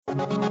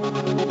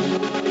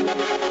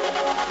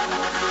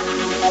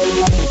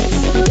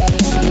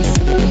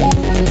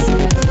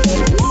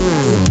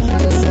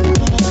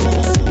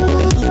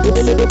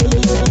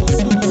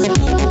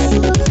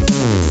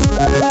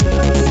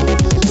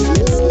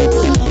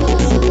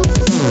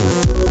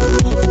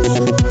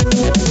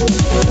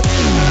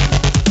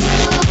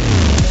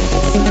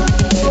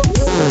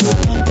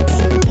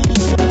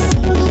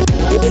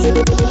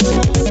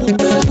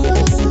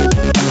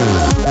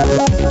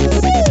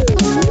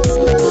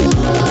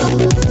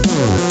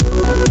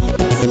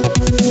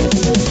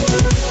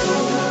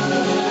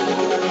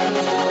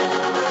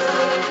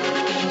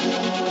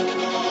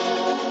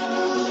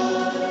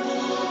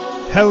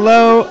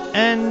Hello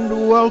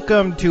and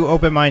welcome to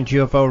Open Mind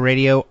UFO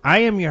Radio. I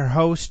am your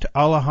host,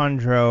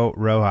 Alejandro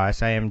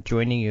Rojas. I am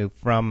joining you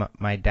from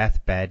my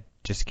deathbed.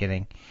 Just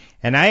kidding.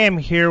 And I am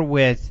here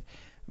with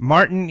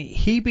Martin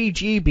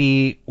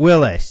Heebie-Jeebie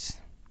Willis.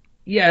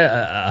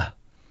 Yeah.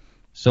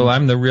 So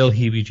I'm the real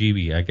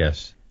heebie-jeebie, I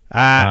guess.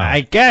 Wow.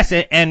 I guess.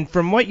 And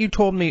from what you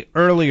told me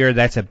earlier,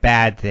 that's a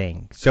bad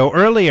thing. So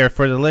earlier,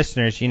 for the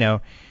listeners, you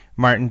know,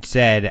 Martin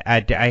said,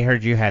 I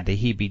heard you had the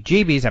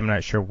heebie-jeebies. I'm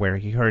not sure where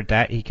he heard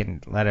that. He can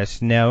let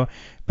us know.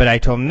 But I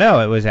told him, no,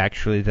 it was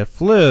actually the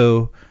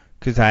flu,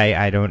 because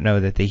I don't know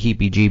that the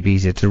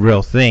heebie-jeebies, it's a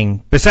real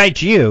thing.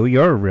 Besides you,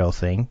 you're a real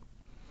thing.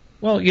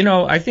 Well, you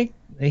know, I think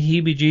the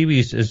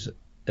heebie-jeebies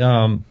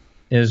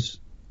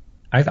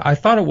I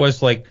thought it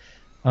was like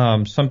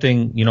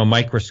something, you know,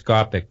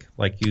 microscopic.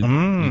 Like you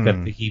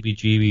got the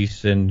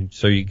heebie-jeebies, and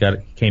so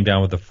came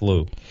down with the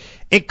flu.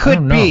 It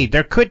could be.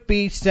 There could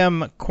be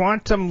some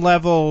quantum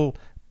level,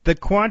 the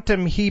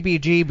quantum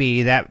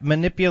heebie-jeebie that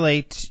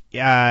manipulates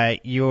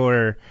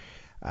your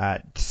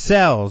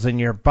cells in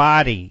your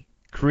body,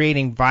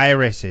 creating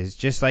viruses,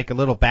 just like a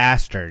little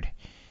bastard.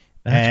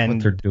 That's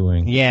what they're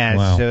doing. Yeah,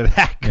 wow. So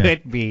that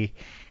could be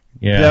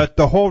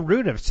the whole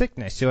root of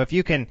sickness. So if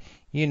you can,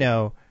 you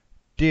know,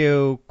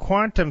 do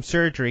quantum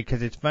surgery,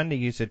 because it's fun to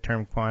use the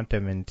term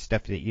quantum and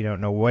stuff that you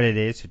don't know what it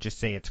is, so just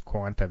say it's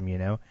quantum, you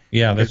know?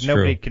 Yeah, that's true.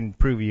 Nobody can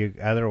prove you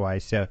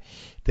otherwise. So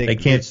they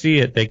can't see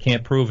it, they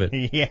can't prove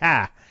it.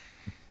 Yeah.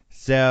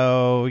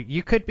 So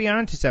you could be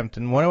onto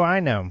something. What do I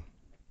know?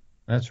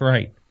 That's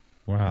right.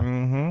 Wow.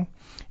 Mm-hmm.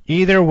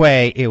 Either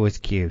way, it was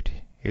cute.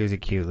 It was a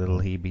cute little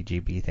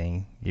heebie-jeebie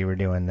thing you were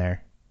doing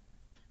there.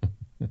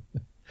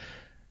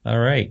 All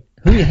right.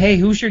 Hey,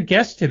 who's your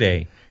guest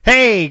today?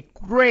 Hey,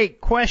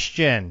 great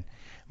question.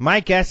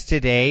 My guest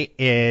today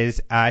is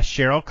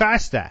Cheryl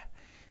Costa.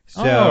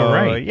 So,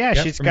 right. Yeah,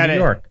 she's from got New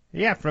York.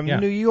 Yeah, from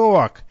New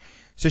York.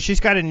 So she's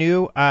got a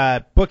new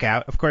book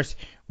out. Of course,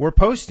 we're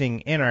posting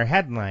in our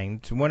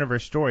headlines one of her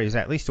stories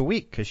at least a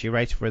week, because she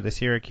writes for the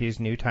Syracuse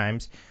New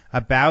Times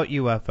about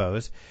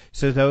UFOs.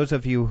 So those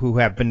of you who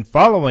have been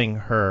following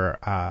her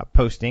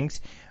postings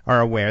are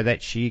aware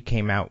that she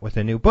came out with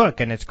a new book,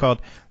 and it's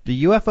called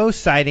The UFO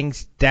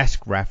Sightings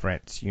Desk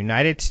Reference,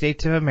 United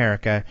States of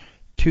America,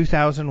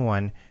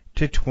 2001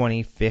 to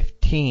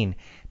 2015.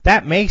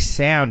 That may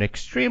sound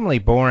extremely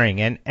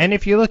boring, and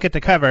if you look at the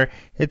cover,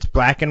 it's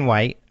black and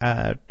white.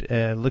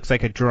 Looks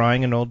like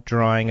an old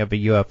drawing of a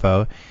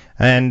UFO,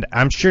 and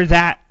I'm sure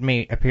that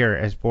may appear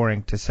as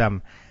boring to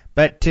some.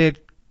 But to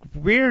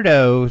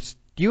weirdos,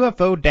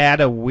 UFO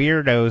data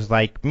weirdos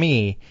like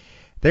me,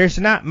 there's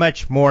not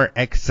much more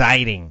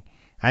exciting.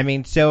 I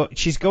mean, so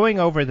she's going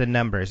over the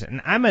numbers,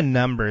 and I'm a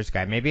numbers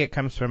guy. Maybe it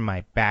comes from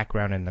my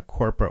background in the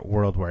corporate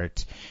world where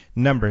it's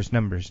numbers,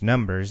 numbers,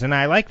 numbers. And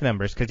I like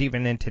numbers because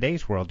even in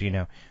today's world, you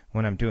know,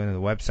 when I'm doing the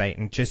website,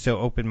 and just so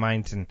open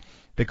minds and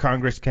the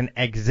Congress can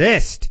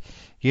exist,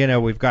 you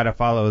know, we've got to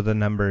follow the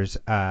numbers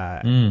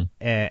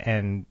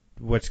and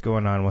what's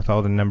going on with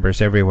all the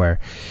numbers everywhere.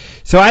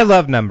 So I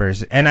love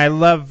numbers, and I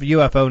love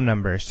UFO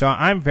numbers. So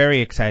I'm very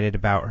excited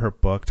about her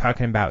book,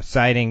 talking about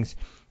sightings,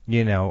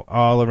 you know,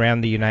 all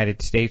around the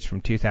United States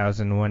from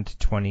 2001 to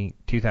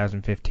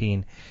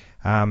 2015.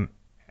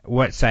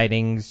 What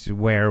sightings,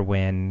 where,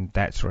 when,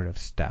 that sort of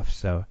stuff.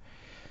 So,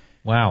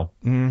 wow.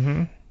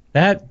 Mm-hmm.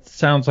 That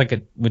sounds like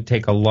it would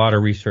take a lot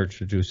of research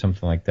to do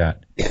something like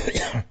that.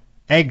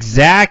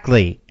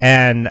 Exactly.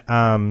 And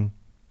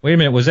wait a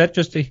minute, was that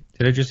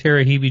did I just hear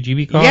a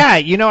heebie-jeebie call? Yeah,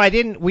 you know,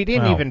 we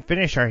didn't even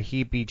finish our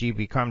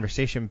heebie-jeebie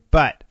conversation,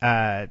 but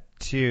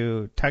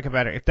to talk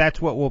about it, if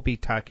that's what we'll be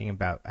talking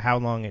about, how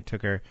long it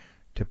took her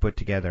to put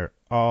together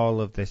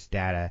all of this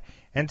data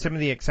and some of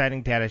the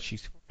exciting data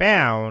she's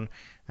found.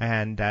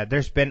 And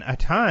there's been a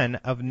ton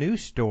of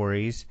news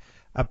stories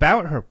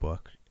about her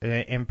book.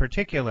 In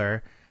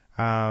particular,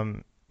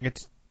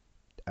 it's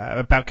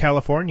about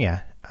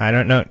California. I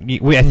don't know.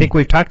 I think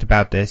we've talked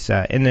about this.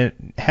 In the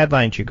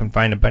headlines, you can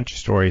find a bunch of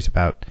stories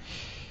about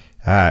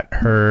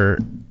her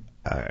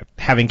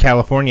having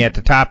California at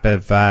the top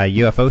of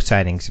UFO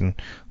sightings, and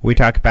we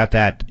talk about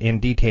that in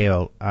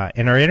detail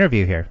in our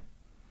interview here.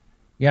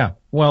 Yeah.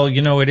 Well,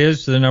 you know, it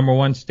is the number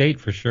one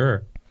state for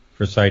sure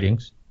for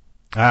sightings.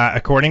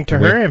 According to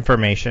her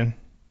information.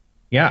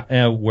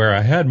 Yeah, where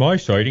I had my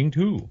sighting,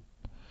 too.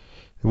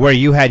 Where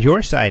you had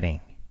your sighting?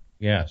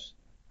 Yes.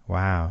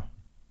 Wow.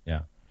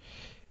 Yeah.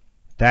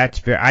 That's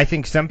fair. I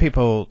think some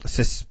people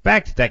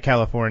suspect that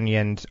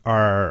Californians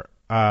are,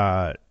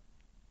 at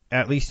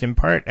least in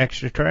part,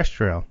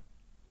 extraterrestrial.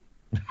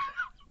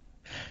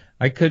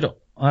 I could,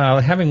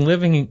 having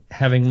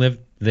lived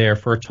there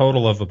for a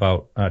total of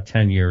about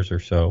 10 years or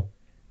so,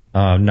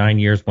 9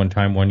 years one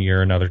time, 1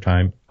 year another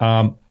time.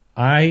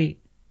 I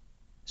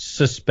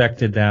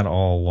suspected that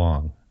all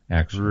along,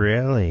 actually.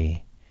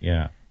 Really?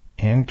 Yeah.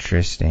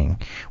 Interesting.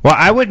 Well,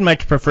 I would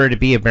much prefer to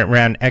be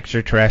around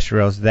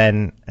extraterrestrials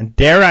than,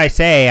 dare I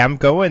say, I'm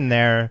going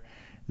there,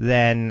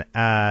 than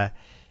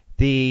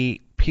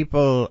the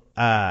people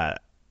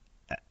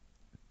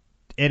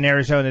in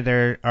Arizona.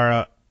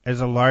 There is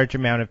a large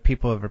amount of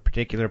people of a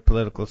particular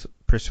political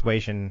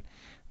persuasion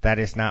that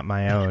is not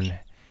my own,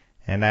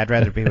 and I'd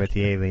rather be with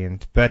the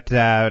aliens. But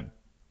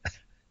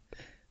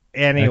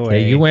anyway.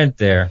 Okay, you went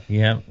there.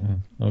 Yeah.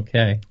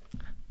 Okay.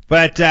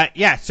 But,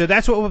 yeah, so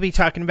that's what we'll be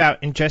talking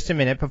about in just a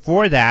minute.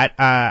 Before that,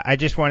 I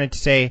just wanted to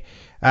say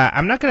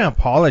I'm not going to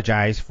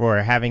apologize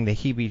for having the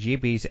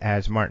heebie-jeebies,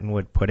 as Martin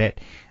would put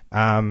it.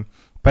 But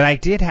I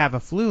did have a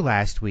flu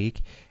last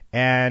week,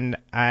 and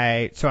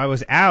so I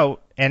was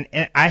out, and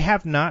I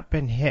have not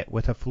been hit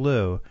with a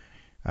full-on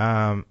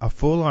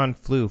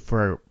flu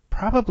for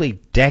probably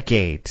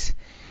decades.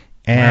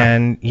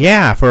 And,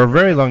 yeah, for a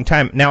very long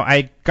time. Now,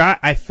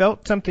 I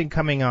felt something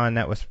coming on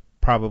that was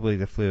probably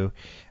the flu.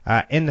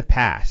 In the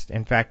past.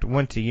 In fact,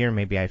 once a year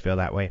maybe I feel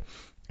that way.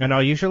 And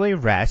I'll usually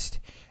rest,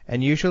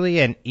 and usually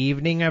an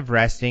evening of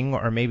resting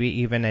or maybe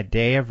even a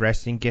day of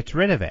resting gets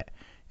rid of it.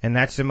 And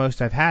that's the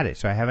most I've had it,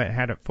 so I haven't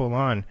had it full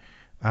on.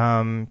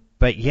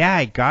 But yeah,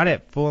 I got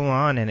it full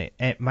on, and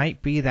it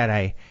might be that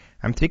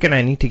I'm thinking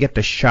I need to get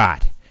the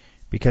shot,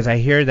 because I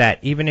hear that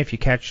even if you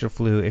catch the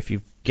flu, if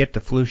you get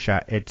the flu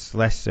shot, it's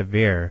less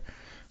severe.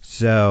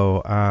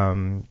 So,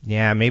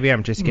 yeah, maybe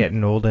I'm just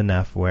getting old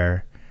enough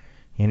where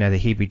the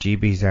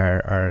heebie-jeebies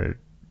are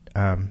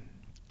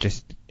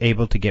just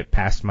able to get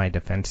past my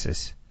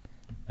defenses.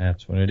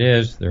 That's what it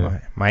is.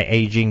 My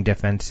aging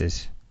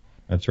defenses.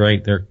 That's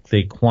right.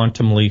 They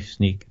quantumly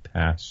sneak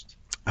past.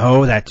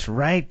 Oh, that's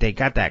right. They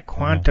got that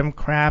quantum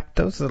crap.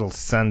 Those little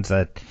sons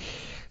of.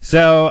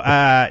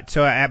 But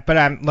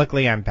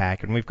luckily I'm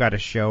back, and we've got a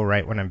show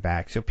right when I'm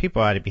back, so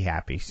people ought to be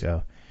happy.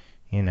 So,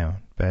 what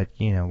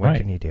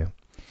can you do?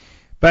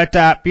 But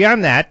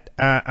beyond that,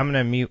 I'm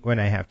gonna mute when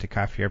I have to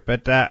cough here.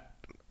 But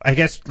I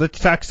guess let's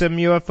talk some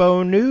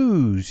UFO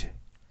news.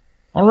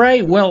 All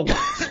right. Well,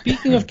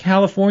 speaking of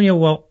California,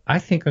 I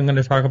think I'm going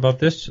to talk about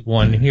this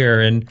one here.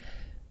 And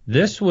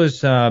this was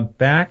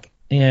back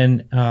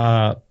in,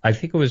 I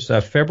think it was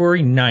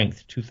February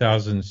 9th,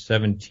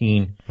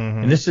 2017. Mm-hmm.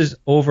 And this is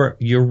over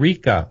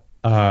Eureka,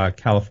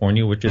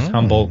 California, which is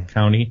Humboldt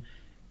County,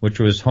 which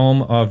was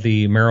home of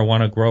the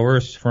marijuana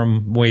growers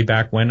from way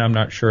back when. I'm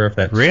not sure if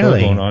that's still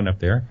going on up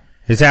there.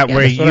 Is that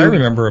where that's what I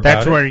remember about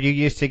That's where you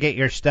used to get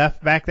your stuff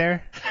back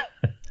there?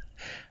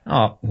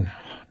 Oh, no,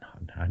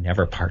 I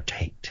never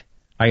partaked.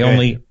 I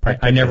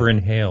never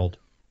inhaled.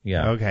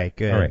 Yeah. Okay,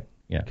 good. All right.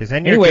 Yeah. Because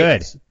then you're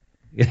good.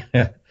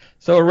 Yeah.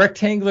 So a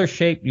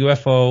rectangular-shaped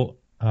UFO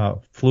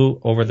flew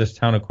over this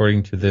town,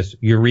 according to this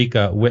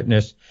Eureka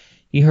witness.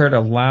 He heard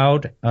a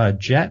loud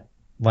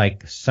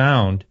jet-like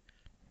sound,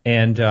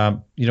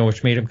 and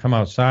which made him come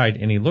outside.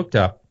 And he looked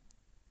up,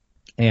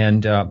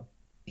 and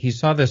he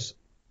saw this.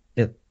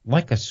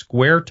 Like a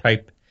square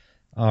type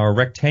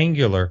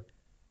rectangular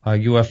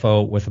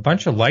UFO with a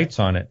bunch of lights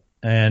on it.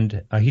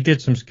 And he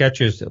did some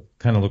sketches. It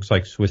kind of looks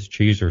like Swiss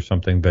cheese or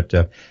something. But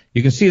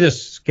you can see the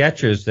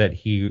sketches that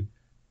he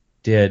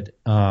did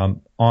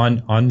on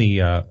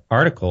the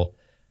article.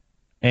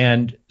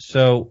 And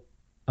so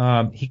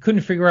he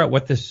couldn't figure out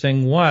what this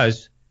thing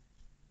was.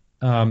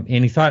 And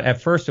he thought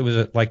at first it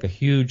was like a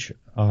huge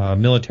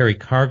military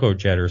cargo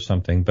jet or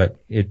something. But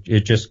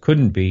it just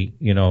couldn't be,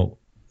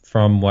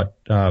 from what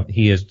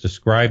he is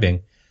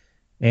describing.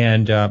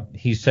 And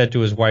he said to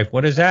his wife,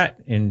 "What is that?"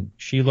 And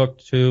she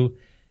looked too,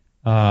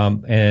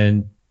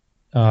 and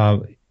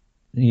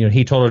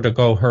he told her to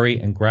go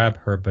hurry and grab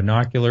her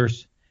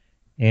binoculars.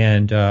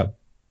 And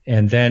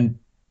then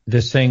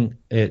this thing,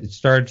 it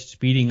started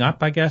speeding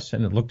up, I guess,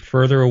 and it looked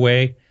further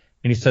away.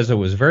 And he says it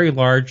was very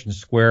large and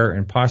square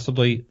and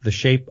possibly the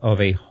shape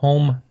of a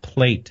home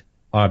plate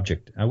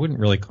object. I wouldn't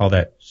really call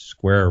that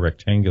square or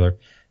rectangular.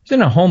 Isn't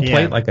a home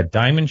plate like a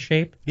diamond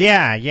shape?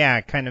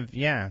 Yeah, kind of,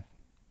 yeah.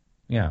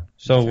 Yeah,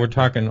 so exactly. We're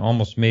talking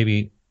almost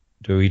maybe,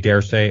 do we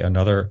dare say,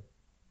 another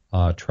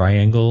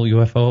triangle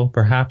UFO,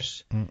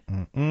 perhaps?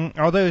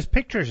 Although his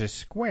pictures are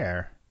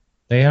square.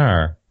 They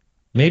are.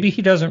 Maybe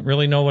he doesn't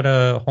really know what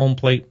a home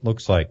plate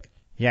looks like.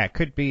 Yeah, it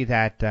could be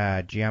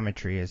that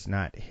geometry is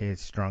not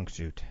his strong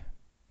suit.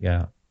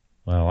 Yeah.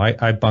 Well,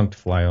 I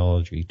bunked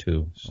flyology,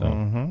 too. So.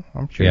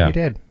 I'm sure you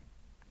did.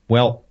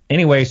 Well,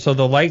 anyway, so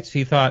the lights,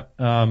 he thought...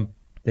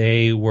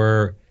 they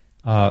were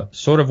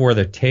sort of where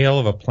the tail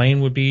of a plane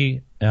would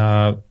be.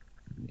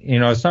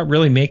 It's not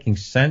really making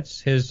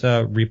sense, his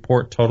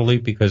report, totally,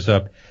 because,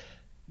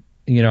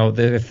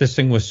 if this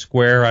thing was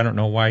square, I don't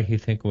know why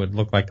he'd think it would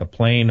look like a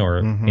plane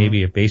or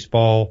maybe a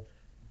baseball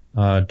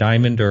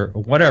diamond or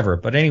whatever.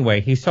 But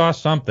anyway, he saw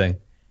something,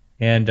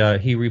 and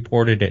he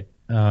reported it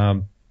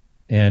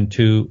and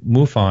to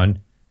MUFON,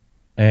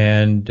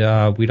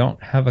 and we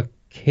don't have a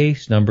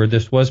case number.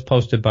 This was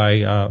posted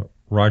by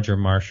Roger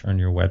Marsh on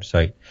your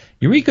website.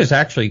 Eureka is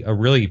actually a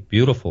really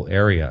beautiful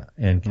area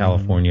in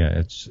California.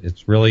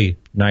 It's really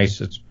nice.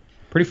 It's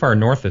pretty far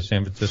north of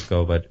San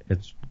Francisco, but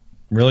it's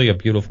really a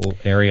beautiful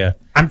area.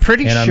 I'm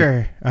pretty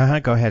sure.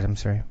 Go ahead. I'm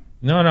sorry.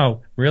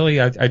 No. Really,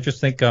 I just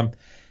think,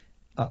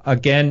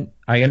 again,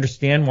 I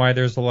understand why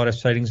there's a lot of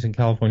sightings in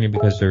California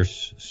because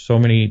there's so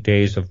many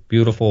days of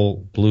beautiful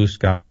blue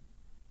skies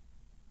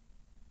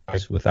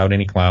without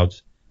any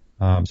clouds.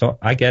 So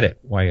I get it,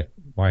 why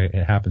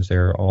it happens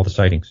there, all the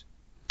sightings.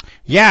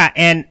 Yeah,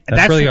 and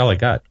that's really all I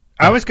got.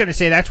 I was going to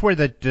say that's where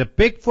the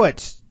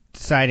Bigfoot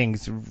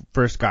sightings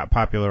first got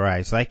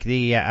popularized, like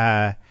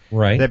the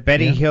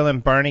Betty Hill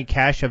and Barney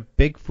Cash of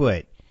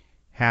Bigfoot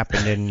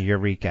happened in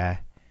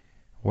Eureka.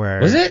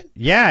 Was it?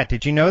 Yeah,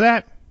 did you know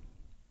that?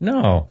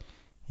 No.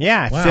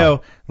 Yeah, wow.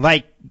 So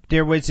like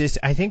there was this,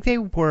 I think they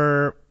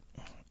were,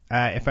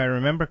 if I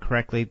remember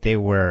correctly, they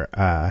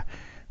were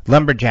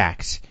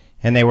lumberjacks.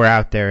 And they were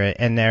out there,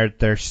 and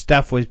their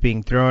stuff was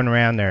being thrown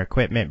around, their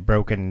equipment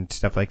broken and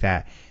stuff like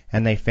that.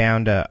 And they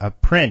found a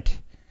print,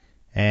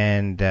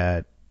 and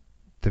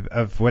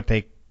of what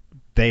they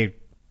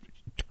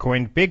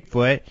coined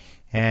Bigfoot,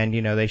 and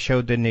they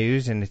showed the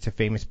news, and it's a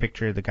famous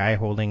picture of the guy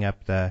holding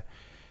up in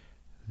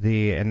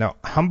the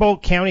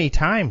Humboldt County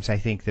Times, I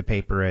think the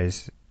paper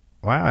is.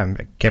 Wow,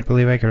 I can't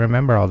believe I can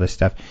remember all this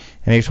stuff.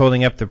 And he's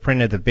holding up the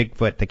print of the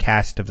Bigfoot, the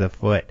cast of the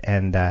foot,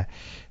 and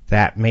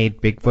that made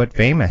Bigfoot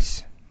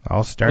famous.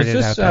 All started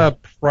was this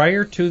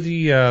prior to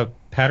the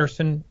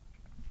Patterson?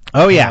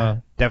 Oh yeah,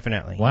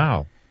 definitely.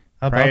 Wow,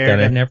 how about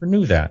that? I never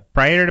knew that.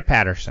 Prior to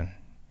Patterson.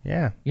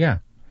 Yeah. Yeah.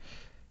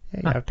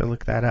 You have to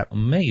look that up.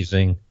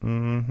 Amazing.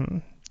 Mm-hmm.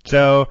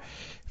 So,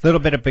 a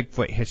little bit of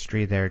Bigfoot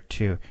history there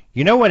too.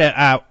 You know what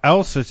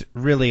else was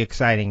really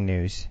exciting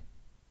news?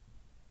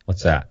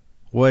 What's that?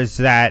 Was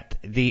that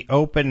the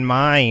Open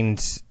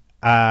Minds,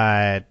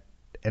 and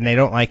they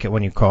don't like it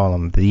when you call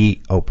them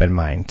the Open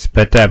Minds,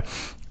 but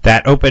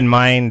that Open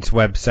Minds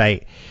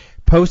website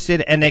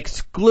posted an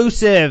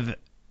exclusive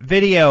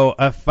video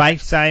of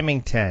Fife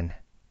Symington.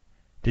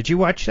 Did you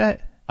watch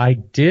that? I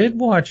did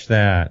watch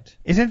that.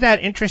 Isn't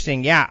that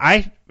interesting? Yeah,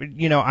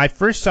 I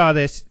first saw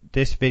this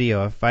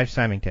video of Fife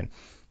Symington.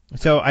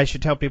 So I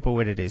should tell people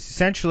what it is.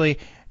 Essentially,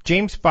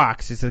 James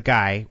Fox is the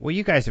guy. Well,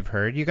 you guys have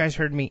heard. You guys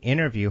heard me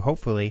interview,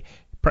 hopefully,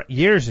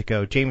 years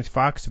ago, James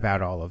Fox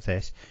about all of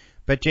this.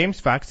 But James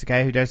Fox, the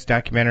guy who does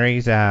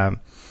documentaries,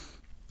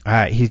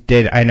 he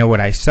did I Know What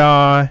I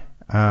Saw,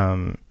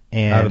 and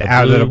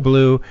Out of the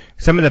Blue,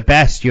 some of the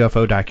best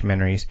UFO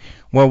documentaries.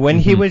 Well, when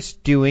he was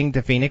doing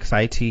the Phoenix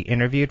Lights, he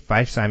interviewed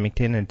Fife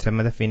Symington and some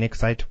of the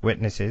Phoenix Lights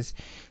witnesses.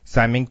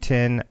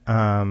 Symington,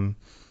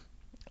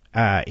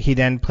 he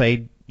then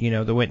played,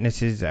 the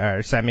witnesses,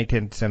 or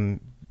Symington,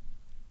 some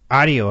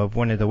audio of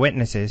one of the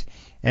witnesses,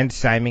 and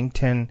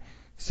Symington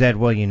said,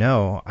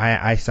 well,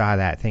 I saw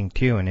that thing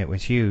too, and it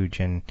was huge,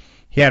 and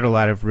he had a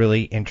lot of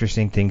really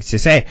interesting things to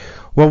say.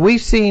 Well,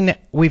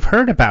 we've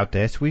heard about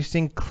this. We've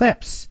seen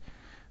clips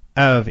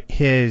of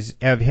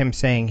him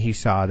saying he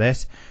saw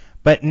this,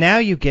 but now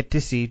you get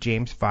to see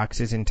James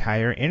Fox's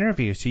entire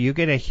interview. So you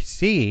get to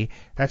see,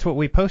 that's what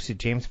we posted.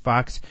 James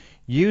Fox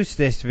used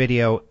this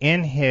video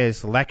in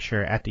his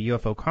lecture at the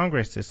UFO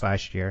Congress this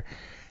last year,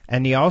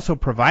 and he also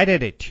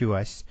provided it to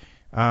us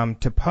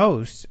to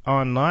post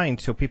online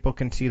so people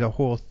can see the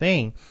whole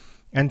thing.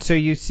 And so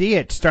you see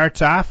it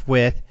starts off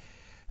with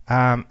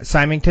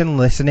Symington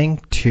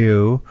listening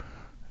to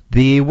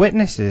the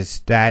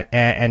witnesses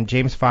and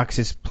James Fox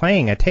is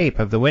playing a tape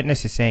of the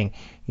witnesses saying,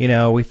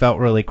 we felt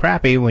really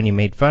crappy when you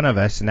made fun of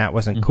us, and that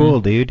wasn't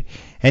cool, dude.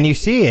 And you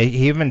see it,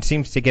 he even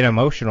seems to get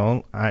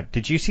emotional.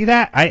 Did you see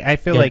that? I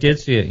feel like I did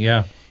see it.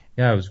 Yeah,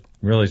 it was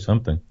really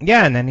something.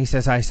 Yeah, and then he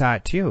says, I saw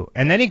it too.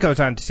 And then he goes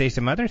on to say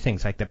some other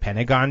things, like the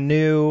Pentagon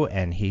knew,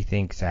 and he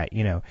thinks that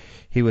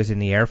he was in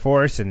the Air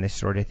Force and this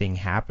sort of thing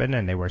happened,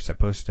 and they were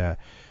supposed to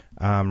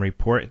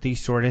report these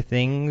sort of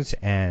things,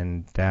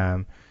 and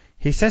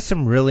he says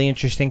some really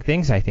interesting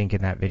things, I think,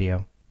 in that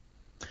video.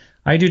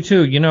 I do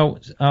too.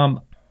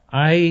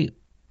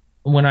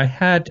 When I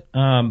had,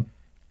 I'm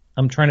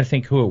trying to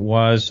think who it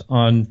was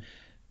on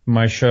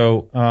my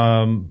show,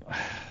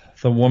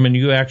 the woman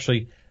you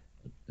actually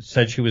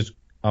said she was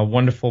a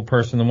wonderful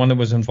person, the one that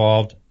was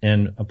involved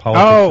in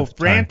politics. Oh,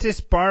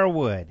 Frances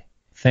Barwood.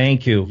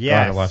 Thank you.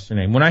 Yes. God, I lost her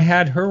name. When I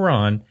had her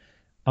on,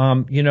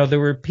 there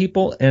were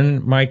people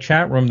in my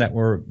chat room that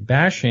were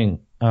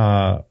bashing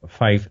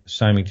Fife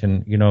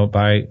Symington,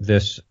 by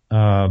this,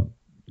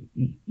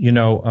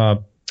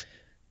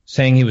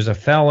 saying he was a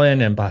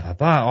felon and blah, blah,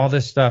 blah, all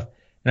this stuff.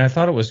 And I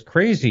thought it was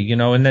crazy,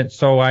 and then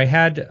so I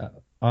had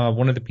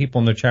one of the people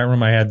in the chat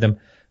room, I had them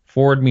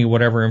forward me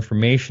whatever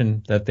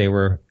information that they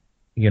were,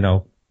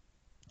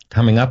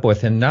 coming up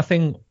with, and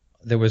nothing,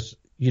 there was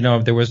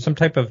some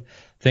type of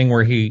thing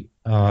where he,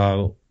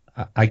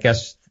 I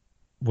guess,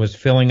 was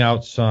filling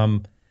out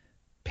some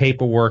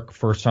paperwork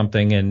for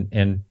something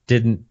and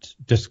didn't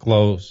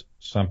disclose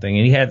something,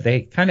 and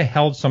they kind of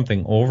held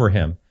something over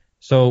him.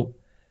 So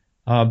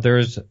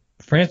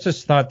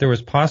Francis thought there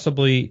was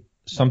possibly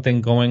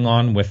something going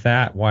on with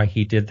that, why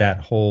he did that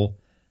whole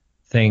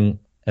thing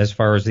as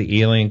far as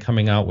the alien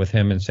coming out with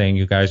him and saying,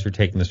 you guys are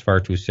taking this far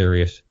too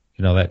serious,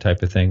 that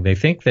type of thing. They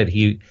think that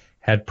he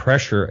had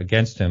pressure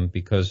against him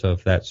because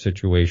of that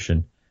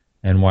situation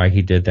and why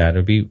he did that. It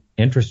would be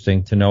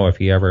interesting to know if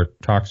he ever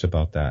talks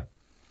about that.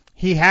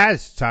 He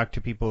has talked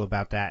to people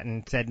about that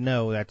and said,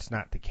 no, that's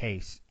not the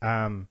case.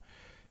 And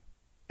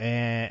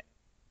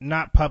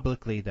not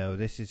publicly, though.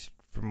 This is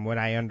from what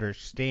I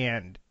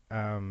understand.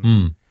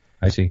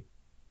 I see.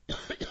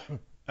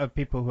 Of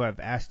people who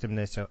have asked him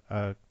this,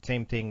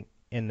 same thing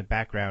in the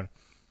background.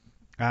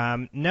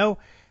 No,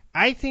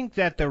 I think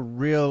that the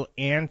real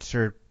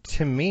answer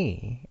to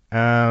me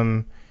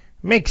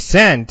makes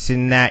sense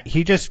in that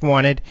he just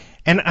wanted,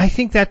 and I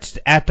think that's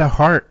at the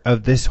heart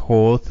of this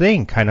whole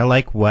thing, kind of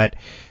like what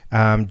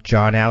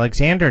John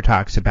Alexander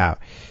talks about,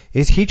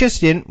 is he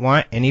just didn't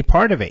want any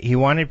part of it. He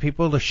wanted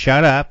people to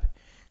shut up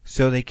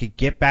so they could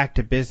get back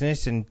to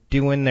business and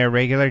doing their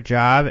regular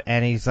job,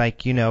 and he's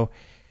like,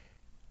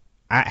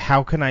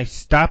 how can I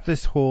stop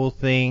this whole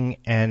thing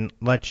and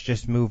let's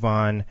just move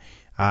on,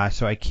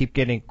 so I quit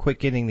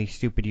getting these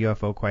stupid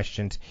UFO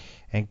questions,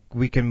 and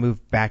we can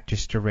move back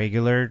just to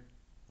regular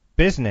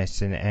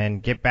business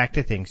and get back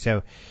to things.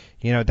 So,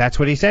 that's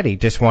what he said. He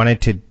just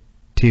wanted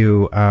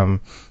to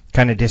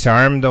kind of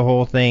disarm the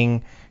whole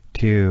thing,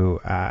 to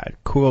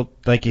cool,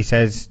 like he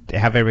says, to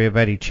have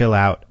everybody chill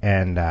out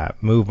and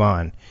move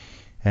on.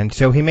 And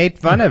so he made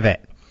fun of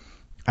it.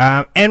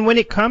 And when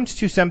it comes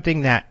to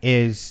something that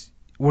is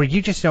where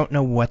you just don't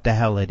know what the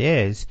hell it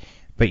is,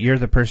 but you're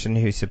the person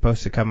who's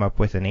supposed to come up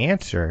with an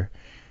answer,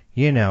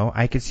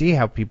 I could see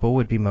how people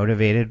would be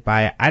motivated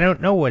by, I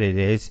don't know what it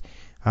is.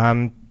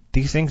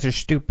 These things are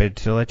stupid,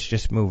 so let's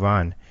just move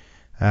on.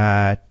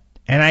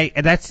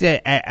 That's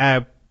it.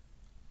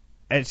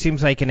 It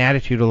seems like an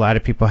attitude a lot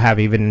of people have,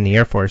 even in the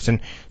Air Force, and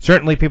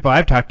certainly people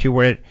I've talked to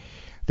where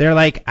they're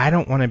like, I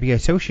don't want to be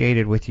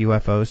associated with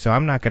UFOs, so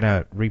I'm not going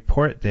to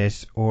report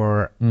this,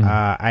 or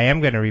I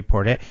am going to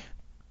report it.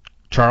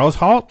 Charles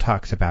Halt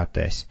talks about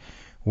this,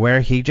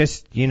 where he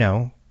just,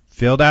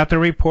 filled out the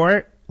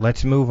report.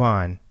 Let's move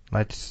on.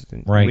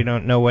 We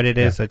don't know what it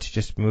is. Yeah. Let's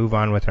just move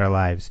on with our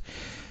lives.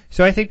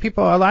 So I think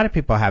a lot of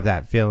people have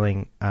that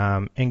feeling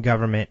in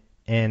government,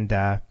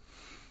 and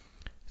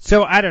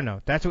so I don't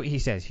know. That's what he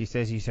says. He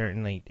says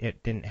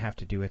it didn't have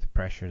to do with the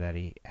pressure that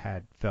he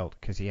had felt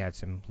because he had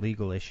some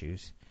legal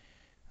issues,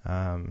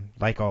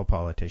 like all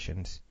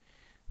politicians.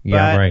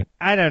 Yeah, but right.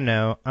 I don't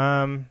know.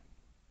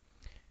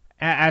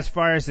 As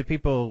far as the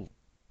people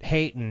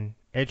hating,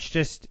 it's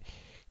just,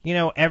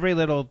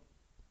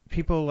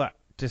 people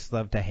just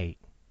love to hate.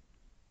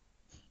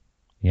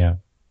 Yeah.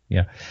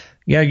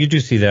 You do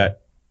see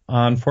that.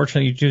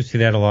 Unfortunately, you do see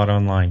that a lot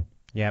online.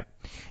 Yep.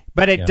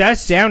 But it does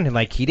sound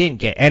like he didn't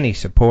get any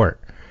support.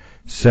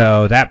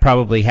 So that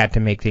probably had to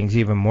make things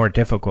even more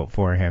difficult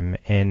for him,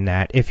 in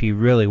that if he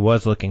really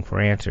was looking for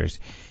answers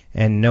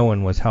and no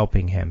one was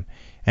helping him.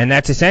 And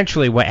that's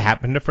essentially what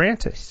happened to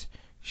Frances.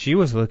 She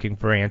was looking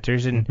for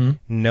answers, and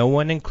no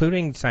one,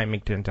 including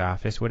Symington's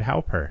office, would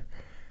help her.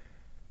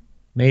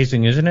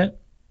 Amazing, isn't it?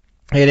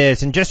 It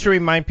is. And just to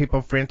remind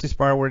people, Frances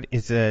Barwood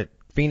is a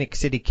Phoenix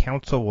City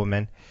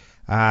councilwoman.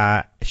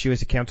 She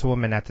was a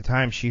councilwoman at the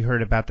time. She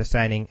heard about the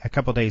signing a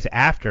couple days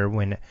after,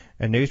 when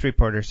a news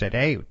reporter said,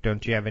 hey,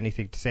 don't you have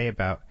anything to say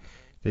about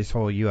this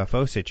whole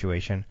UFO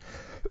situation?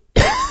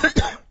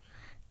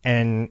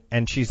 and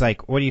she's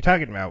like, what are you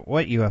talking about?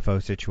 What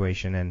UFO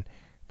situation? And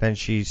then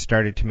she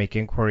started to make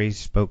inquiries,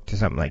 spoke to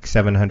something like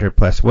 700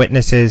 plus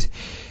witnesses,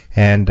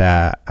 and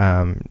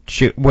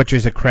which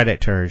was a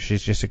credit to her.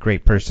 She's just a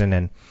great person.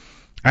 And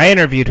I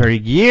interviewed her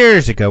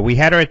years ago. We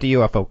had her at the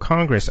UFO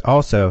Congress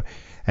also,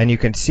 and you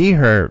can see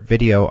her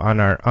video on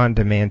our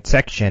on-demand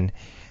section.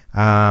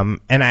 And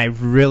I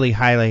really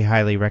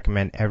highly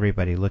recommend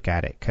everybody look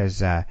at it,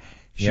 because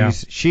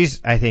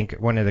she's I think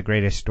one of the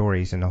greatest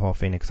stories in the whole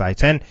Phoenix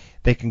Lights. And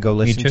they can go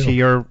listen to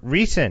your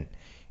recent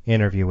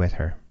interview with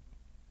her.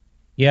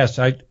 Yes,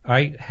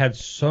 I had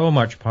so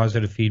much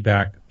positive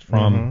feedback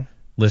from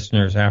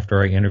listeners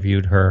after I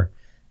interviewed her,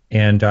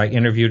 and I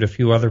interviewed a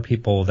few other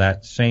people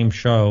that same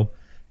show,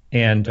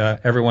 and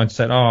everyone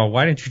said, oh,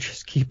 why didn't you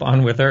just keep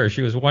on with her?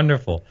 She was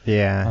wonderful.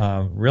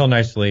 Yeah. Real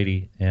nice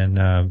lady,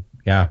 and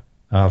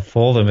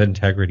full of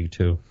integrity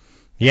too.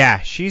 Yeah,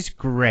 she's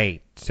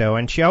great. So,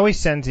 and she always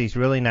sends these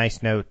really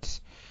nice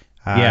notes.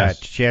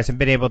 Yes. She hasn't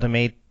been able to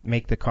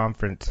make the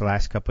conference the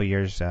last couple of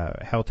years,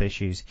 health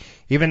issues,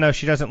 even though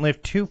she doesn't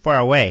live too far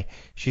away.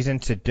 She's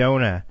in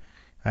Sedona,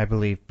 I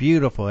believe.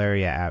 Beautiful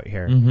area out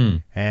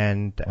here.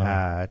 And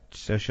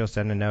so she'll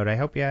send a note. I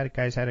hope you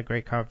guys had a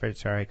great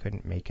conference. Sorry I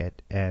couldn't make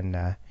it.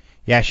 And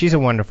she's a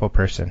wonderful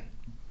person.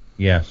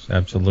 Yes,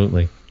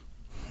 absolutely.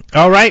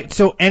 All right.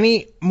 So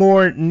any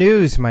more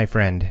news, my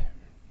friend?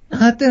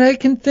 Not that I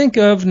can think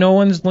of. No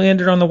one's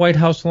landed on the White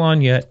House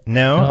lawn yet.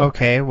 No?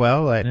 Okay,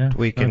 well, we not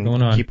going can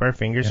on. keep our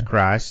fingers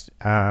crossed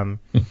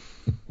that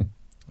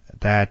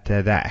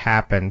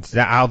happens.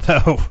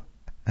 Although,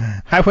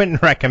 I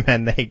wouldn't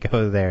recommend they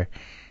go there.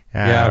 Me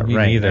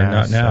right neither.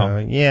 now. Not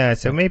now.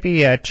 So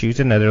maybe choose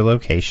another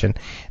location.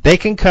 They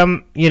can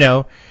come,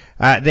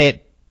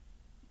 they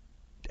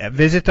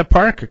visit the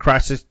park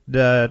across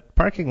the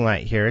parking lot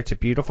here. It's a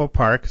beautiful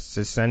park. It's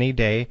a sunny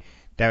day.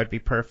 That would be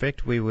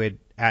perfect. We would,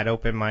 at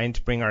Open Minds,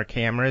 bring our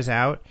cameras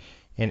out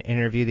and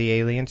interview the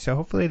aliens. So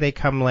hopefully they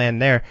come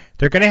land there.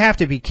 They're going to have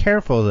to be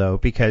careful, though,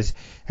 because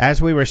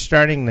as we were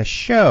starting the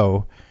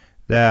show,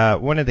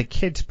 one of the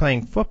kids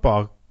playing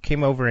football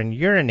came over and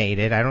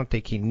urinated. I don't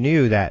think he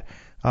knew that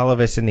all of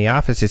us in the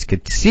offices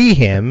could see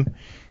him,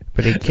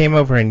 but he came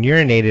over and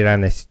urinated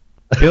on this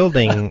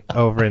building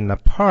over in the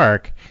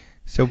park.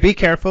 So be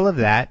careful of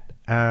that.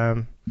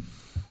 And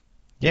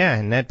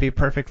that'd be a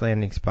perfect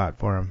landing spot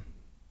for him.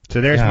 So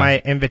there's my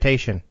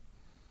invitation.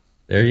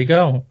 There you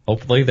go.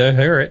 Hopefully they'll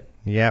hear it.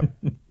 Yep.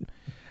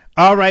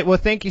 All right. Well,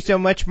 thank you so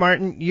much,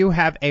 Martin. You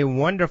have a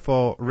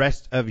wonderful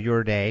rest of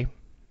your day.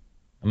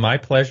 My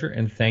pleasure,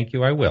 and thank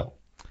you. I will.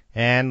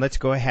 And let's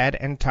go ahead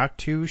and talk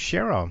to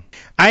Cheryl.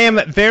 I am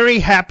very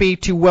happy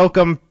to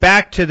welcome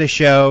back to the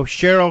show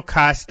Cheryl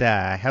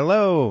Costa.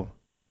 Hello.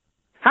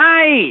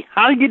 Hi.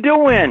 How you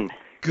doing?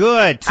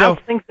 Good. How's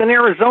things in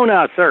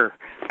Arizona, sir?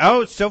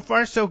 Oh, so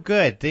far so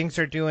good. Things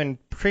are doing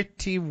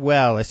pretty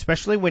well,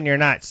 especially when you're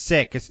not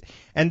sick.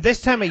 And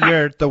this time of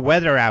year, the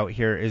weather out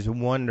here is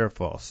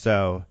wonderful.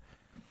 So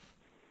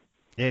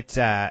it's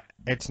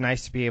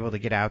nice to be able to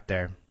get out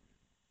there.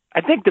 I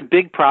think the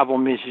big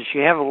problem is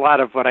you have a lot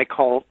of what I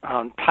call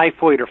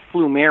typhoid or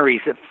flu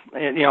Marys that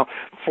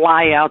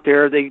fly out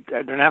there.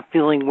 They're not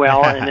feeling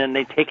well, and then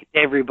they take it to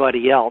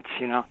everybody else.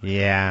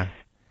 Yeah.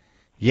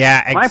 Yeah,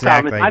 exactly. My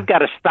problem is I've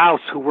got a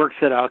spouse who works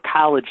at a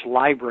college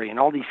library, and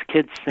all these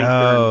kids think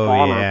they're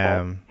invulnerable.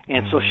 Yeah.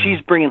 And so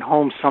she's bringing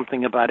home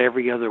something about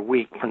every other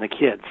week from the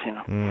kids,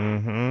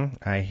 Mm-hmm.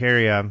 I hear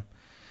you.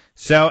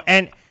 So,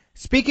 and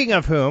speaking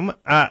of whom,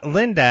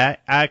 Linda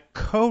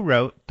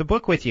co-wrote the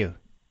book with you.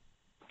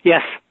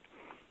 Yes.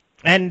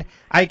 And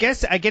I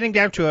guess getting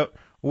down to it,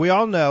 we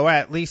all know,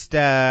 at least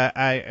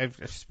I've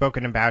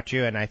spoken about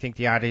you, and I think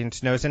the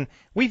audience knows, and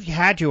we've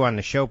had you on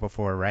the show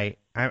before, right?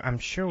 I'm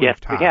sure we've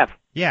talked. Yes, we have.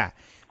 Yeah.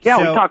 Yeah,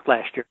 we talked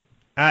last year.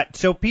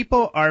 So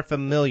people are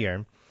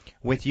familiar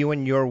with you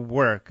and your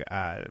work,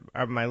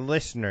 are my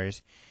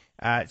listeners.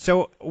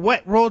 So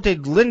what role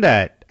did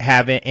Linda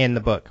have in the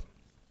book?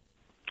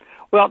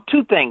 Well,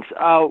 two things.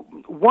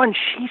 One,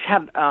 she's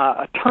had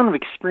a ton of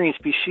experience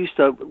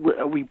because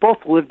we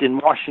both lived in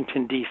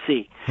Washington,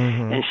 D.C.,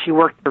 and she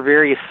worked for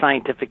various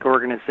scientific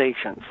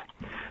organizations.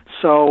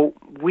 So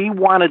we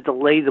wanted to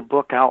lay the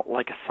book out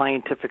like a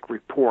scientific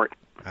report.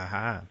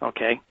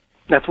 Okay?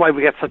 That's why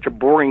we got such a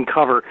boring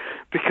cover,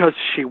 because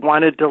she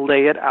wanted to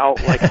lay it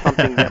out like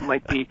something that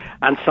might be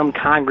on some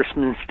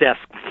congressman's desk,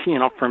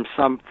 from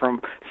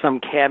some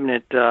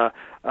cabinet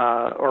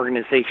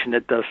organization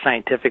that does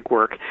scientific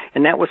work,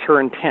 and that was her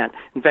intent.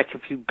 In fact,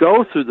 if you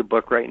go through the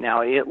book right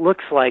now, it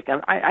looks like,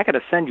 and I got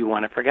to send you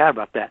one. I forgot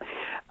about that.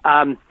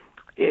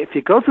 If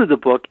you go through the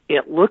book,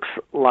 it looks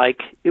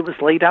like it was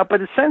laid out by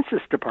the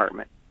Census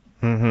Department,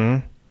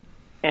 and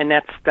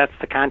that's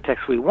the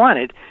context we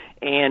wanted.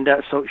 And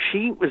so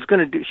she was going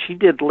to do. She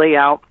did lay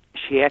out.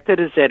 She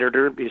acted as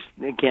editor because,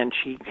 again,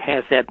 she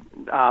has that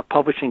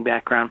publishing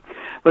background.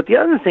 But the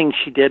other thing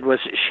she did was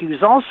she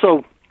was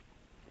also.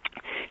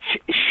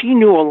 She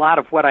knew a lot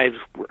of what I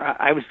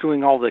was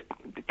doing, all the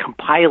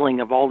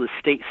compiling of all the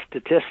state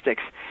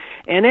statistics,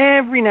 and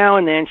every now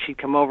and then she'd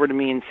come over to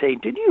me and say,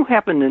 "Did you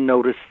happen to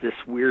notice this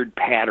weird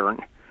pattern?"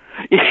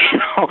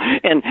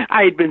 And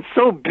I had been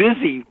so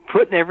busy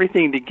putting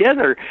everything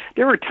together,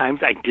 there were times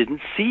I didn't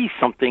see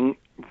something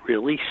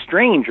really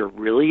strange or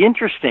really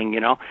interesting,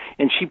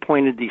 and she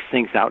pointed these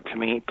things out to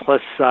me.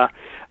 Plus,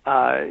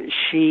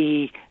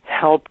 she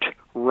helped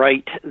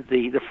write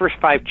the first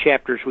 5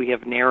 chapters. We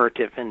have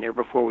narrative in there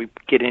before we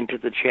get into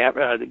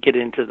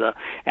the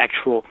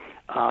actual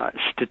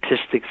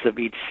statistics of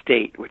each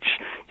state, which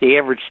the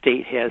average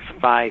state has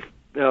 5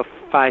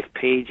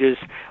 pages.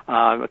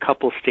 A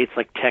couple of states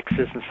like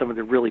Texas and some of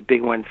the really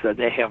big ones,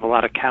 they have a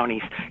lot of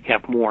counties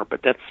have more,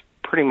 but that's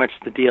pretty much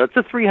the deal. It's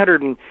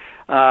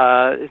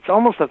it's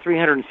almost a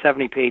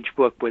 370-page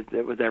book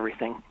with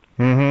everything.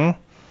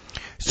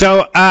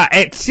 So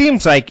it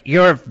seems like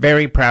you're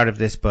very proud of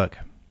this book.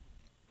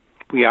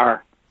 We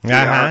are.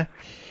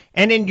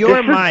 And in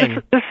your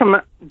mind,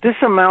 this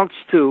amounts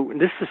to,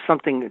 this is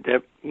something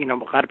that a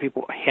lot of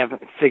people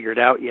haven't figured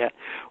out yet.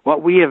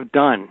 What we have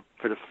done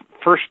for the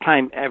first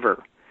time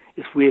ever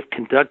is we have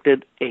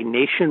conducted a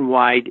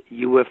nationwide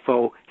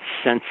UFO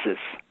census.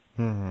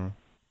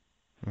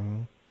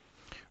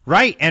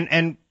 Right,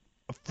 and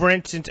for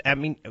instance, I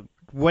mean,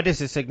 what is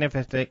the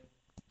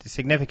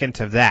significance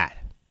of that?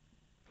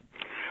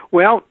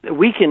 Well,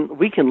 we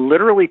can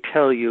literally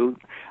tell you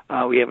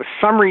We have a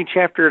summary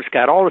chapter. It's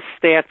got all the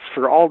stats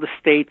for all the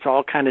states,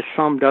 all kind of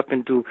summed up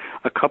into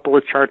a couple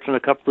of charts and a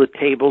couple of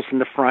tables in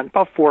the front,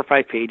 about 4 or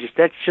 5 pages.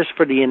 That's just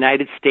for the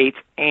United States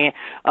and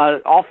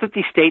all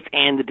 50 states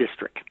and the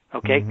district.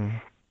 Okay. Mm-hmm.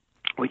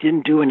 We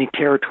didn't do any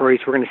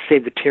territories. We're going to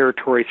save the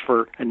territories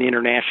for an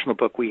international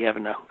book we have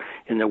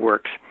in the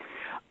works.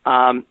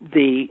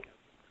 The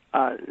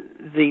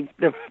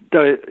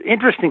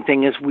interesting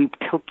thing is we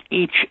took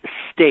each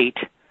state,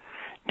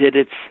 did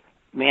its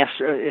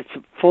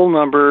full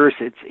numbers,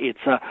 its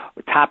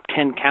top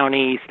 10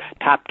 counties,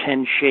 top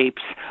 10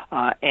 shapes,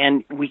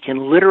 and we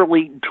can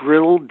literally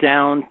drill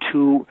down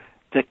to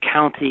the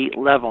county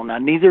level. Now,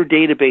 neither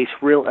database,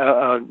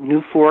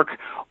 New Fork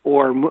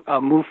or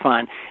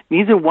MUFON,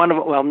 neither one of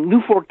them, well,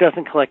 New Fork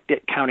doesn't collect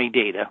county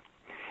data,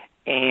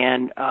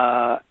 and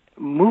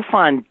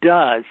MUFON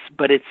does,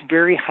 but it's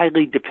very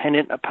highly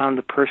dependent upon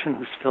the person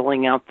who's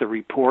filling out the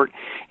report,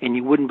 and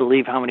you wouldn't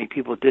believe how many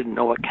people didn't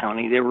know what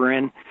county they were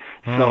in,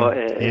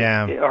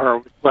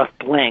 or left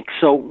blank.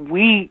 So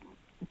we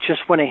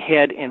just went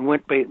ahead and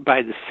went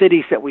by the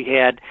cities that we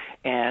had,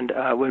 and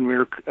when we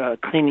were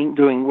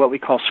doing what we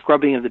call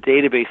scrubbing of the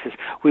databases,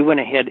 we went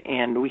ahead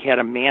and we had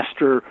a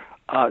master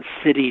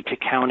city to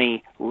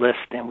county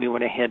list, and we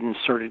went ahead and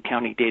inserted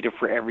county data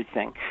for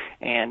everything.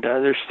 And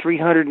there's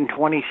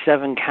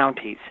 327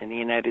 counties in the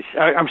United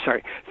States. I'm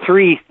sorry,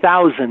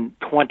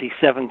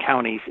 3,027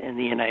 counties in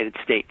the United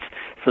States.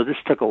 So this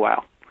took a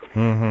while.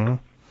 Mm-hmm.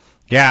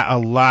 Yeah, a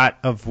lot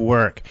of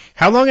work.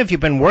 How long have you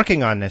been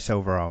working on this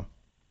overall?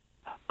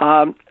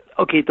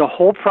 Okay, the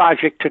whole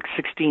project took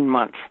 16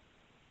 months.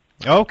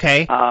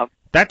 Okay,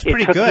 that's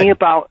pretty good. It took me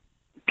about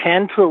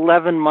 10 to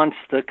 11 months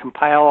to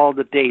compile all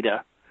the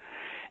data.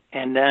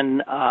 And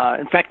then,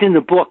 in fact, in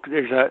the book,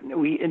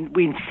 we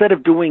instead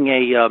of doing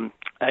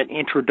an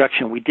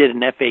introduction, we did an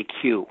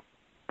FAQ,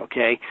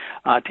 okay,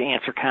 to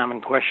answer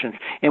common questions.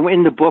 And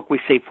in the book, we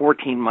say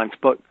 14 months,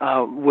 but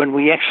when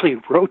we actually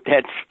wrote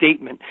that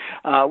statement,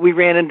 we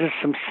ran into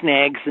some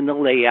snags in the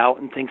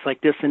layout and things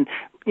like this, and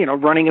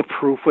running a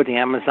proof with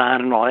Amazon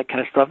and all that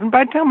kind of stuff. And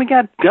by the time we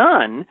got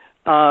done,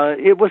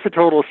 it was a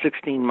total of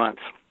 16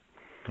 months.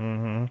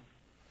 Mm-hmm.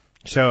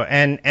 So,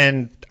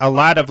 and a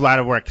lot of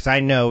work, because I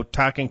know,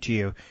 talking to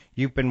you,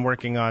 you've been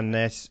working on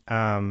this,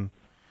 has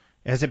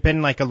it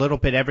been like a little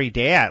bit every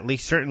day, at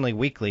least, certainly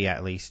weekly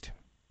at least?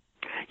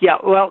 Yeah,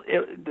 well,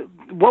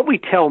 what we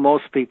tell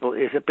most people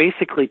is it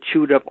basically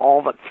chewed up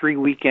all but 3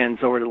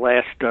 weekends over the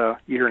last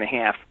year and a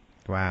half.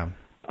 Wow.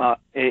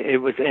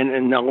 It was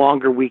in the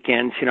longer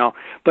weekends,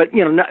 But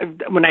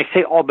when I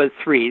say all but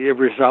 3, there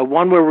was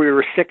one where we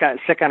were sick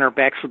on our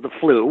backs with the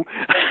flu,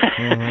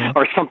 mm-hmm.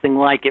 or something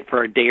like it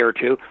for a day or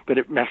two, but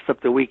it messed up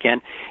the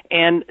weekend.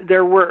 And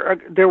there were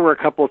a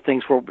couple of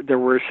things where there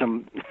were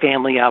some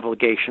family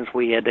obligations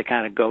we had to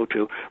kind of go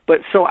to.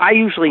 But so I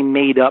usually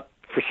made up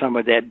for some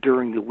of that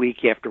during the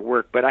week after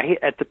work. But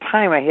at the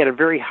time I had a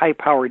very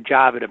high-powered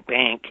job at a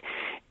bank,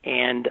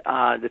 and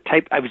I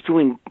was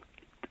doing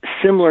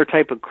similar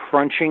type of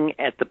crunching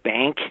at the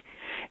bank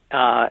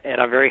at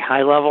a very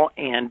high level,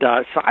 and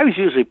so I was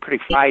usually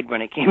pretty fried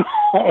when I came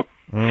home.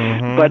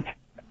 Mm-hmm. But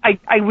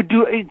I would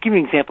give you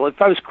an example.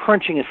 If I was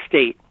crunching a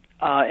state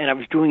and I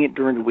was doing it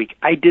during the week,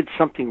 I did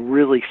something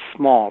really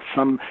small,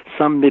 some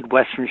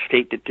Midwestern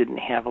state that didn't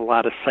have a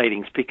lot of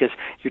sightings, because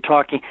you're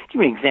talking, give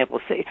me an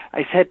example. Say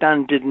I sat down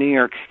and did New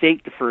York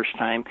State the first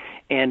time,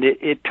 and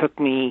it took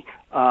me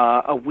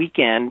a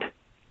weekend,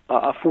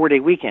 a 4-day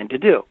weekend to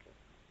do.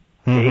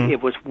 Mm-hmm.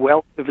 It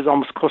was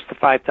almost close to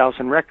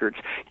 5,000 records.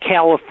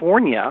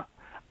 California,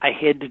 I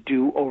had to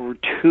do over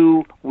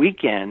 2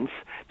 weekends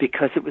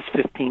because it was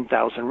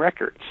 15,000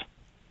 records.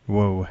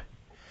 Whoa.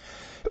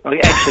 Well,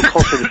 actually,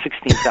 closer to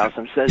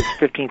 16,000. So it's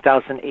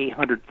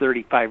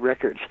 15,835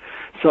 records.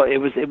 So it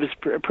was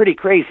pretty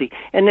crazy.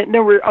 And then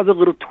there were other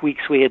little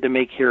tweaks we had to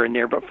make here and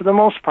there. But for the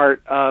most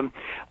part,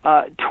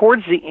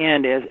 towards the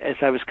end, as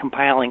I was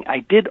compiling, I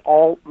did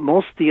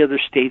most of the other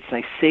states,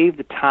 and I saved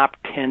the top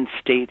 10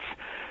 states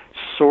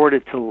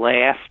sorted to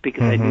last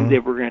because mm-hmm. I knew they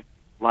were going to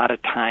take a lot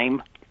of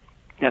time.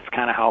 That's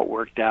kind of how it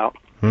worked out.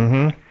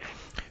 Mm-hmm.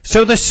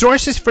 So the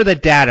sources for the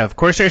data, of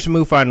course, there's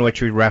MUFON,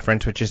 which we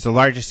referenced, which is the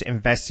largest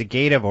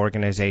investigative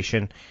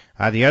organization.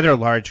 The other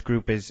large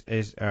group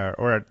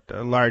or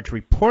a large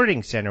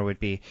reporting center would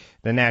be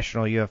the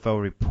National UFO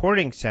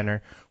Reporting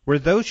Center. Were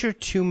those your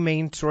 2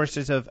 main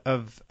sources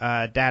of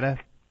data?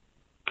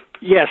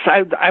 Yes,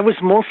 I was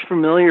most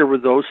familiar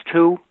with those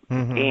 2.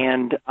 Mm-hmm.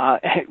 And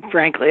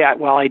frankly,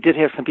 I did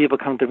have some people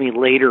come to me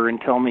later and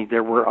tell me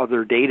there were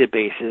other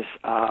databases.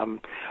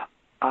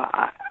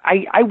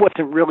 I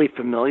wasn't really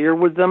familiar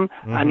with them.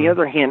 Mm-hmm. On the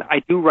other hand,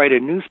 I do write a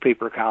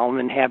newspaper column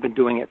and have been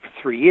doing it for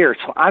 3 years.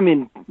 So I'm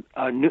in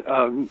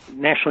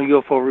National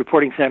UFO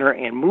Reporting Center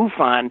and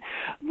MUFON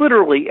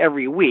literally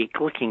every week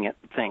looking at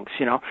things,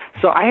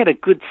 So I had a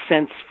good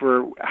sense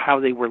for how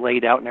they were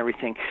laid out and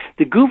everything.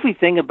 The goofy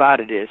thing about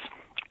it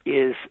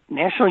is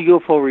National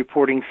UFO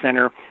Reporting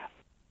Center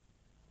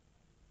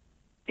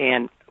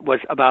and was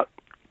about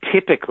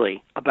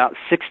typically about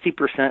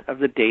 60% of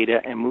the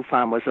data, and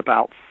MUFON was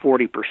about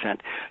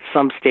 40%.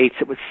 Some states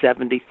it was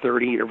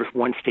 70-30. There was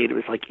one state it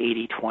was like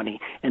 80-20.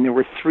 And there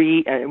were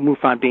three,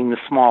 MUFON being the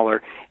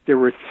smaller, there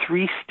were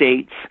three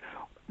states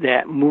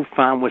that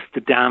MUFON was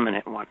the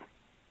dominant one.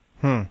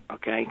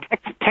 Okay,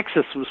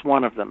 Texas was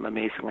one of them,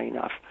 amazingly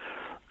enough.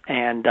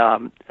 And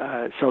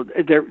so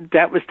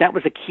that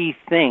was a key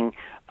thing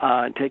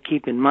to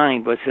keep in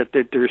mind, was that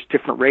there's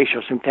different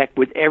ratios. In fact,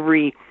 with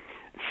every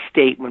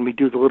state, when we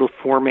do the little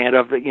format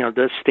of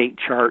the state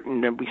chart,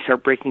 and then we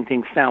start breaking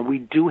things down, we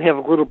do have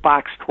a little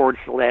box towards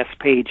the last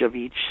page of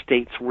each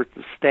state's worth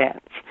of stats.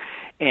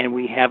 And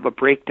we have a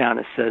breakdown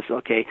that says,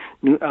 okay,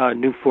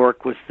 New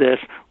Fork was this,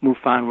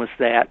 MUFON was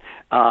that,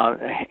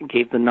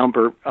 gave the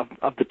number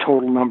of the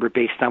total number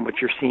based on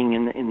what you're seeing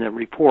in the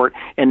report,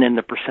 and then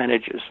the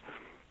percentages.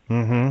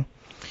 Mm-hmm.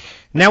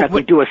 Now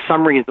we do a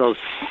summary of those.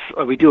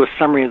 We do a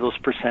summary of those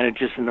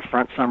percentages in the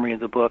front summary of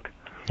the book.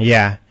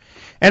 Yeah,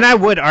 and I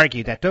would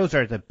argue that those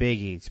are the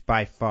biggies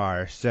by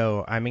far.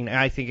 So I mean,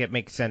 I think it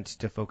makes sense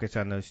to focus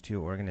on those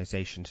two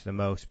organizations the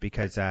most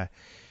because,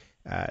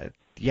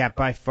 yeah,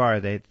 by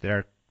far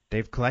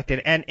they've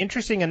collected. And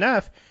interesting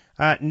enough,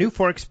 New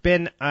Fork's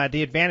been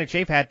the advantage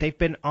they've had. They've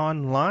been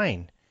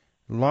online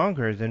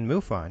longer than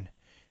MUFON.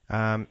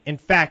 In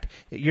fact,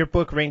 your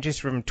book ranges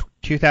from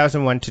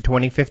 2001 to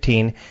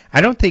 2015.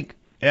 I don't think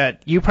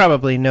you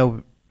probably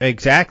know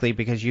exactly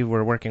because you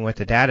were working with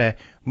the data.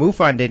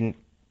 MUFON didn't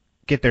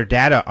get their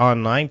data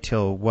online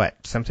till what,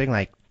 something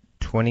like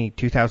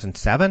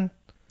 2007?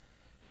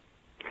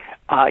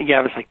 Yeah,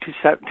 it was like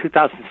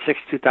 2006,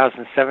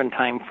 2007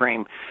 time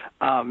frame.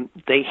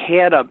 They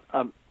had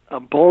a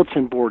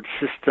bulletin board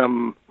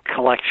system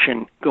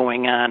collection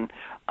going on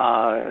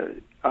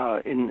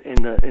in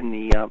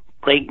the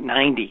late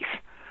 90s,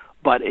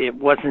 but it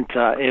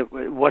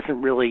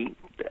wasn't really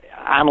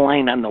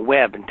online on the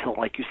web until,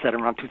 like you said,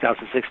 around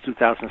 2006,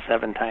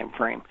 2007 time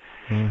frame.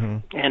 Mm-hmm.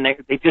 And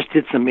they just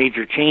did some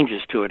major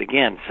changes to it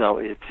again,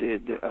 so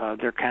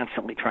they're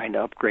constantly trying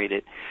to upgrade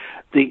it.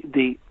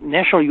 The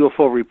National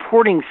UFO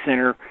Reporting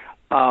Center,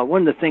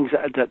 one of the things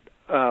that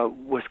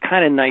was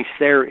kind of nice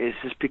there is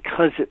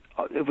because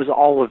it was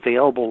all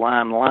available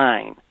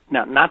online.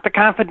 Now, not the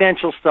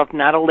confidential stuff,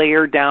 not a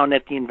layer down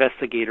at the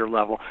investigator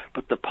level,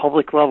 but the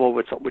public level,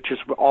 which is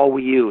all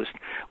we used.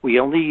 We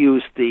only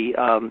used the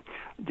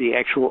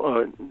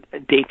actual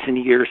dates and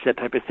years, that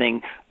type of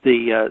thing,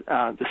 the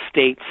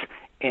states,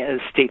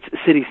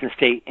 cities and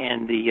state,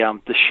 and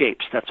the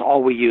shapes. That's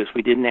all we used.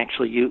 We didn't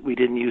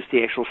use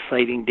the actual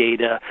sighting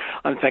data.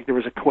 In fact, there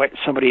was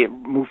somebody at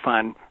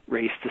MUFON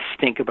raised the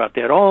stink about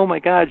that. Oh my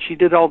God, she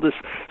did all this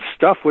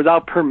stuff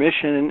without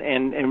permission,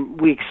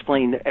 and we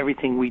explained that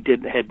everything we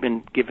did had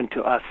been given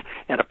to us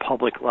at a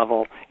public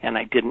level, and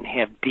I didn't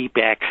have deep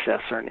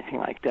access or anything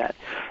like that.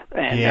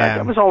 And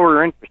that was all we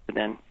were interested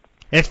in.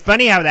 It's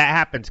funny how that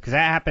happens, because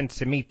that happens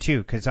to me too,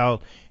 because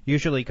I'll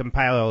usually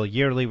compile a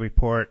yearly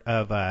report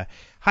of a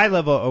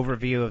high-level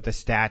overview of the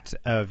stats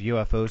of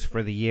UFOs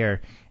for the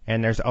year,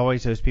 and there's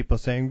always those people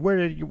saying,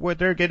 where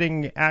they're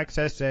getting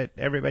access that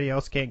everybody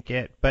else can't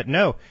get. But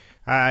no,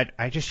 I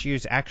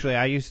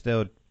use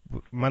the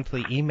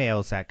monthly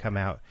emails that come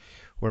out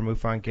where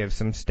MUFON gives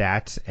some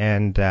stats,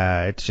 and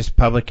it's just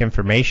public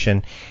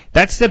information.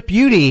 That's the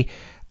beauty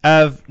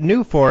of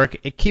New Fork,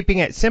 keeping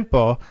it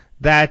simple,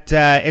 that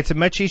it's a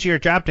much easier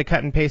job to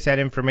cut and paste that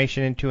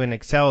information into an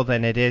Excel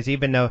than it is,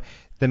 even though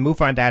the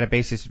MUFON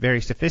database is very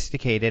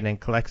sophisticated and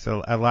collects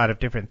a lot of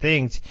different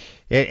things.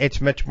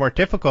 It's much more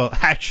difficult,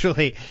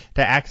 actually,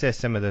 to access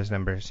some of those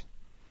numbers.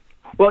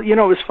 Well,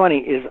 what was funny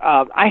is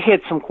I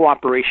had some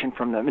cooperation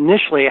from them.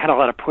 Initially, I had a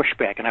lot of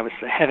pushback, and I was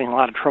having a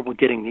lot of trouble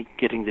getting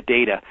the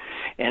data.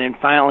 And then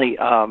finally,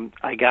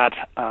 I got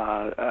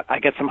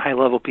some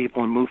high-level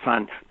people in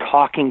MUFON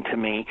talking to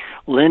me.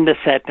 Linda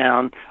sat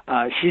down.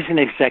 She's an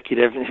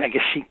executive, and I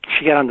guess she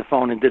got on the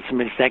phone and did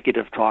some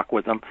executive talk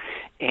with them.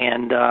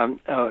 And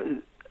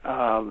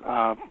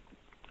Roger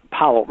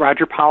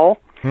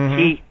Powell, mm-hmm.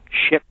 He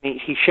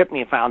shipped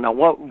me a file. Now,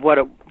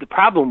 the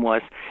problem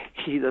was,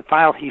 the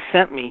file he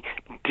sent me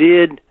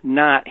did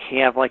not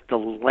have like the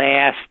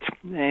last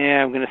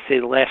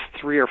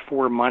 3 or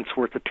 4 months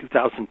worth of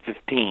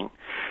 2015.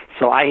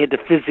 So I had to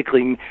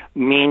physically,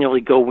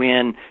 manually go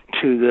in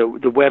to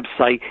the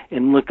website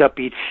and look up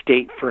each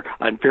state for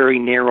a very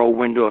narrow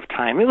window of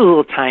time. It was a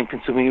little time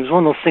consuming. It was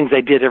one of those things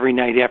I did every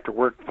night after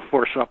work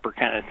before supper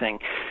kind of thing.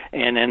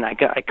 And then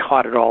I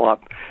caught it all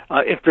up.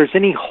 If there's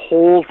any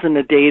holes in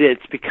the data,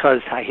 it's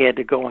because I had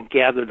to go and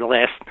gather the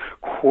last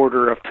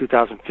quarter of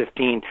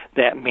 2015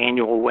 that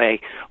manual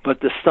way. But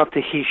the stuff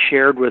that he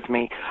shared with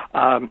me,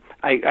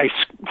 I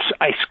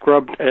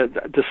scrubbed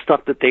the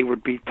stuff that they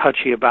would be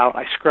touchy about.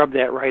 I scrubbed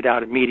that right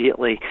out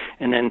immediately,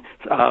 and then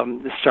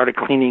started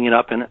cleaning it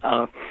up and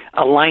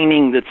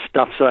aligning the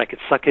stuff so I could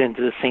suck it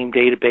into the same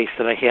database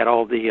that I had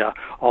all the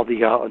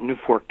New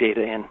Fork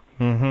data in.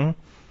 Mm-hmm.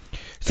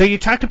 So you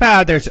talked about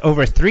how there's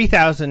over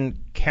 3,000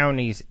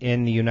 counties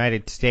in the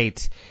United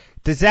States.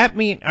 Does that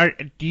mean,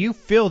 do you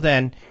feel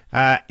then,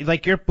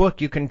 like your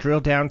book, you can drill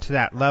down to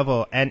that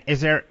level, and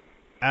is there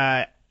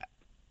a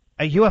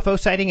UFO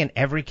sighting in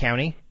every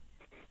county?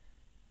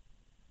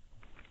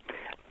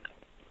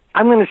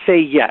 I'm going to say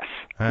yes.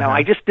 Uh-huh. Now,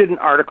 I just did an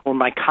article in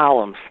my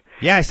columns.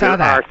 Yeah, I saw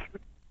that.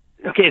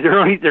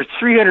 There's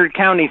 300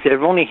 counties that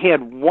have only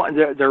had one.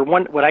 They're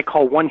one, what I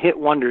call one-hit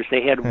wonders.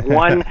 They had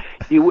one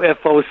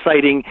UFO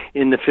sighting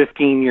in the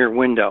 15-year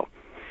window.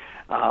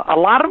 A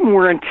lot of them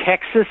were in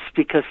Texas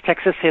because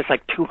Texas has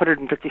like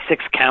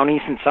 256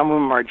 counties, and some of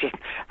them are just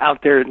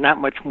out there, not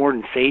much more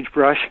than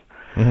sagebrush,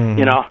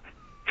 you know.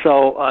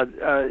 So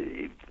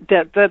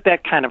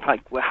that kind of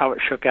like how it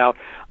shook out.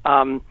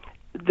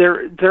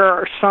 There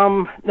are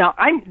some now.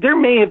 There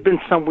may have been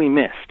some we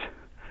missed.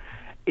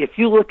 If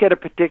you look at a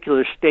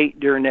particular state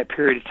during that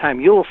period of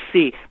time, you'll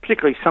see,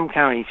 particularly some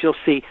counties, you'll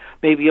see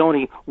maybe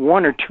only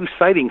one or two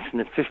sightings in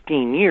the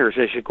 15 years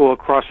as you go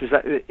across.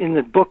 In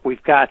the book,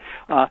 we've got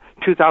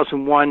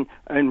 2001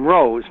 in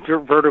rows,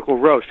 vertical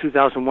rows,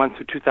 2001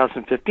 through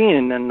 2015,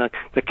 and then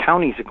the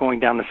counties are going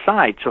down the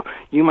side. So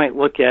you might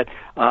look at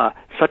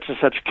such and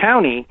such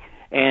county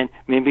and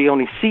maybe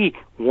only see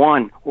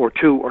one or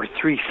two or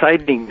three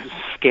sightings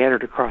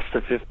scattered across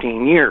the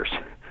 15 years.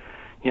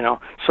 You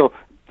know, so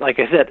like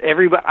I said,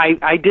 everybody.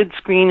 I did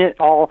screen it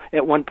all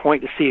at one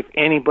point to see if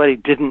anybody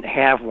didn't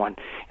have one,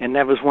 and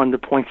that was one of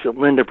the points that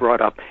Linda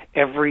brought up.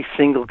 Every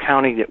single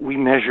county that we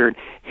measured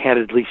had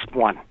at least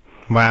one.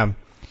 Wow.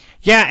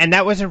 Yeah, and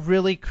that was a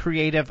really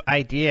creative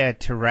idea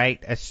to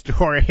write a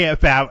story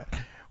about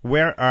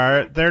where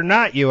are there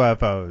not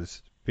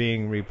UFOs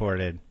being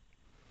reported.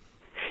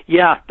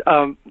 Yeah,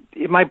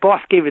 my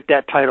boss gave it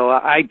that title.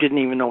 I didn't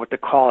even know what to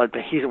call it,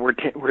 but he said where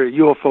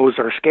UFOs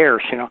are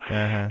scarce, you know.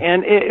 Uh-huh.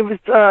 And it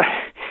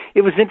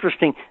was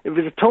interesting. It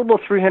was a total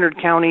of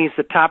 300 counties.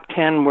 The top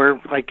 10 were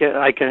like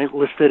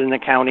listed in the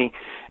county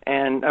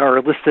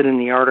or listed in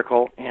the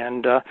article.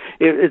 And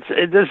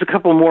there's a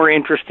couple more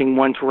interesting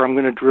ones where I'm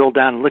going to drill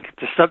down and look at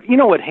the stuff. You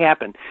know what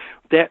happened?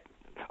 That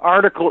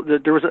article,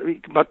 there was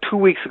about 2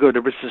 weeks ago,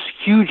 there was this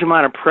huge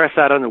amount of press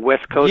out on the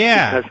West Coast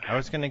because I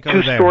was going to go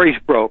two there. stories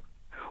broke.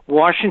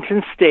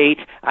 Washington State,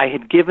 I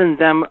had given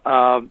them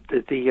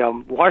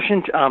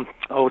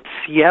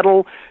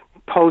Seattle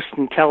Post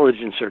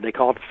Intelligencer, they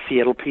call it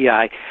Seattle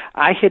PI.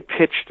 I had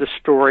pitched the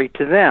story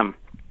to them,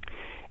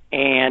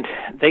 and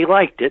they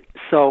liked it,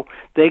 so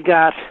they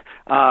got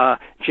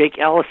Jake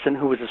Ellison,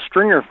 who was a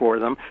stringer for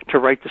them, to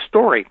write the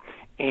story.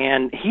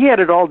 And he had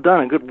it all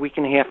done a good week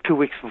and a half, 2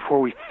 weeks before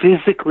we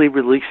physically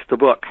released the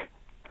book.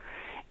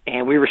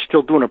 And we were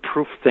still doing a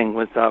proof thing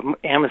with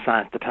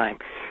Amazon at the time.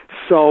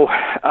 So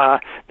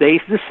they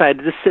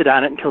decided to sit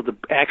on it until the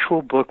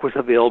actual book was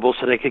available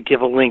so they could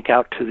give a link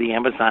out to the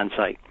Amazon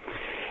site.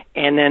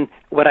 And then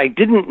what I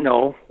didn't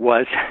know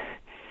was,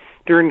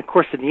 during the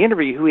course of the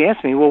interview, he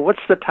asked me, well,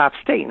 what's the top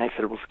state? And I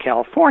said, it was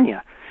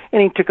California.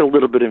 And he took a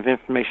little bit of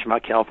information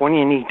about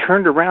California, and he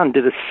turned around and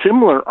did a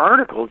similar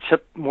article,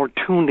 except more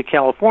tuned to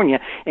California,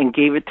 and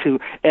gave it to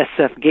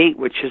SF Gate,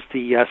 which is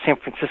the San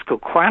Francisco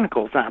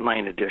Chronicle's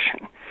online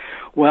edition.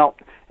 Well,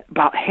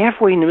 about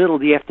halfway in the middle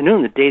of the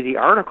afternoon, the day the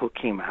article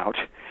came out,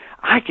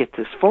 I get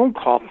this phone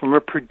call from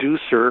a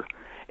producer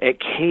at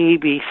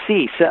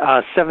KBC,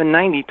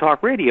 790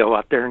 Talk Radio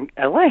out there in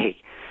L.A.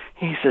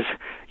 He says,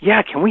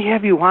 yeah, can we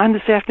have you on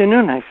this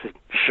afternoon? I said,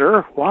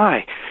 sure,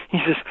 why? He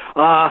says,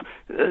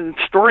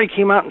 story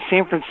came out in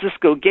San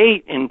Francisco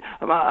Gate, and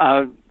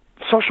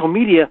social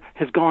media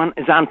is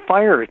on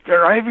fire.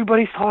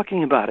 Everybody's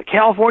talking about it.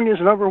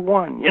 California's number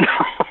one, you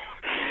know.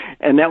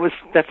 And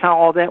that's how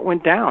all that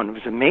went down. It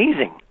was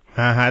amazing.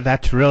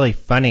 That's really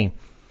funny.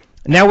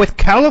 Now, with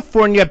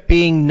California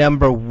being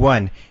number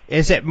one,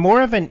 is it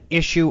more of an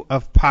issue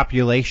of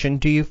population,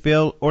 do you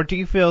feel, or do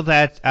you feel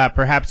that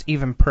perhaps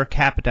even per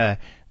capita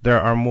there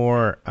are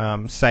more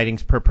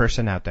sightings per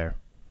person out there?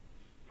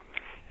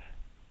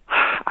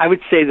 I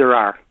would say there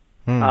are.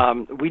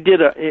 We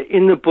did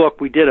in the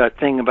book, we did a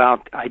thing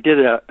about, I did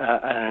an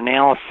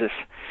analysis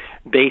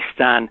based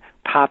on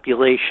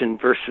population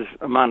versus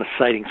amount of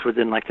sightings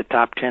within like the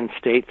top 10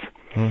 states.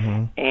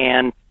 Mm-hmm.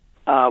 And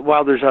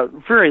while there's a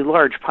very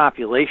large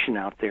population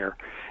out there,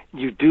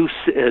 you do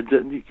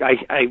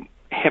I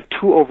have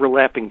two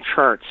overlapping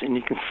charts, and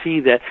you can see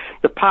that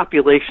the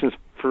populations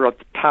for the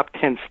top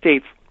 10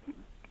 states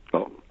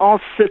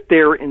all sit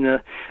there in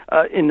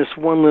this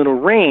one little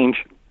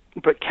range,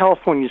 but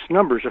California's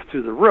numbers are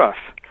through the roof.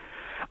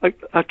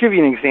 I'll give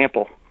you an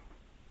example.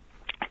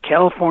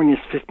 California's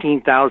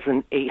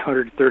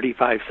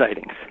 15,835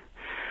 sightings.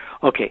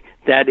 Okay,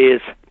 that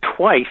is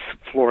twice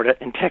Florida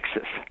and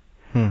Texas.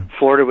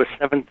 Florida was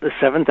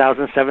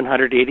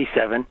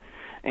 7,787,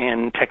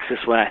 and Texas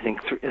was, I think,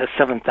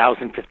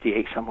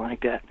 7,058, something like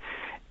that.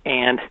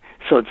 And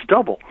so it's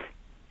double.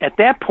 At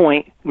that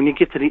point, when you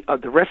get to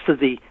the rest of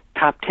the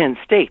top 10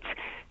 states,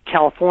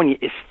 California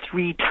is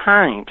 3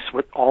 times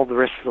what all the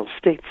rest of those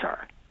states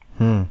are.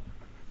 Now,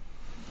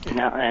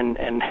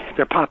 and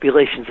their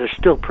populations are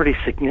still pretty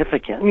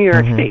significant. New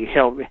York State,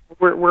 hell,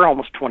 we're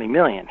almost 20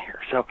 million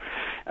here, so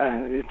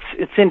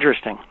it's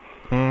interesting.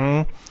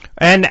 Mm-hmm.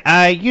 And,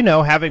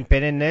 having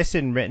been in this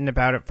and written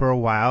about it for a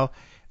while,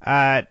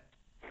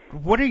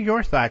 what are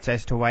your thoughts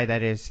as to why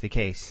that is the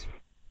case?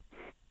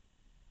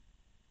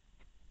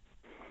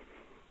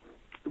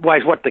 Why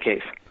is what the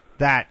case?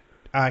 That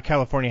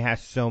California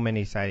has so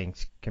many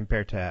sightings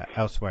compared to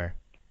elsewhere.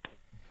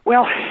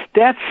 Well,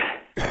 that's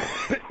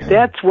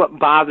what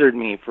bothered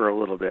me for a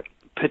little bit,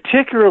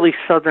 particularly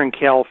Southern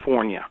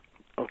California,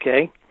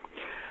 okay?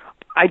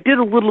 I did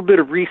a little bit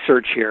of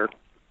research here,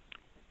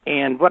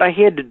 and what I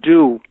had to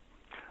do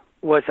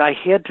was I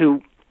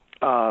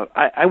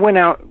went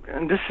out,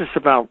 and this is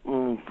about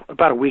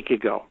a week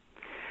ago,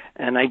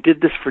 and I did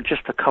this for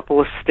just a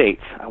couple of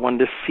states. I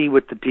wanted to see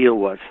what the deal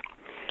was.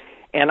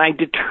 And I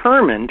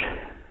determined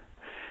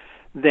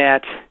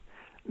that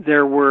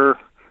there were,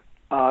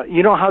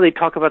 you know how they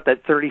talk about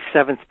that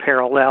 37th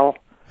parallel,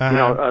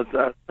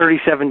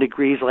 37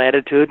 degrees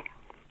latitude?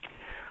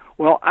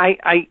 Well,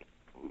 I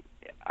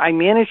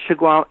managed to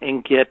go out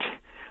and get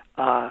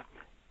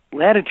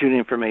latitude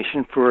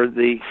information for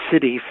the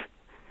cities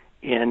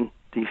in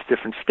these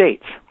different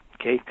states,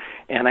 okay?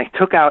 And I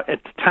took out,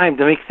 at the time,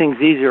 to make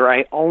things easier,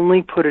 I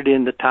only put it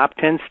in the top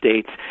 10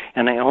 states,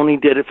 and I only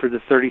did it for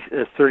the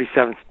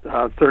 37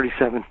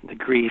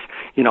 degrees,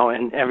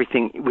 and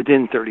everything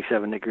within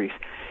 37 degrees.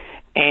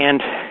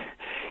 And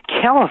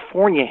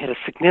California had a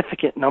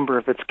significant number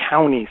of its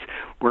counties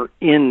were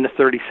in the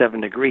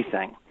 37-degree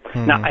thing.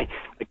 Mm-hmm. Now,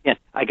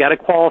 I got to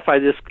qualify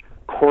this.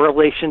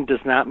 Correlation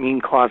does not mean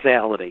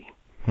causality.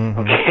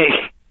 Mm-hmm.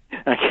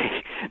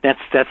 Okay,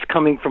 that's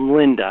coming from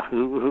Linda,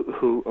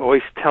 who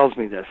always tells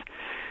me this.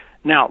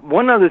 Now,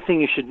 one other thing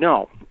you should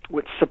know: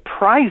 what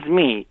surprised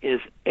me is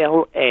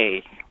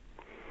L.A.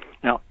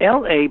 Now,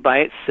 L.A. by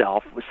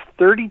itself was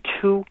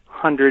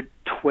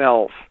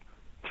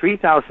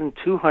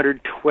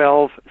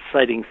 3,212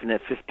 sightings in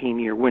that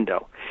 15-year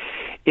window.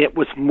 It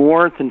was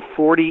more than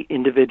 40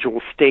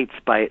 individual states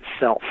by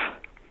itself.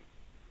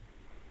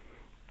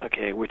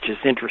 Okay, which is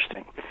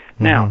interesting.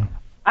 Mm-hmm. Now,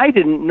 I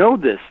didn't know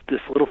this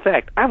little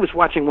fact. I was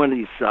watching one of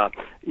these, there's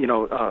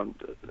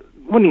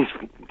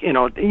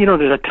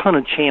a ton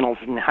of channels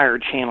and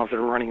hired channels that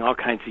are running all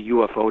kinds of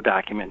UFO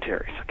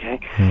documentaries, okay?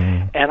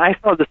 Mm-hmm. And I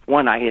saw this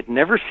one I had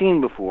never seen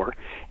before,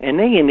 and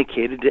they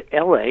indicated that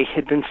L.A.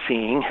 had been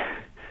seeing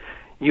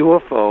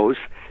UFOs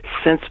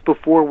since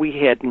before we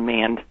had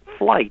manned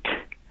flight.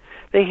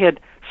 They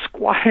had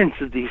squadrons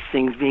of these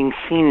things being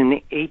seen in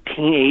the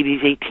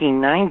 1880s,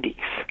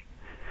 1890s,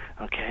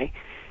 okay?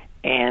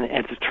 And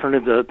at the turn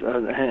of the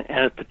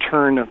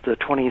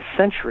 20th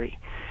century,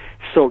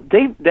 so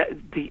the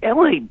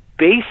L.A.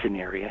 Basin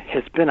area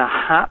has been a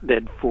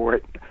hotbed for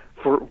it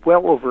for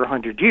well over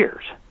 100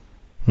 years.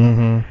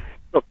 Mm-hmm.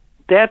 So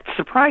that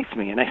surprised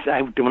me, and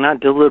I went out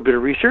and did a little bit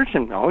of research,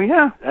 and oh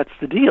yeah, that's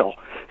the deal.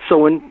 So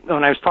when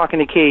I was talking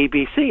to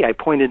KABC, I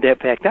pointed that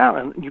fact out,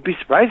 and you'd be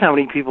surprised how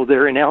many people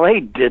there in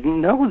L.A.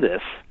 didn't know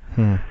this.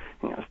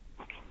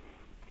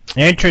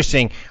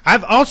 Interesting.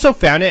 I've also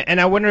found it, and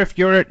I wonder if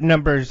your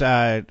numbers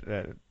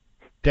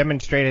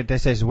demonstrated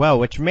this as well,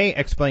 which may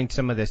explain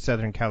some of the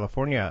Southern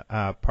California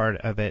part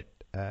of it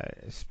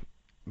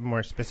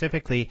more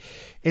specifically,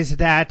 is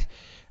that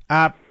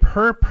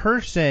per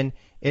person,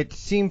 it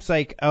seems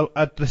like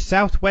the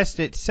Southwest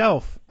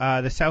itself,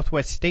 the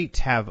Southwest states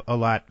have a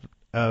lot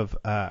of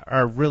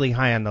are really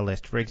high on the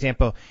list. For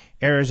example,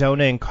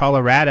 Arizona and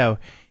Colorado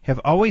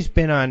have always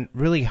been on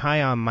really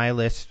high on my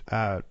list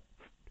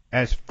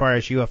as far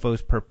as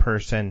UFOs per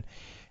person.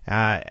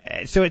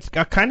 So it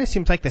kind of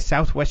seems like the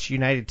Southwest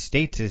United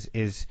States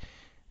is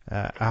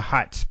a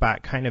hot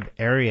spot kind of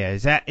area.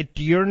 Is that,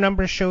 do your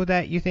numbers show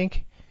that, you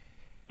think?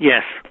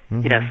 Yes.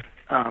 Mm-hmm. Yes.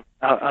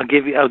 I'll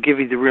give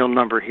you the real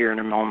number here in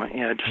a moment.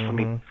 Just mm-hmm. Let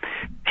me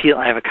peel.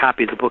 I have a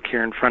copy of the book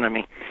here in front of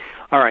me.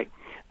 All right.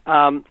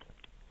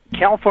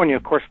 California,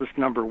 of course, was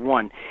number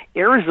 1.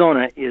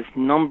 Arizona is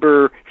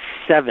number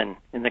 7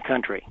 in the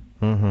country.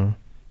 Mm-hmm.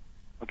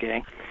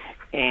 Okay.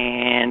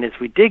 And as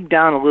we dig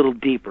down a little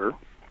deeper,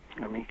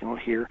 let me go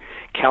here.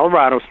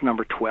 Colorado's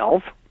number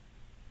 12.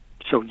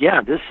 So yeah,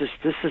 this is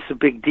a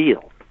big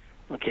deal.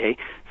 Okay,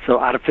 so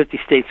out of 50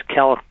 states,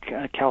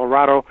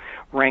 Colorado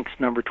ranks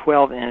number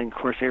 12, and of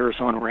course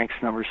Arizona ranks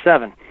number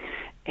 7.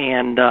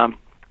 And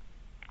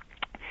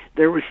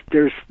there's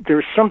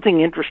something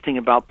interesting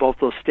about both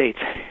those states.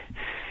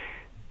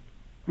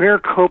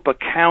 Maricopa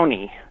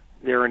County,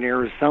 there in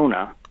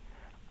Arizona,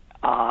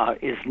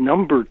 is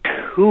number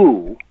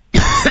 2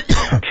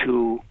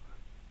 to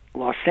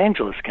Los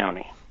Angeles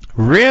County.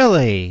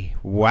 Really?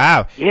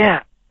 Wow.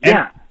 Yeah. And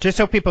yeah. Just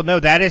so people know,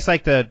 that is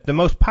like the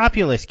most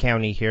populous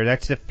county here.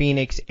 That's the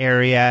Phoenix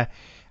area.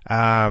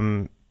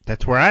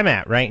 That's where I'm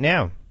at right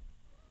now.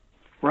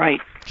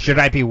 Right. Should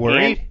I be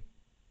worried?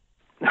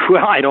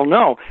 Well, I don't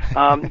know.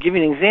 Give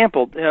you an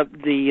example.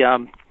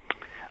 The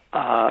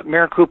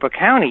Maricopa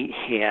County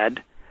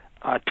had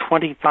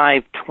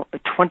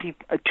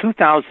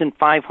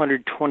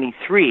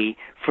 2,523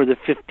 for the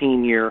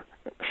 15-year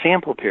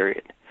sample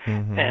period,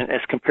 mm-hmm. and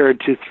as compared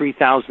to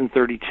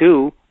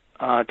 3,032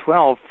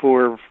 12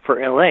 for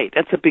LA.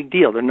 That's a big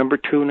deal. They're number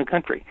 2 in the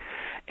country.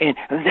 And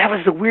that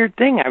was the weird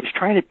thing. I was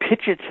trying to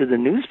pitch it to the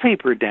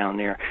newspaper down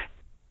there.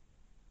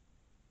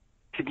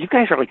 I said, you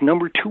guys are like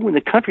number 2 in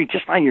the country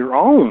just on your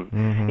own,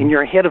 and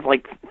you're ahead of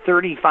like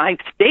 35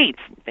 states.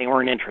 They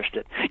weren't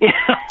interested. You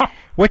know?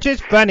 Which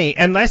is funny,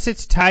 unless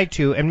it's tied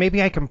to, and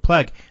maybe I can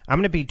plug, I'm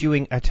going to be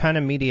doing a ton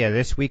of media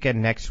this week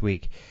and next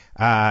week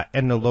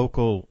in the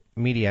local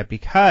media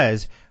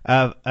because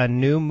of a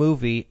new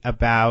movie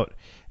about,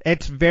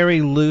 it's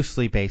very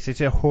loosely based.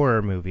 It's a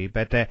horror movie,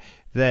 but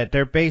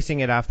they're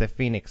basing it off the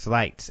Phoenix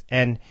Lights.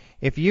 And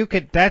if you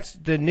could, that's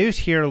the news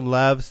here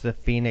loves the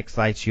Phoenix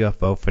Lights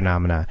UFO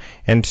phenomena.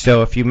 And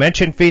so if you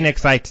mention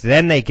Phoenix Lights,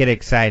 then they get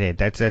excited.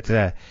 That's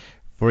a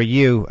for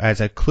you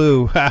as a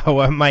clue how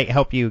it might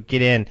help you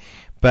get in.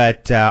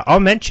 But I'll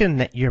mention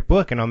that your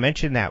book, and I'll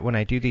mention that when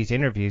I do these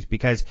interviews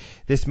because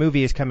this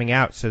movie is coming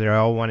out, so they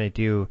all want to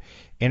do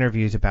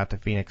interviews about the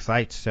Phoenix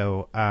Lights.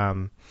 So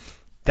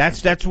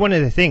that's one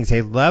of the things.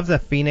 They love the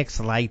Phoenix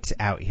Lights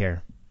out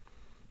here.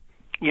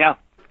 Yeah.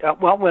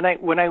 Well, when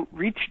I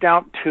reached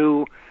out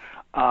to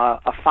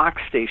a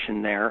Fox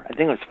station there, I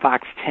think it was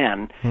Fox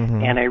 10,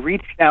 and I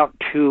reached out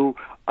to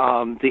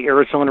the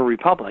Arizona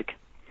Republic.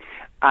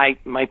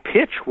 My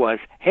pitch was,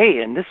 hey,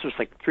 and this was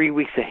like 3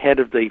 weeks ahead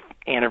of the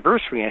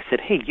anniversary. I said,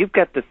 hey, you've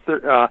got the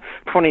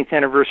 20th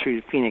anniversary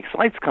of Phoenix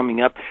Lights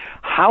coming up.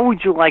 How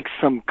would you like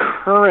some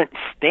current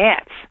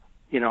stats?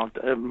 You know,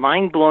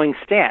 mind-blowing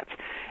stats.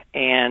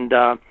 And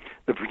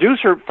the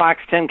producer at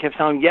Fox 10 kept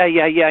telling, yeah,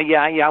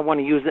 I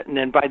want to use it. And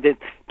then by the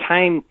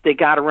time they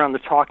got around to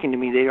talking to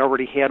me, they were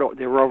already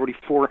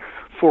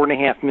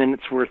 4.5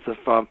 minutes worth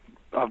of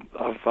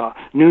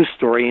news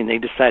story, and they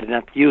decided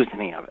not to use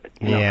any of it.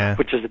 You know,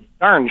 which is a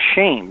darn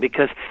shame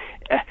because,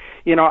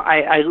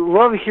 I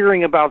love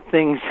hearing about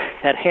things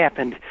that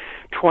happened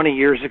 20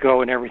 years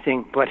ago and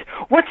everything, but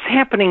what's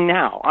happening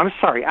now? I'm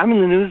sorry, I'm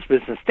in the news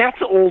business.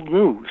 That's old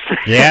news.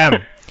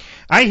 Yeah.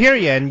 I hear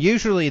you, and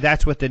usually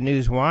that's what the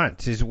news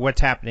wants is what's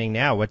happening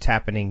now.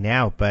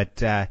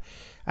 But I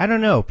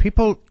don't know.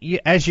 People,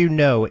 as you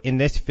know, in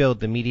this field,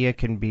 the media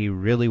can be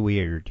really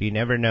weird. You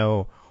never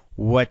know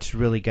what's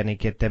really going to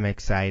get them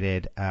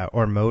excited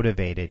or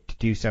motivated to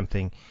do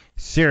something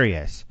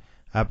serious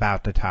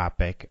about the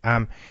topic.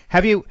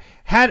 Have you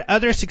had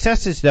other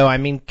successes, though? I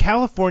mean,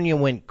 California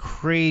went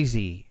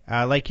crazy.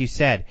 Like you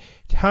said,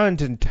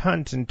 tons and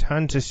tons and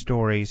tons of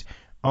stories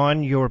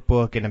on your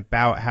book and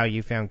about how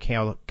you found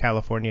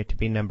California to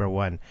be number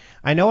 1.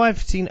 I know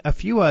I've seen a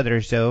few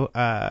others, though,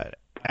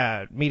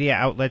 media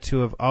outlets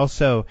who have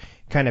also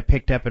kind of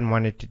picked up and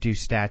wanted to do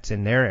stats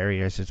in their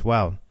areas as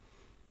well.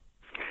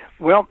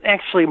 Well,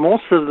 actually,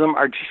 most of them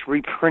are just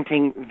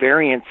reprinting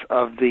variants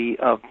of the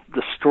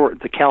story,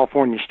 the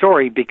California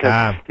story,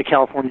 because the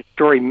California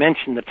story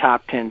mentioned the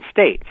top 10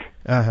 states.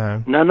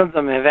 None of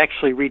them have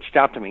actually reached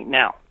out to me.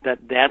 Now,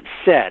 that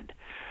said,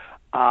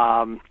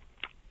 I'll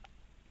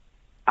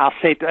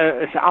say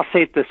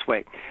it this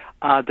way: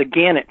 the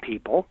Gannett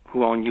people,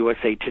 who own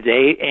USA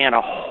Today and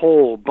a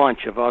whole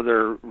bunch of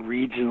other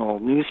regional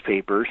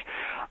newspapers.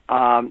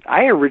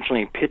 I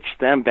originally pitched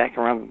them back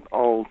around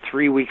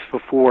 3 weeks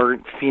before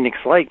Phoenix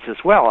Lights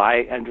as well.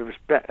 I was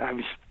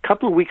a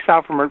couple of weeks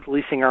out from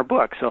releasing our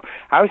book, so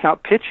I was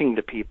out pitching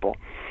to people,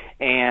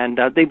 and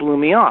they blew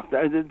me off.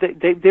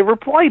 They were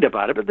polite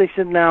about it, but they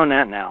said no,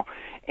 not now.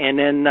 And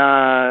then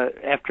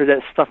after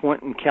that stuff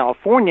went in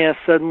California,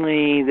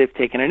 suddenly they've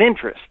taken an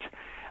interest.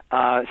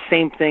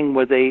 Same thing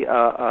with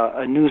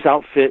a news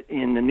outfit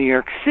in the New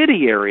York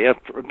City area,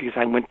 because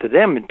I went to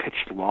them and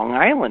pitched Long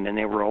Island, and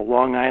they were a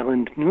Long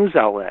Island news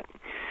outlet.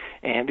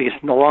 And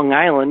because Long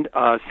Island,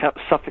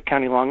 Suffolk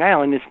County, Long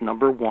Island, is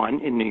number 1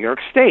 in New York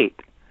State.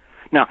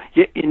 Now,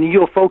 in the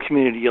UFO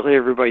community, you'll hear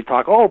everybody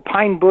talk,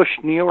 Pine Bush,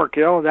 New York,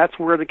 that's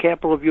where the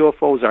capital of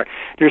UFOs are.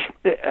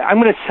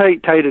 I'm going to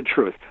tell you the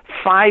truth.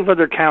 5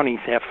 other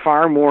counties have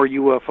far more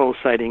UFO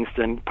sightings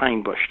than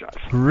Pine Bush does.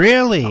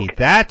 Really? Okay.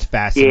 That's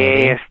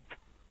fascinating. Yes.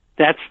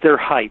 That's their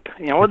hype.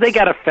 They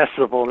got a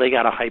festival, they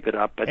got to hype it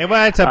up. But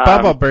well, it's a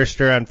bubble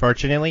burster,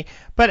 unfortunately.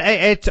 But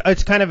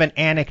it's kind of an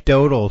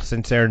anecdotal,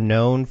 since they're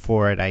known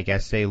for it. I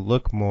guess they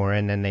look more,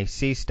 and then they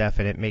see stuff,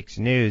 and it makes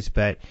news.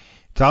 But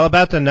it's all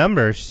about the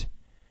numbers.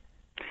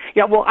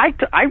 Yeah, well,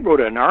 I wrote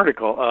an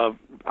article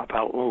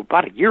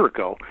about a year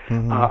ago.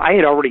 I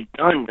had already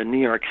done the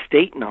New York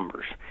State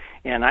numbers.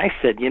 And I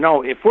said,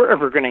 if we're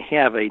ever going to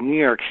have a New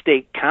York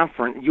State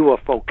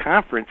UFO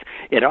conference,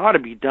 it ought to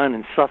be done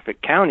in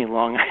Suffolk County,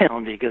 Long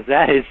Island, because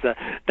that is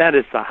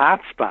the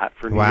hot spot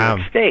for New York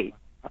State.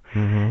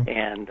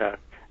 And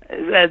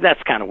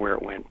that's kind of where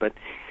it went. But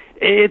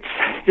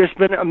there's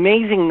been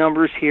amazing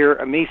numbers here,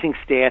 amazing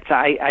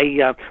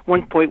stats.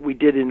 One point we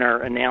did in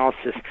our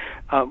analysis,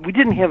 we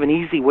didn't have an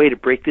easy way to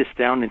break this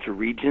down into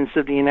regions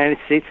of the United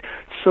States,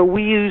 so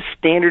we used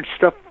standard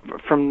stuff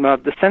from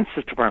the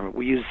Census Department.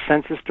 We used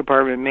Census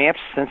Department maps,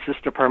 Census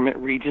Department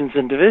regions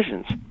and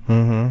divisions.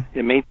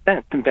 It made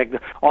sense. In fact,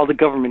 all the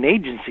government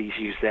agencies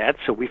use that,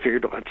 so we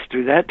figured, let's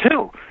do that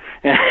too.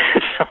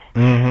 So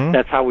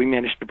that's how we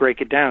managed to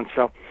break it down.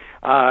 So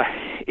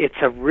It's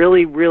a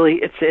really,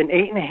 it's an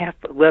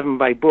 8.5, 11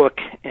 by book.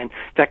 And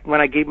in fact,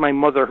 when I gave my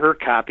mother her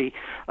copy,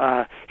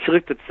 she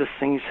looked at this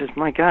thing and says,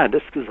 "My God,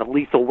 this is a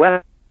lethal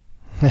weapon."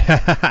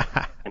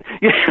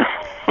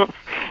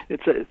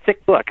 It's a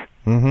thick book.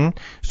 Mm-hmm.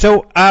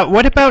 So,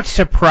 what about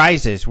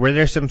surprises? Were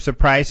there some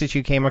surprises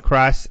you came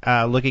across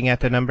looking at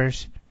the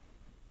numbers?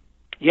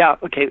 Yeah.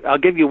 Okay. I'll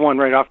give you one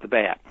right off the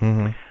bat.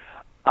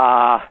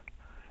 Mm-hmm.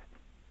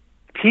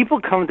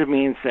 People come to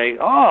me and say,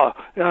 "Oh,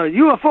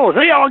 UFOs,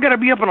 they all got to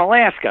be up in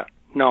Alaska."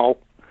 No.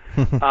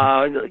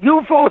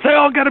 UFOs, they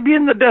all got to be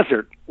in the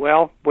desert.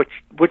 Well, which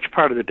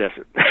part of the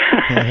desert?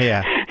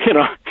 Yeah.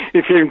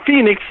 If you're in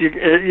Phoenix,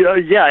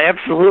 yeah,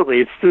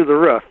 absolutely, it's through the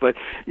roof. But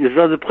there's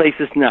other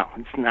places, no,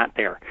 it's not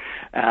there.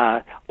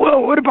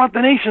 Well, what about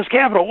the nation's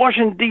capital,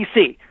 Washington,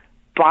 D.C.?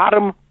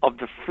 Bottom of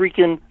the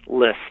freaking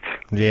list.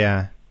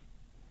 Yeah.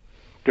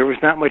 There was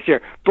not much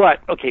there. But,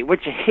 okay,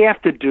 what you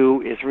have to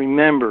do is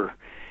remember,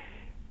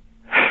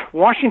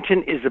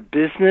 Washington is a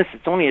business.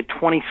 It's only a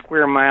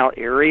 20-square-mile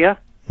area,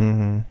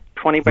 20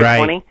 by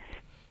 20.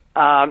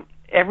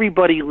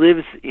 Everybody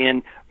lives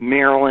in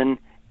Maryland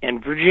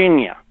and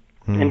Virginia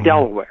and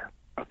Delaware.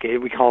 Okay,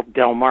 we call it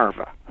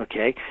Delmarva.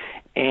 Okay,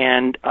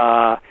 and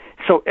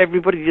so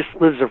everybody just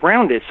lives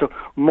around it. So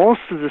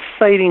most of the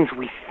sightings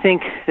we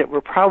think that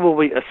were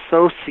probably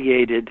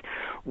associated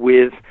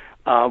with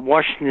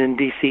Washington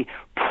D.C.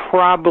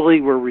 probably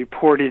were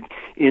reported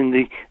in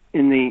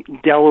the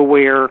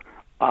Delaware,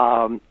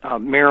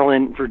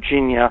 Maryland,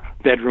 Virginia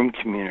bedroom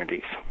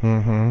communities.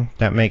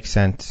 That makes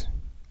sense.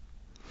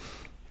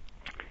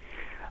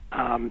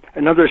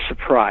 Another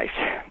surprise.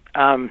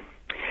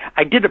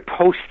 I did a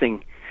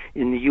posting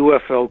in the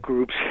UFO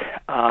groups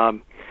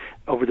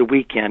over the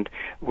weekend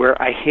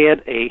where I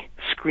had a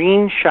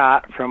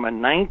screenshot from a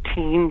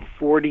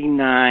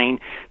 1949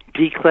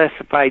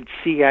 declassified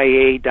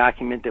CIA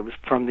document that was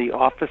from the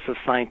Office of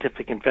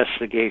Scientific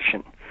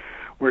Investigation,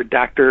 where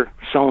Dr.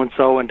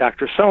 So-and-so and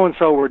Dr.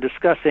 So-and-so were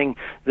discussing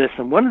this,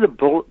 and one of the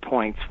bullet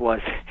points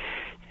was,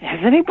 has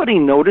anybody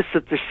noticed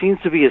that there seems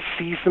to be a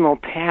seasonal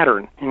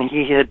pattern? And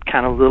he had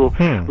kind of little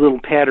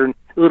pattern,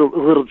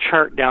 little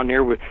chart down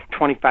there with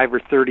 25 or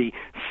 30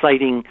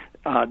 sighting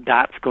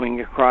dots going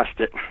across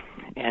it.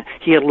 And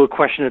he had a little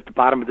question at the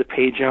bottom of the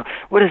page,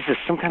 what is this,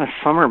 some kind of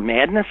summer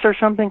madness or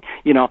something?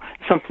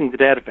 Something to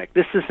that effect.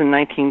 This is in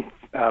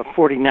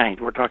 1949.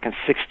 We're talking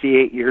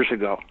 68 years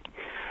ago.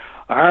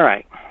 All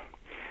right.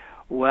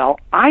 Well,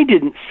 I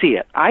didn't see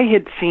it. I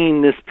had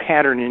seen this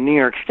pattern in New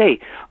York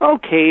State.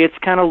 Okay, it's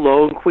kind of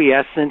low and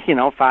quiescent,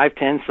 5,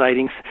 10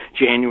 sightings,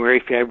 January,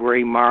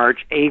 February,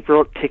 March,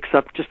 April, it ticks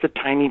up just a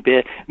tiny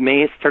bit.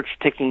 May, it starts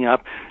ticking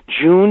up.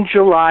 June,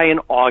 July, and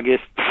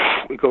August,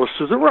 it goes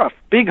through the roof.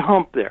 Big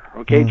hump there,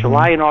 okay?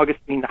 July and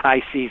August being the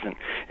high season,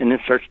 and then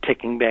starts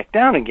ticking back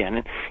down again,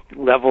 and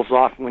levels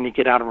off when you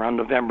get out around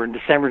November and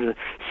December to the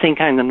same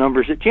kind of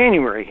numbers that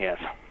January has.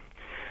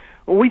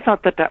 Well, we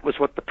thought that was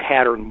what the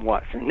pattern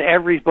was. And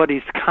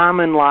everybody's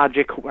common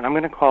logic, what I'm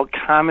going to call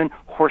common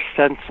horse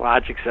sense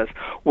logic, says,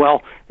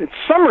 well, it's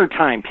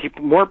summertime.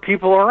 More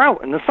people are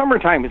out. In the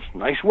summertime, it's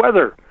nice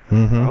weather.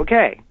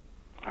 Okay.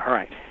 All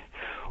right.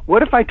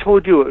 What if I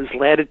told you it was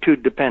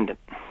latitude dependent?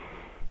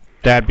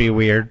 That'd be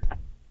weird.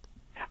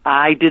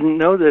 I didn't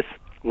know this.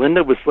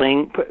 Linda was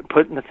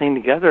putting the thing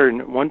together,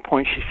 and at one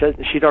point she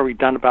said she'd already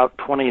done about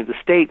 20 of the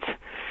states.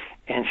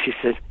 And she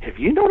says, have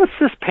you noticed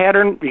this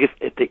pattern? Because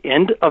at the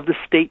end of the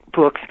state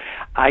books,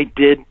 I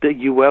did the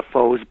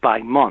UFOs by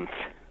month.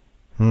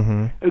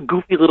 A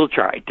goofy little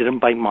chart. I did them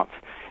by month.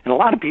 And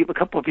a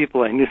couple of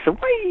people I knew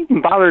said, why are you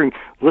even bothering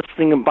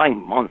listing them by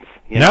month?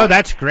 No,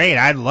 that's great.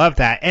 I love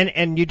that.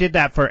 And you did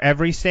that for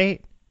every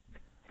state?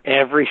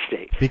 Every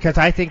state. Because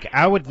I think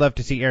I would love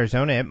to see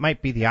Arizona. It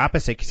might be the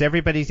opposite, because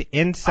everybody's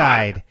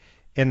inside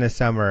in the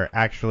summer,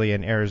 actually,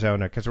 in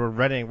Arizona, because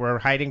we're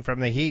hiding from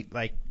the heat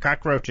like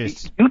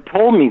cockroaches. You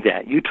told me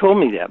that.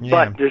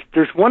 Yeah. But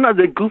there's one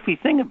other goofy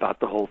thing about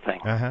the whole thing.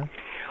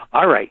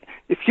 All right.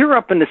 If you're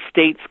up in the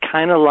States,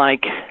 kind of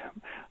like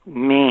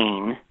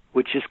Maine,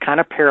 which is kind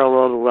of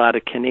parallel to a lot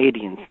of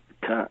Canadian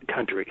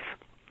countries,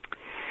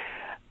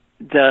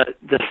 the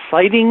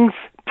sightings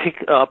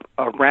pick up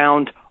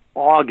around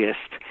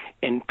August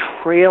and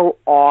trail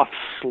off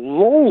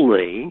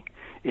slowly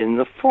in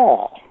the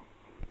fall.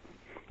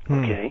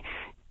 Okay,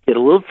 get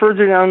a little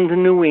further down to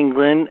New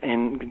England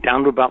and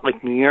down to about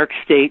like New York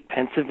State,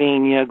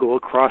 Pennsylvania, go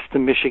across to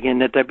Michigan,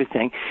 that type of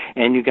thing,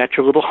 and you got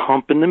your little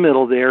hump in the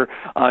middle there,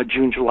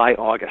 June, July,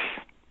 August,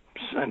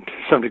 and to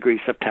some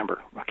degree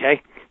September.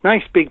 Okay,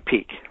 nice big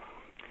peak.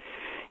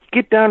 You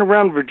get down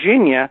around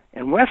Virginia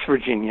and West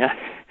Virginia,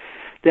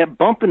 that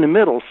bump in the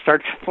middle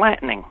starts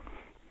flattening,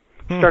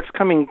 starts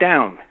coming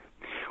down.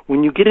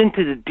 When you get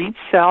into the deep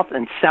south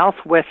and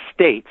southwest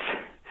states,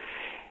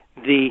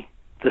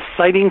 the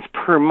sightings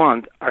per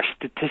month are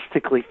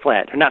statistically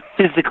flat. They're not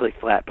physically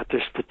flat, but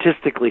they're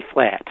statistically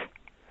flat.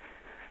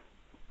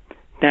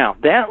 Now,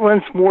 that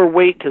lends more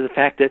weight to the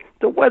fact that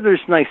the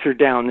weather's nicer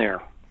down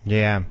there.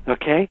 Yeah.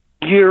 Okay?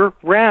 Year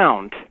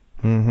round.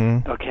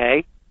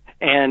 Okay?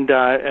 And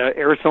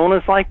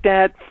Arizona's like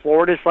that,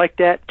 Florida's like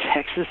that,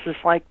 Texas is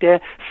like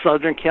that,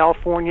 Southern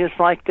California is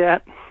like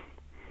that.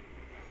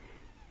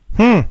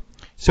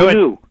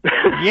 So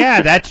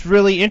yeah, that's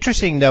really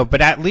interesting though.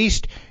 But at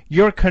least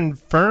you're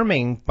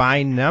confirming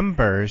by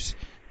numbers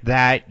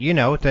that, you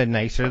know, the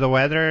nicer the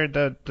weather,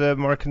 the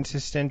more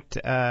consistent,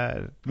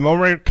 the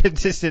more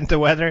consistent the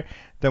weather,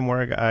 the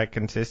more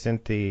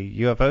consistent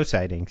the UFO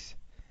sightings.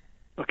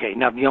 Okay,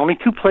 now the only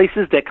two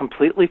places that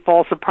completely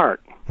falls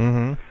apart,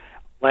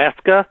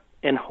 Alaska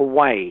and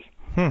Hawaii.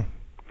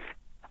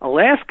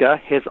 Alaska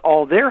has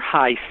all their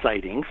high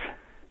sightings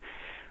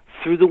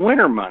through the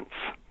winter months.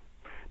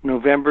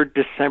 November,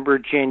 December,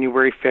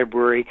 January,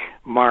 February,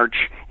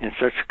 March, and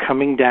starts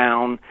coming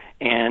down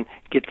and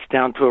gets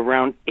down to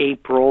around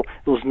April.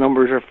 Those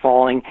numbers are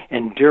falling,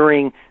 and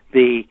during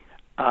the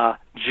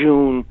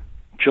June,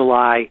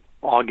 July,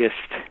 August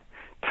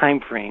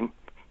time frame,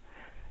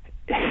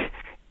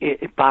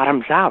 it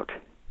bottoms out.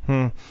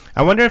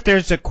 I wonder if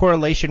there's a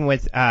correlation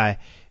with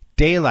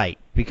daylight,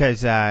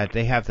 because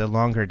they have the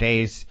longer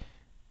days.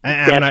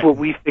 That's what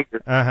we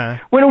figured.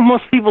 When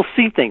most people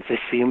see things, they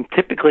see them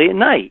typically at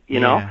night,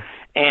 you know.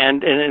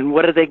 And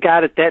what do they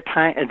got at that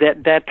time? At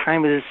that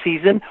time of the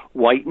season,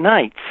 white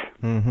nights.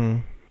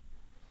 And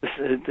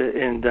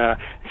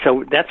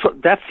so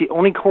that's the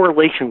only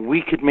correlation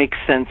we could make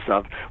sense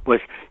of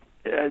was.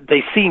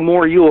 They see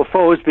more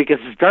UFOs because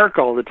it's dark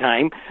all the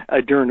time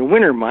during the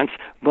winter months,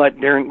 but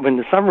when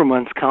the summer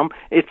months come,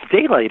 it's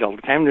daylight all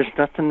the time. There's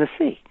nothing to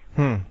see.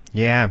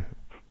 Yeah.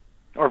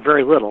 Or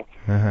very little.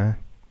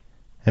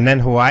 And then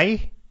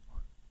Hawaii?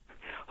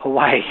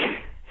 Hawaii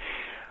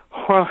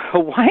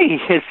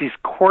has these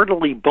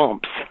quarterly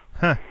bumps.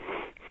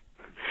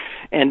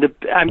 And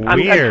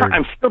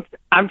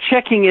I'm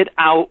checking it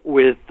out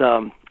with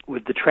the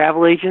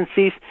travel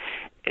agencies.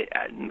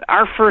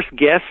 Our first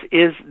guess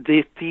is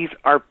that these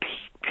are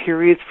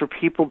periods for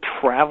people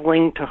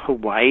traveling to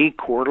Hawaii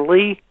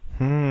quarterly.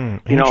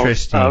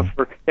 Interesting.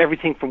 For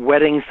everything from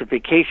weddings to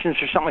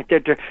vacations or something like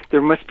that.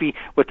 There must be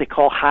what they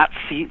call hot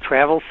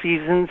travel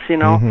seasons, you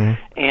know,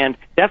 and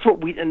that's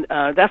what we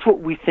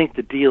think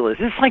the deal is.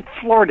 It's like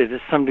Florida to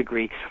some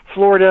degree.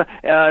 Florida,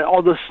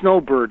 all the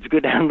snowbirds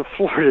go down to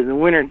Florida in the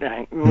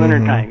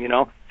wintertime, you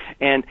know,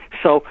 and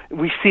so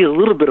we see a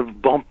little bit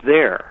of bump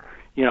there,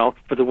 you know,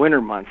 for the winter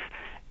months.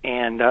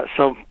 And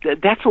so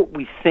that's what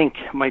we think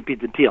might be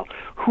the deal.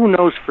 Who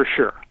knows for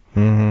sure?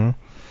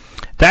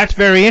 That's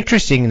very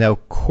interesting, though.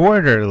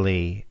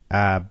 Quarterly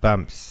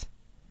bumps.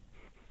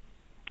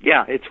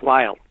 Yeah, it's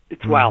wild.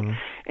 It's wild. And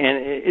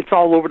it's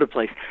all over the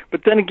place.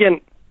 But then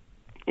again,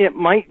 it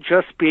might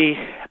just be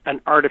an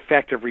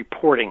artifact of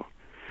reporting.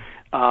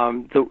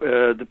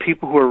 The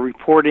people who are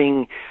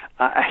reporting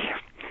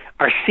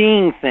are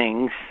seeing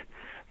things.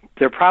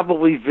 They're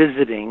probably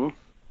visiting.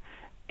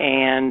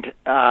 And this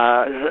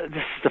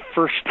is the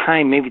first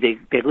time, maybe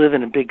they live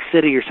in a big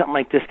city or something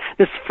like this.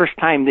 This is the first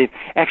time they've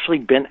actually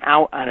been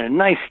out on a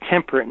nice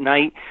temperate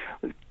night,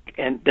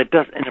 and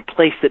in a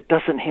place that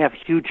doesn't have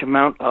huge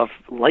amount of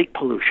light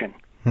pollution.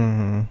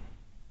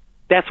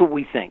 That's what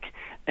we think.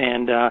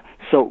 And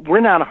so we're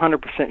not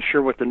 100%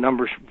 sure what the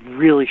numbers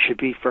really should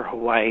be for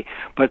Hawaii,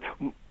 but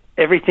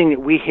everything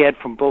that we had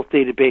from both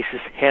databases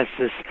has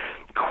this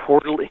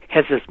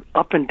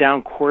up and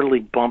down quarterly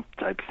bump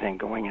type thing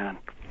going on.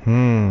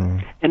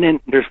 And then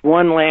there's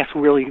one last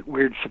really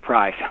weird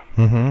surprise.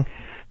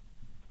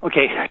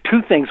 Okay,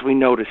 two things we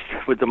noticed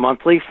with the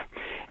monthlies,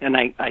 and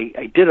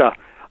I did a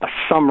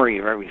summary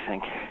of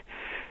everything.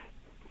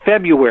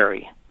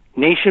 February,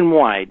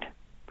 nationwide,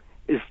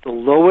 is the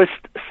lowest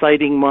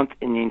sighting month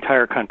in the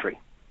entire country.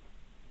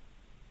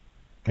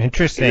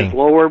 Interesting.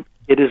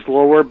 It is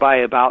lower by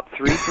about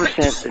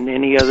 3% than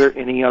any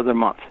other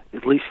month,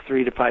 at least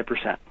 3 to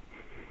 5%.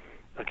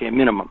 Okay,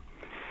 minimum.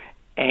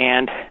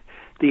 And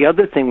the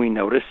other thing we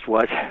noticed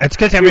was... That's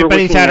because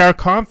everybody's at our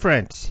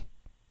conference.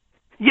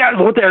 Yeah,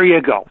 well, there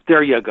you go.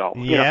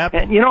 Yep.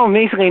 And,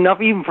 amazingly enough,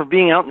 even for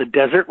being out in the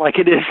desert like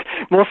it is,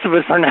 most of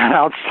us are not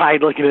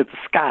outside looking at the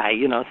sky,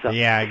 So.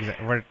 Yeah,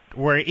 exactly.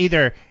 We're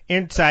either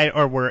inside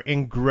or we're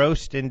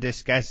engrossed in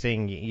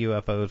discussing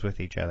UFOs with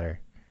each other.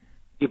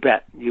 You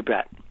bet.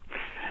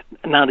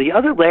 Now, the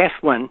other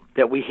last one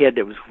that we had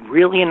that was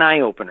really an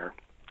eye-opener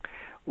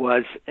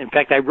was, in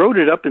fact, I wrote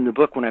it up in the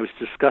book when I was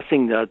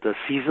discussing the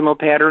seasonal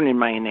pattern in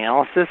my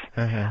analysis.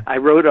 I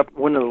wrote up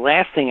one of the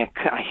last thing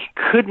I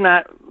could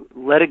not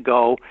let it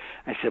go.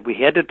 I said we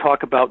had to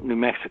talk about New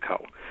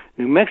Mexico.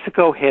 New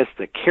Mexico has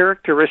the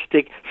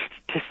characteristic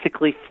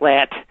statistically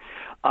flat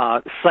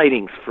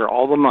sightings for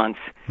all the months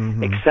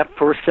except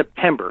for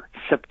September.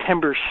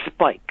 September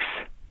spikes.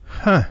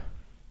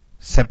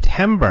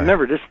 September.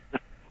 Remember this?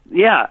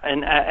 Yeah,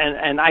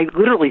 and I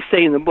literally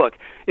say in the book,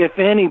 if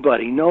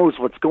anybody knows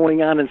what's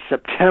going on in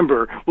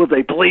September, will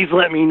they please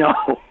let me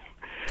know?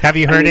 Have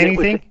you heard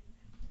anything?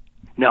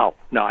 No,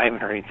 I haven't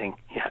heard anything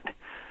yet.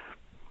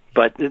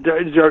 But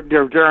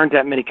there aren't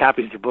that many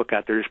copies of the book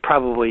out there. There's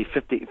probably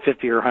 50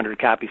 or 100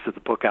 copies of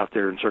the book out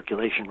there in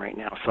circulation right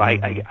now. So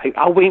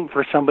I'll wait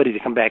for somebody to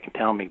come back and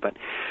tell me. But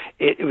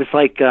it was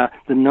like the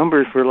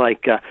numbers were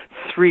like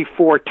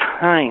 3-4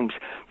 times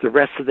the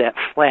rest of that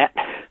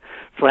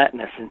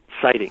flatness and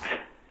sightings.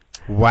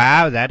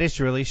 Wow, that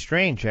is really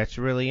strange. That's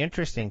really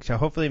interesting. So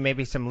hopefully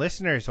maybe some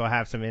listeners will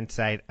have some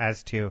insight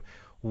as to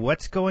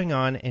what's going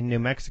on in New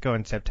Mexico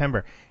in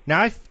September.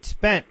 Now, I've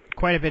spent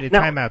quite a bit of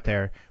time out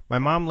there. My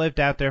mom lived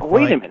out there for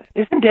wait a minute.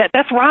 Isn't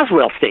that's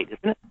Roswell State,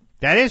 isn't it?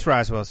 That is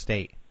Roswell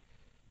State.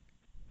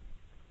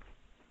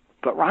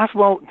 But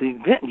Roswell, the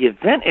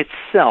event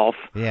itself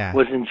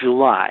was in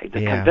July.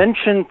 The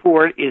convention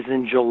for it is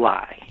in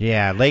July.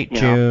 Yeah, late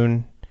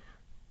June,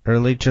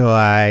 early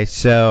July.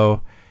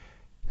 So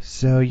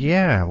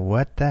yeah,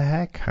 what the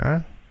heck, huh?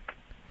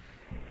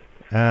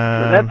 So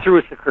that threw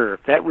us a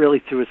curve. That really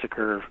threw us a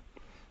curve.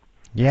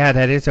 Yeah,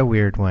 that is a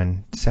weird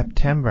one.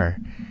 September.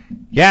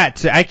 Yeah,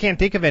 I can't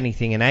think of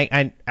anything,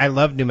 and I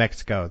love New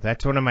Mexico.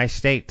 That's one of my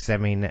states. I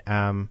mean,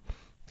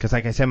 because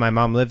like I said, my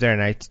mom lived there,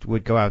 and I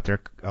would go out there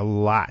a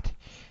lot.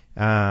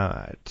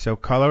 So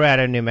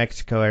Colorado, New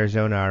Mexico,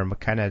 Arizona are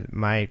kind of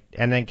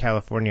and then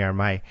California are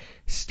my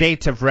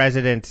states of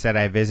residence that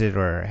I visit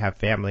or have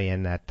family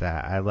in that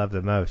I love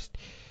the most.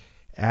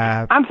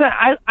 I'm saying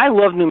I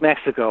love New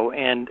Mexico,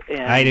 and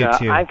I do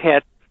too.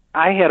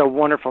 I had a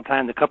wonderful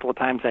time the couple of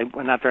times I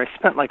went out there. I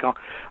spent like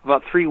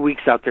about 3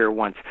 weeks out there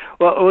once.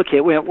 Well,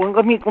 okay, well,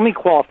 let me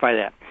qualify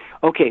that.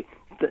 Okay,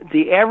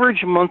 the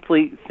average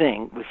monthly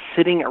thing was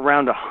sitting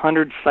around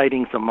 100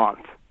 sightings a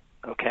month.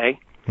 Okay,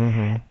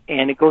 and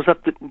it goes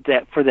up to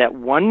that for that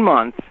 1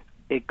 month.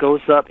 It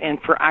goes up,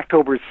 and for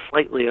October it's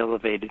slightly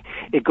elevated.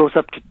 It goes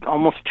up to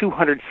almost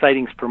 200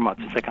 sightings per month.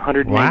 It's like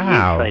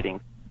 198 sightings.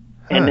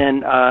 And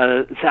then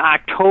so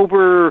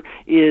October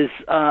is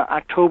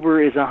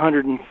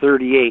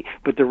 138,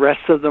 but the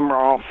rest of them are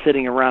all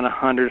sitting around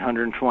 100,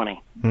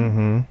 120.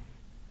 And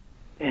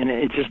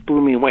it just blew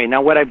me away.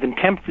 Now, what I've been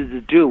tempted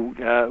to do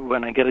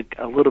when I get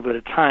a little bit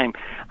of time,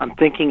 I'm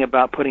thinking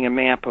about putting a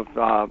map of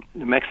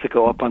New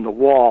Mexico up on the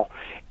wall,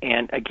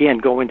 and again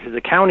go into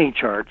the county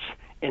charts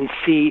and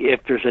see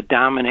if there's a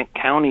dominant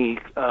county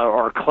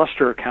or a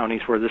cluster of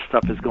counties where this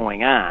stuff is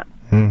going on.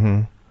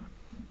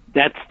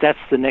 That's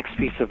the next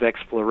piece of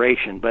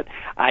exploration. But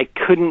I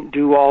couldn't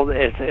do all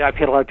this. I've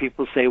had a lot of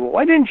people say, well,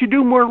 why didn't you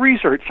do more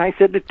research? And I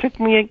said, it took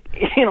me,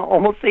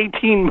 almost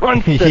 18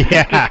 months to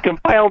just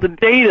compile the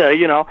data,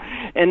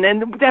 And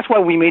then that's why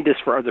we made this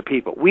for other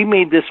people. We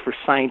made this for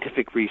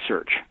scientific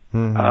research.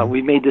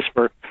 We made this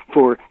for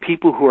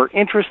people who are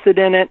interested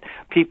in it,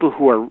 people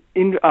who are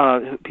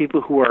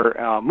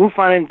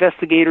MUFON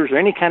investigators or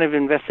any kind of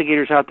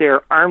investigators out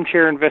there,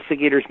 armchair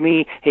investigators.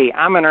 Me, hey,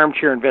 I'm an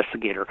armchair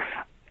investigator.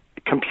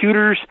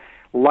 Computers,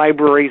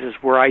 libraries is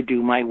where I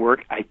do my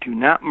work. I do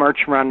not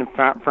march around in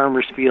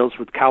farmers' fields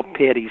with cow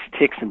patties,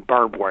 ticks, and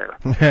barbed wire.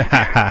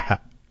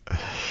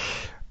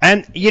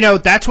 And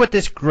that's what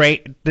this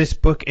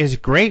book is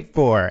great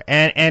for,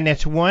 and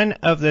it's one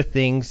of the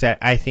things that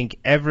I think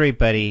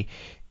everybody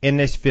in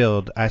this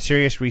field,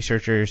 serious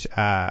researchers,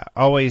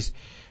 always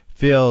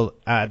feel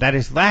that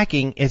is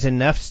lacking is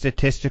enough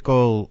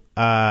statistical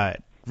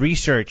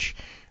research,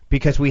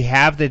 because we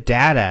have the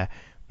data.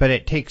 But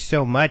it takes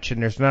so much,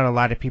 and there's not a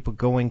lot of people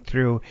going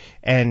through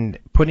and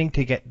putting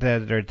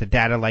together the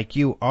data like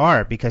you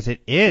are, because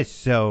it is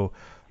so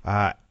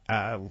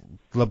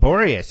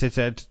laborious.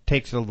 It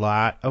takes a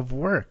lot of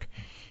work.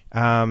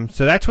 So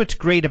that's what's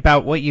great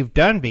about what you've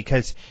done,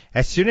 because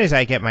as soon as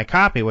I get my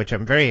copy, which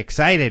I'm very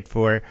excited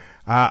for,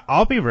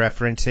 I'll be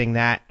referencing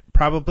that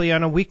probably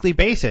on a weekly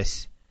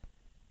basis.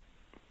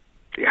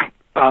 Yeah.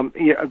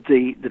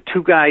 The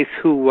two guys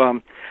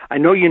who I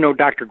know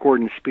Dr.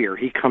 Gordon Spear.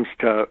 He comes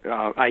to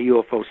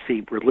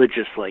IUFOC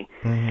religiously.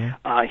 He's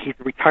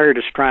a retired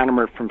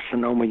astronomer from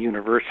Sonoma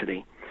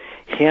University.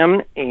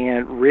 Him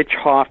and Rich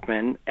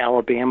Hoffman,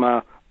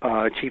 Alabama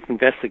chief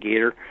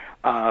investigator,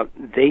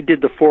 they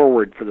did the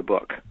foreword for the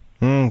book.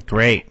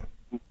 Great.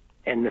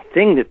 And the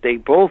thing that they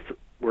both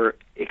were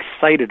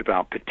excited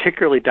about,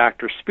 particularly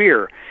Dr.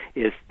 Spear,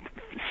 is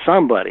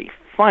somebody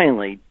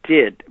finally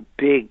did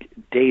big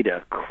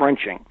data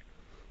crunching.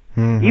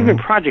 Even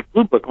Project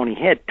Blue Book only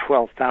had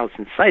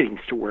 12,000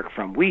 sightings to work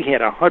from. We had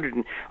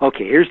 100.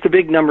 Okay, here's the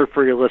big number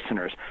for your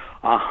listeners: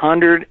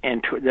 100,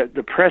 and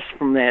the press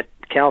from that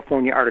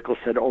California article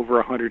said over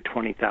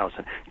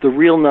 120,000. The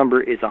real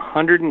number is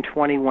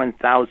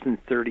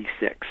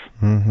 121,036.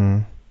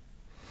 And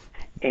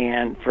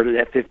for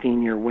that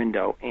 15-year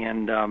window,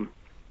 and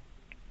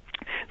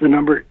the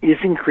number is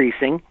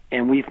increasing,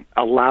 and we've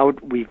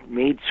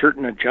made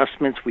certain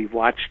adjustments. We've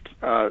watched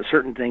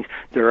certain things.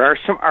 There are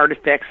some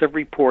artifacts of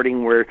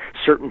reporting where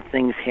certain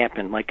things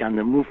happen, like on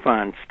the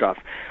MUFON stuff.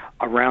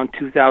 Around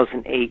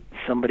 2008,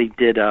 somebody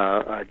did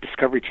a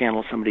Discovery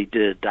Channel. Somebody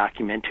did a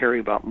documentary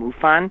about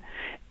MUFON,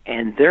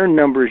 and their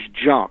numbers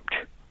jumped.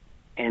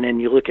 And then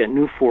you look at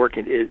New Fork,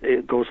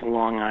 it goes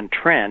along on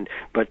trend,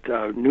 but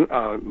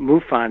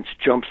MUFON's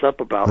jumps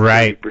up about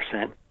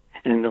 30%.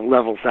 and then it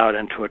levels out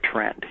into a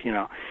trend,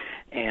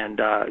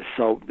 And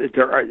so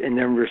and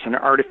then there's an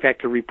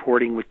artifact of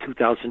reporting with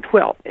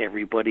 2012.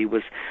 Everybody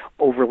was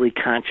overly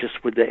conscious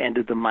with the end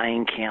of the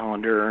Mayan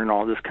calendar and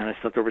all this kind of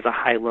stuff. There was a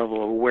high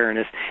level of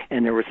awareness,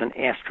 and there was an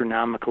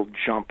astronomical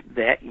jump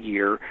that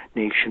year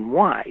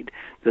nationwide.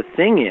 The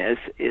thing is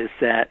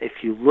that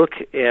if you look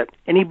at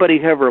anybody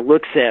who ever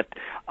looks at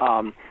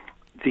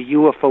the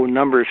UFO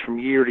numbers from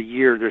year to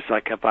year, there's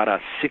like about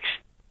a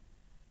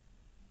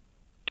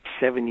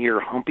 6-7 year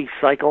humpy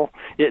cycle.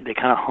 They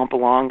kind of hump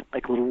along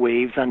like little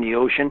waves on the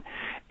ocean,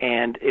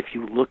 and if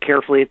you look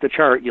carefully at the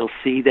chart, you'll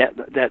see that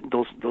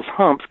those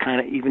humps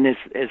kind of, even as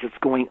it's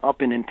going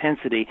up in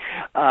intensity,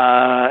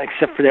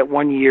 except for that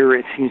 1 year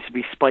it seems to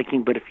be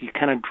spiking. But if you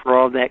kind of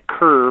draw that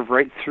curve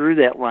right through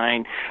that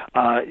line,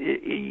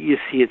 you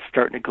see it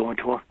starting to go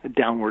into a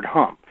downward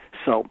hump.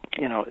 So,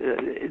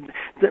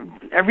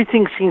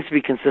 everything seems to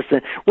be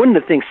consistent. One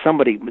of the things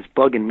somebody was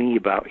bugging me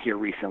about here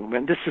recently,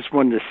 and this is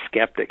one of the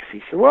skeptics,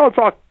 he said, well, it's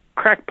all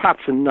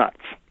crackpots and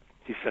nuts,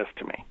 he says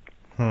to me.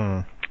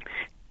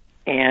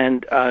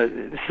 And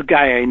this is a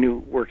guy I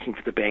knew working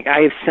for the bank. I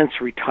have since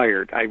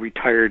retired. I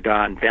retired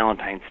on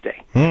Valentine's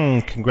Day.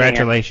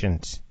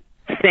 Congratulations.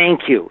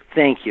 Thank you.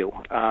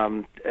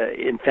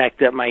 In fact,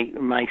 that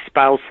my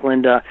spouse,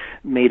 Linda,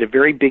 made a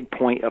very big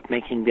point of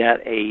making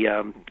that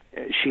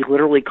she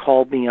literally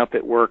called me up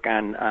at work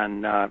on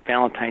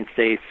Valentine's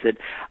Day, said,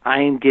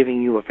 I am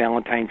giving you a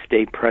Valentine's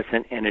Day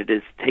present, and it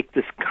is take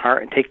this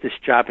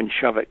job and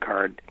shove it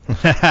card.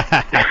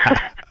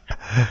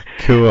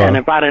 Cool. And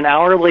about an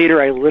hour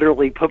later, I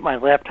literally put my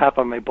laptop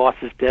on my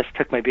boss's desk,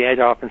 took my badge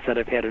off, and said,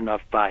 I've had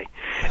enough, bye.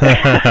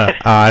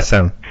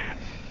 Awesome.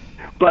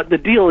 But the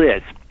deal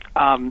is,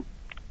 what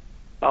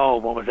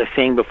was I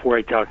saying before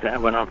I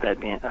went off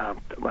that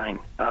line?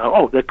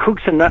 The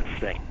kooks and nuts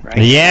thing, right?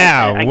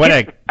 Yeah,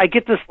 I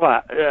get this a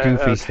lot.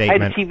 Goofy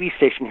statement. I had a TV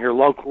station here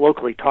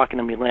locally talking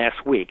to me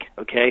last week,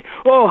 okay?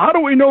 Oh, how do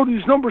we know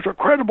these numbers are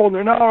credible and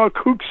they're not all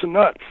kooks and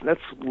nuts?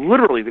 That's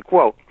literally the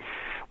quote.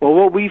 Well,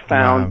 what we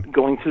found,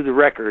 going through the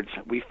records,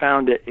 we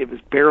found that it was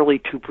barely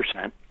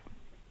 2%,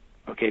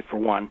 okay, for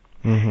one.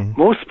 Mm-hmm.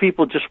 Most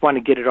people just want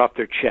to get it off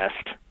their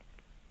chest.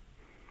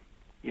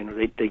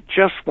 They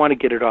just want to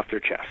get it off their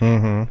chest.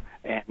 Mm-hmm.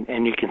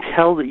 And you can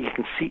tell that you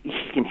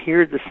can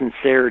hear the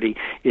sincerity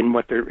in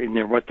what they're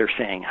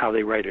saying, how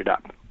they write it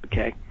up,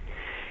 okay?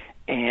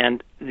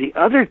 And the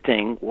other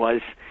thing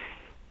was,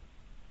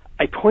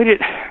 I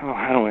pointed,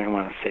 I don't even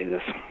want to say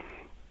this.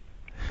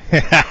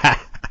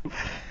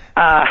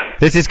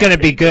 This is going to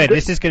be good.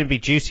 This is going to be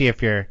juicy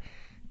if you're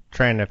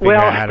trying to figure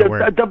out how to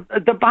work.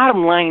 The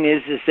bottom line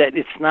is that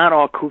it's not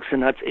all kooks and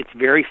nuts. It's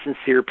very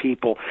sincere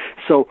people.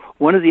 So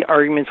one of the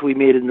arguments we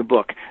made in the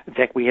book, in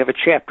fact, we have a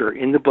chapter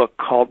in the book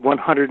called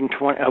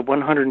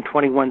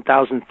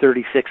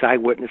 121,036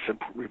 Eyewitness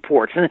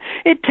Reports. And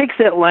it takes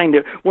that line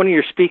to one of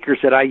your speakers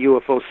at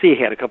IUFOC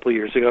had a couple of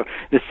years ago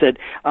that said,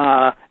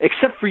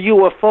 except for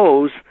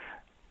UFOs,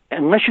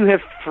 unless you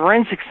have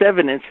forensics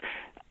evidence,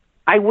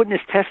 eyewitness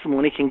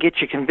testimony can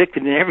get you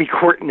convicted in every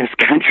court in this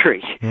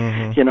country,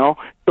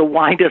 so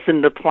why doesn't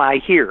it apply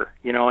here?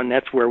 And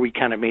that's where we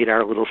kind of made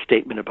our little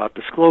statement about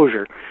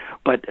disclosure.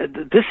 But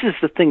this is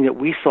the thing that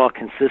we saw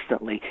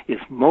consistently, is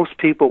most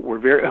people were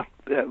very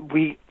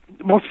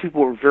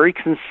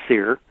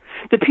sincere.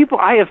 The people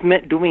I have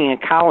met doing a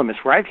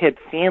columnist, where I've had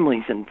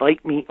families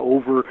invite me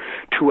over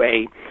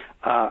to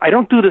I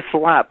don't do this a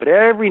lot, but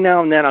every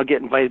now and then I'll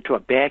get invited to a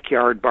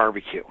backyard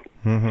barbecue.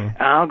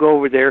 Mm-hmm. I'll go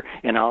over there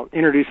and I'll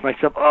introduce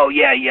myself. Oh,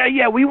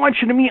 yeah. We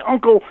want you to meet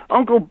Uncle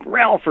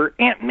Ralph or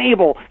Aunt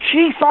Mabel.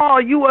 She saw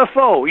a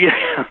UFO.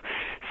 Yeah.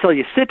 So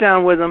you sit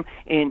down with them,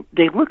 and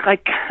they look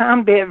like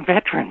combat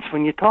veterans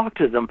when you talk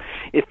to them.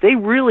 If they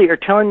really are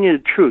telling you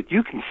the truth,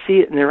 you can see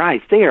it in their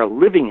eyes. They are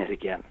living it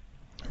again.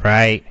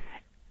 Right.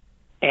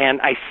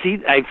 And I've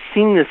seen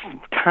this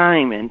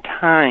time and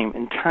time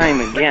and time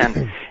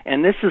again.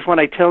 And this is when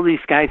I tell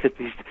these guys that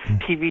these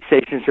TV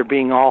stations are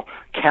being all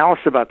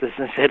callous about this.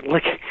 And I said,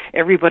 look,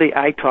 everybody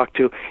I talk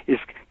to is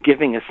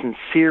giving a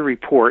sincere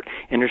report,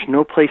 and there's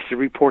no place to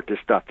report this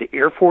stuff. The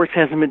Air Force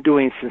hasn't been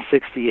doing it since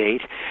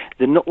 '68.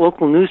 The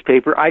local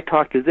newspaper, I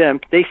talk to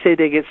them, they say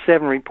they get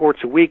 7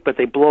 reports a week, but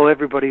they blow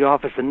everybody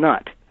off as a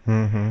nut.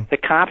 Mm-hmm. The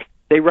cops,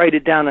 they write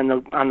it down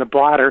on the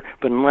blotter,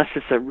 but unless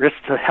it's a risk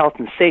to health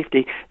and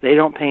safety, they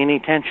don't pay any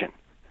attention.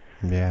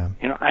 Yeah.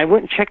 I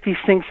went and checked these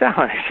things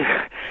out.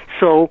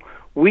 So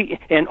then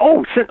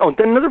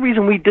another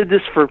reason we did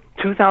this for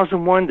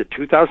 2001 to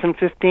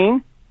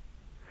 2015.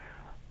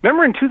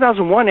 Remember in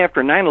 2001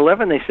 after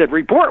 9/11, they said,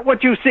 report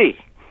what you see.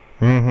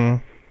 Mm-hmm.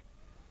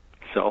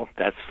 So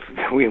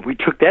we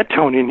took that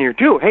tone in here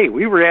too. Hey,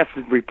 we were asked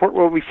to report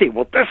what we see.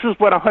 Well, this is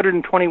what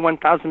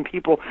 121,000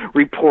 people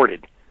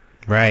reported.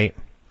 Right.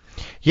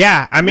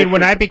 Yeah, I mean,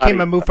 when I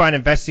became a MUFON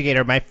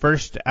investigator, my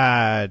first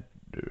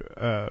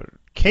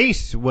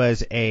case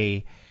was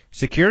a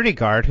security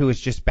guard who was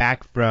just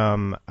back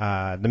from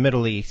the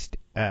Middle East,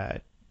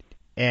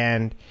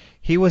 and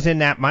he was in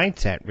that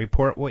mindset,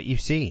 report what you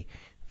see.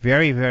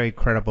 Very, very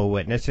credible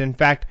witness. In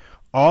fact,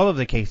 all of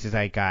the cases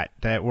I got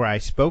that where I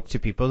spoke to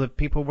people, the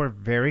people were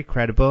very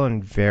credible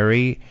and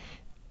very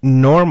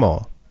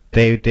normal.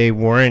 They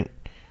weren't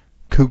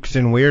kooks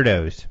and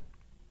weirdos.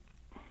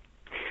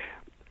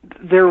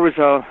 There was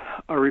a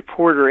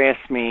reporter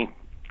asked me,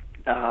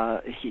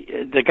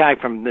 the guy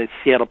from the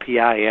Seattle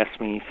PI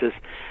asked me, he says,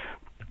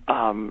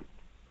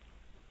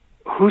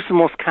 who's the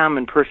most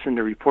common person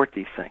to report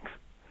these things?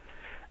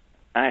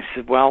 And I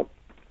said,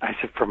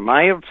 from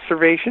my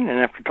observation, and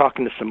after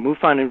talking to some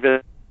MUFON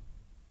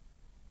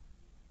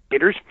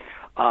investigators,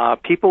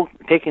 people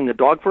taking the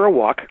dog for a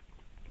walk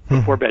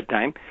before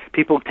bedtime,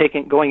 people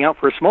going out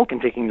for a smoke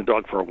and taking the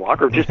dog for a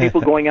walk, or just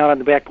people going out on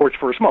the back porch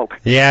for a smoke.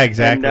 Yeah,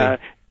 exactly.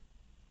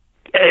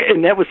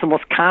 And that was the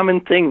most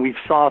common thing we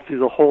saw through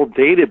the whole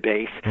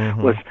database,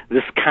 was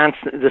this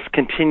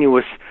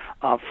continuous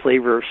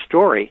flavor of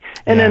story,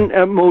 and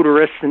then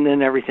motorists, and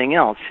then everything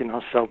else.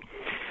 So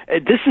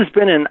this has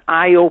been an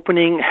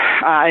eye-opening.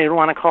 I don't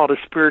want to call it a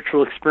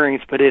spiritual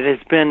experience, but it has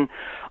been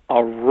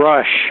a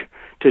rush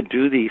to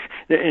do these,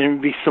 and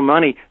it'd be so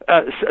many.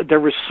 There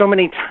were so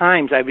many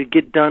times I would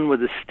get done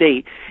with a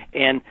state,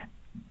 and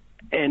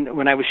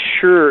when I was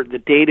sure the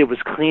data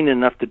was clean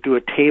enough to do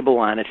a table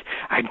on it,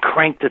 I'd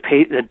crank the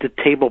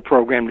table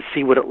program to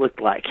see what it looked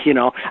like.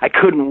 I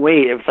couldn't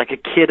wait. It was like a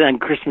kid on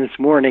Christmas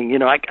morning.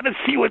 I got to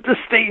see what the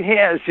state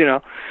has.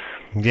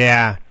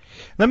 Yeah.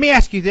 Let me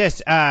ask you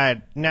this.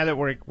 Now that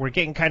we're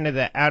getting kind of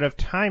out of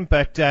time,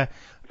 but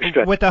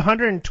with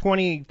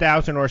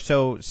 120,000 or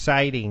so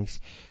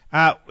sightings,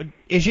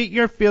 is it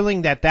your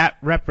feeling that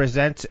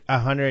represents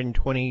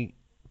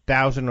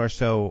 120,000 or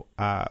so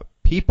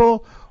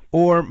people,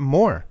 or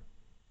more?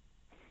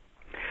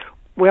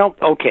 Well,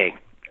 okay.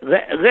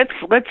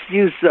 Let's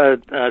use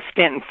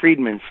Stanton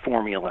Friedman's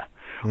formula: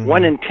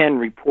 1 in 10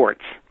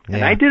 reports. Yeah.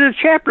 And I did a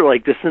chapter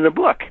like this in the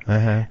book.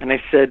 And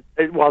I said,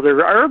 while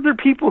there are other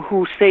people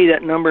who say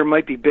that number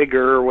might be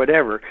bigger or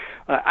whatever,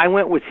 I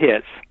went with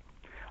his.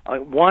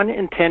 1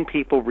 in 10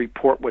 people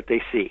report what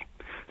they see.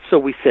 So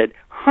we said,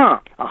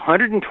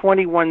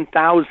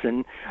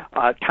 121,000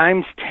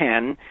 times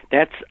 10,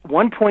 that's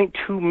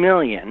 1.2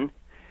 million.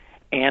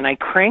 And I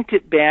cranked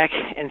it back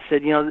and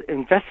said,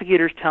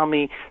 investigators tell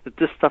me that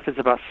this stuff is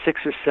about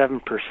 6 or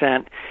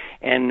 7%.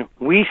 And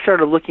we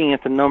started looking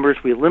at the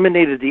numbers. We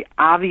eliminated the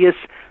obvious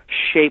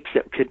shapes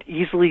that could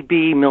easily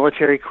be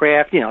military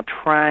craft,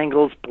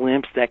 triangles,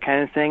 blimps, that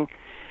kind of thing.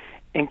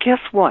 And guess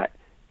what?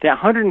 That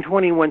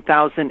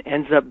 121,000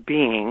 ends up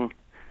being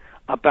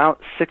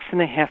about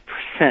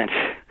 6.5%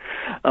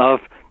 of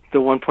the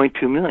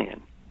 1.2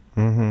 million.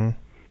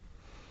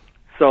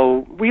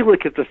 So we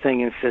look at the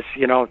thing and says,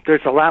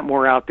 there's a lot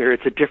more out there.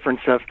 It's a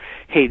difference of,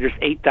 hey, there's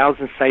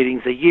 8,000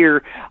 sightings a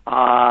year.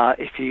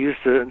 If you use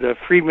the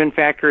Friedman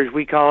factor, as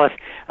we call it,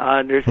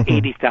 there's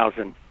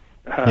 80,000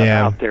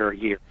 out there a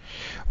year.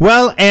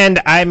 Well,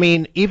 and I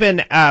mean,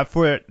 even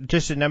for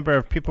just a number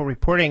of people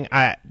reporting,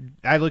 I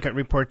look at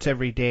reports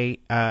every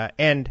day,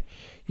 and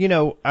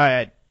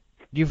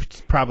you've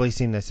probably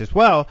seen this as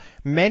well.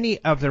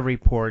 Many of the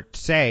reports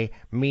say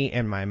me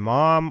and my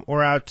mom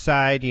were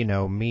outside,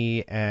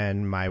 me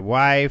and my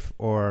wife,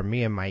 or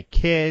me and my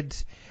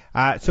kids.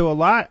 So a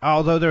lot,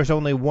 although there's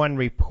only one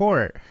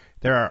report,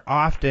 there are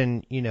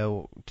often,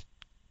 2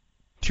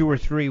 or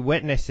 3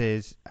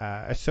 witnesses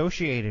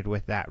associated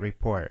with that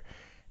report.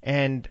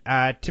 And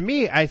to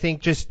me, I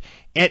think just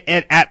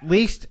it at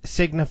least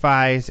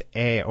signifies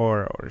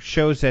or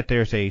shows that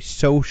there's a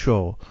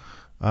social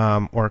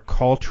or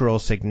cultural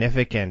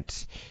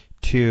significance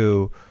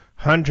to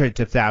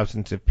hundreds of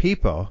thousands of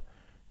people,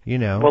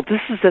 Well,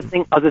 this is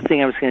the other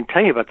thing I was going to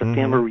tell you about the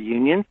family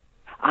reunion.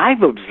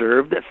 I've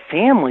observed that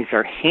families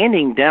are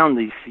handing down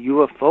these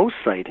UFO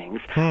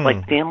sightings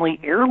like family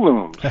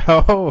heirlooms.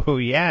 Oh,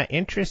 yeah,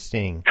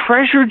 interesting.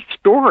 Treasured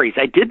stories.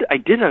 I did a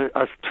 2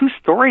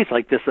 stories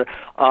like this.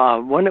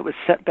 One that was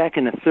set back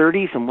in the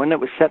 30s and one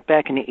that was set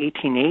back in the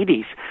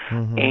 1880s.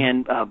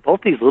 And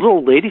both these little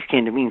old ladies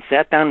came to me and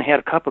sat down and had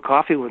a cup of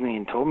coffee with me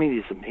and told me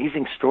these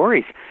amazing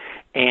stories.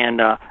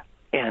 And of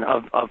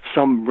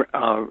some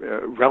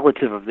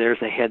relative of theirs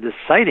that had this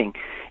sighting,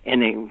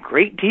 and in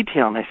great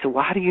detail. And I said,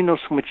 well, how do you know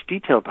so much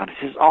detail about it?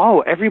 He says,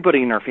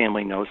 everybody in our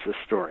family knows this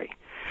story.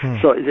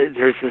 So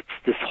there's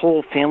this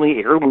whole family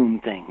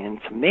heirloom thing, and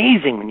it's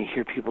amazing when you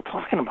hear people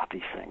talking about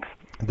these things.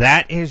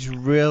 That is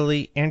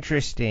really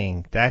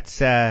interesting. That's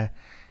kind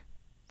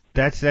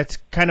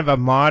of a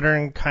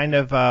modern kind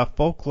of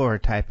folklore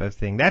type of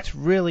thing. That's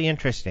really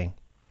interesting.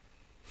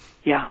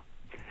 Yeah.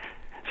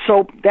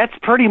 So that's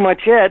pretty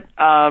much it.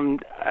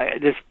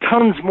 There's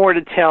tons more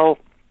to tell.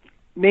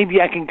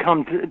 Maybe I can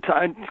come to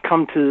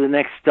the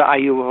next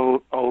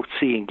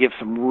IUOC and give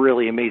some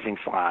really amazing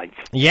slides.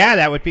 Yeah,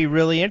 that would be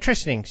really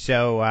interesting.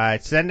 So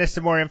send us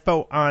some more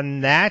info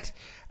on that.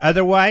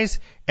 Otherwise,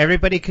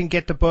 everybody can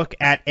get the book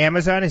at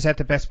Amazon. Is that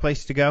the best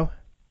place to go?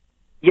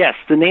 Yes,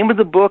 the name of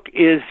the book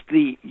is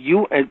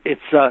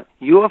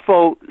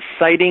UFO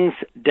Sightings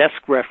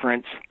Desk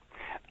Reference.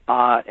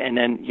 and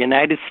then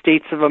United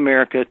States of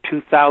America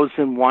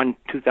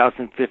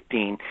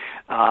 2001-2015.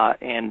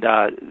 And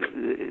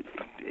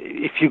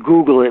if you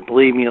Google it,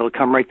 believe me, it'll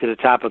come right to the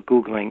top of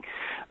Googling.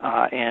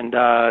 And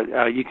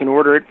you can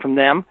order it from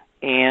them,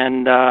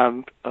 and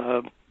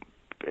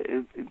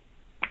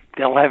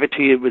they'll have it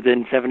to you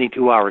within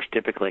 72 hours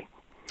typically.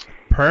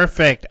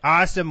 Perfect.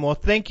 Awesome. Well,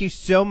 thank you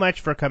so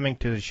much for coming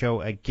to the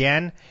show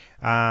again.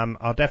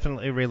 I'll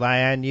definitely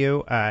rely on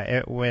you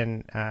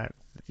when,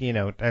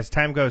 as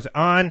time goes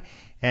on,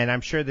 and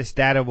I'm sure this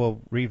data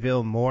will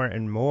reveal more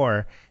and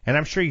more, and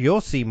I'm sure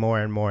you'll see more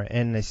and more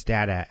in this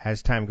data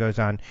as time goes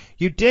on.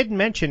 You did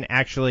mention,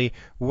 actually,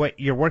 what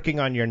you're working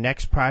on your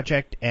next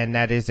project, and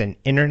that is an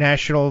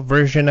international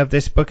version of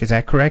this book. Is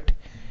that correct?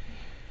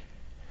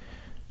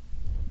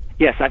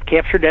 Yes, I've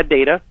captured that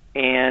data,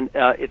 and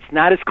it's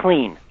not as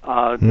clean.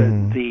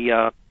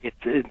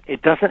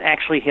 It doesn't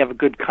actually have a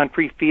good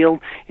country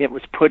field. It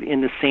was put in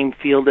the same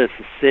field as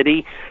the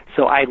city,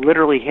 so I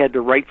literally had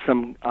to write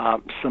some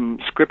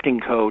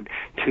scripting code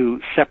to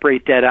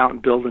separate that out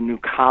and build a new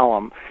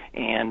column.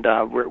 And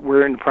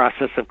we're in the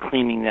process of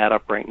cleaning that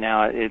up right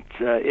now.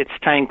 It's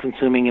time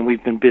consuming, and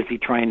we've been busy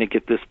trying to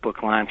get this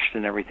book launched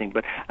and everything.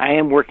 But I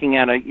am working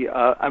on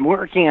I'm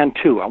working on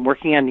two. I'm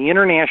working on the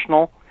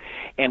international,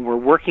 and we're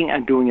working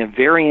on doing a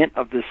variant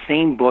of the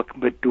same book,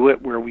 but do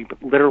it where we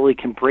literally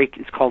can break.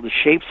 It's called the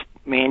Shapes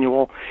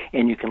Manual,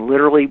 and you can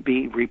literally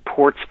be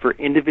reports for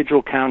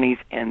individual counties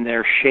and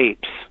their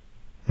shapes.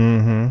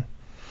 Mm-hmm.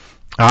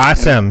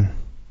 Awesome.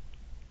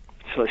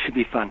 So it should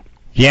be fun.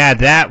 Yeah,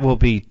 that will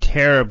be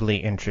terribly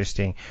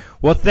interesting.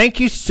 Well, thank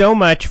you so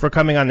much for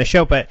coming on the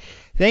show, but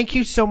thank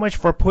you so much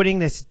for putting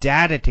this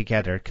data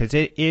together, because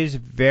it is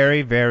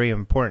very, very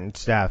important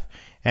stuff.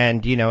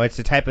 And, it's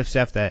the type of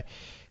stuff that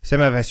some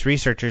of us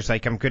researchers,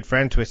 like I'm good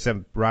friends with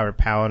some Robert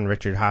Powell and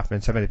Richard Hoffman,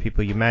 some of the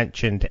people you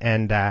mentioned,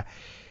 and,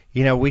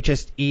 we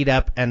just eat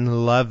up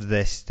and love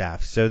this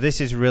stuff. So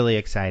this is really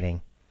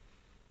exciting.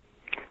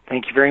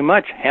 Thank you very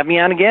much. Have me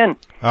on again.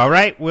 All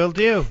right, will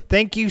do.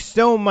 Thank you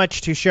so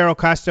much to Cheryl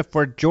Costa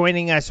for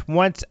joining us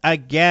once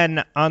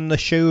again on the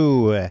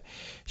show.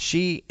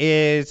 She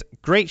is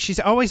great. She's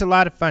always a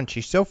lot of fun.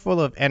 She's so full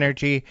of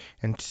energy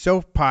and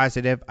so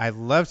positive. I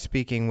love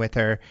speaking with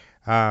her.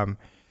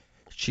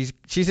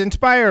 She's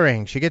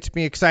inspiring. She gets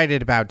me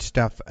excited about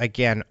stuff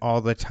again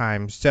all the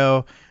time.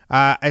 So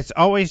it's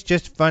always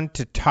just fun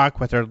to talk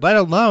with her, let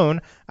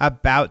alone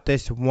about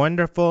this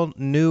wonderful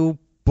new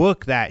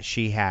book that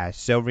she has.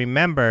 So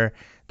remember,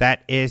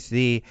 that is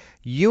the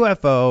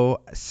UFO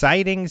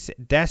Sightings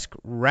Desk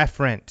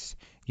Reference,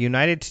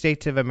 United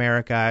States of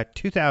America,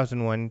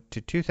 2001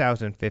 to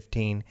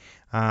 2015.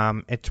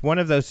 It's one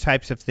of those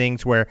types of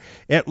things where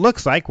it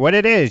looks like what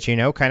it is,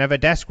 kind of a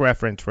desk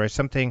reference for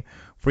something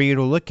for you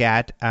to look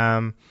at.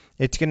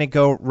 It's going to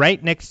go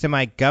right next to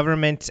my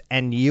Governments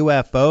and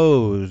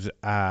UFOs.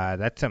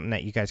 That's something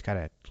that you guys got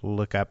to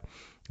look up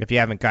if you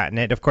haven't gotten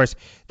it. Of course,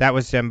 that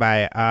was done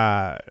by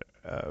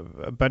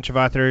a bunch of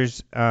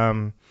authors,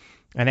 and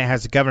it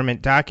has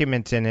government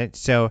documents in it.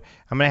 So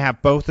I'm going to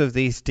have both of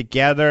these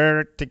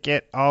together to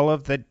get all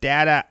of the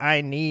data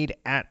I need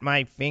at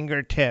my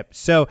fingertips.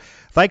 So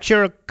like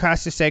Cheryl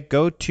Costa said,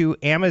 go to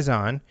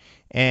Amazon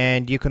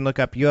and you can look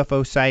up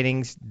UFO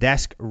Sightings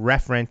Desk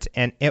Reference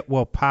and it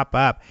will pop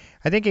up.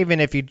 I think even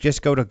if you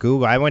just go to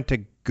Google, I went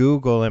to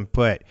Google and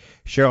put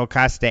Cheryl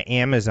Costa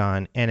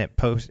Amazon and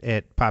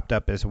it popped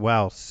up as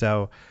well.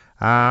 So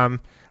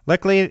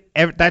luckily,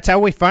 that's how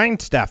we find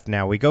stuff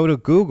now. We go to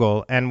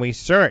Google and we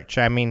search.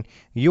 I mean,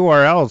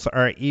 URLs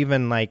are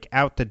even like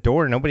out the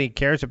door. Nobody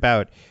cares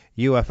about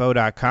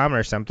UFO.com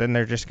or something.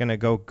 They're just going to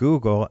go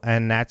Google,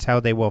 and that's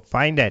how they will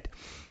find it.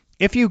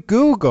 If you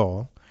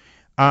Google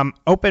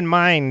Open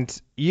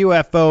Minds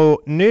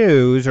UFO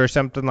News or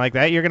something like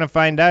that, you're going to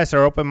find us, or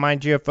Open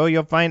Minds UFO.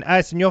 You'll find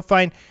us, and you'll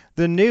find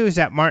the news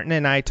that Martin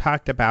and I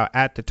talked about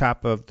at the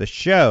top of the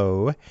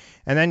show.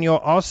 And then you'll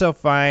also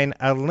find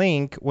a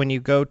link when you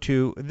go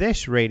to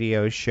this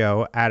radio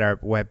show at our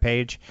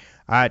webpage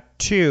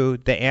to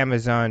the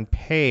Amazon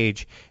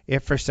page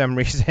if for some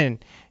reason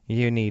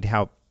you need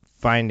help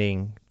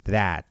finding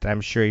that.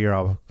 I'm sure you're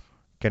all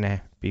going to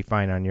be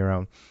fine on your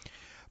own.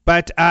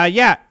 But,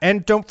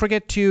 and don't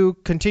forget to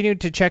continue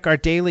to check our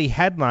daily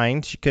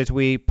headlines, because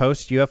we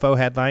post UFO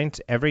headlines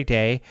every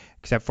day,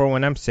 except for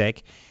when I'm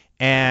sick.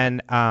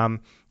 And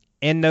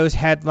in those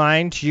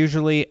headlines,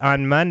 usually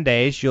on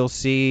Mondays, you'll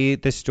see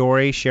the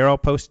story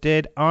Cheryl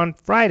posted on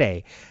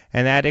Friday.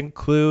 And that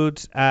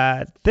includes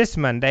this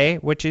Monday,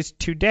 which is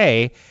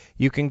today.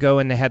 You can go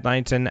in the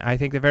headlines, and I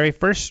think the very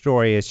first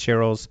story is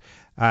Cheryl's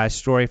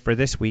story for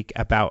this week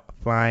about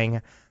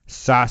flying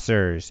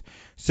saucers.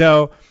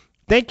 So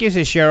thank you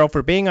to Cheryl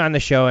for being on the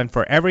show and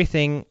for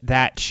everything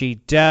that she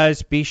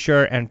does. Be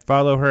sure and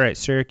follow her at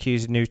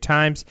Syracuse New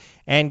Times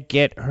and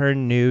get her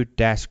new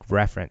desk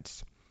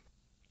reference.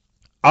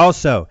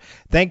 Also,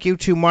 thank you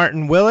to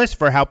Martin Willis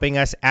for helping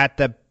us at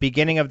the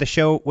beginning of the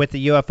show with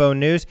the UFO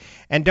news.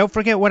 And don't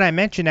forget what I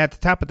mentioned at the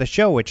top of the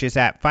show, which is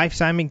that Fife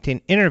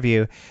Symington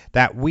interview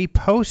that we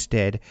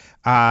posted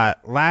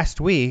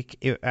last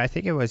week, I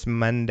think it was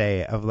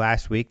Monday of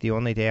last week, the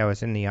only day I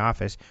was in the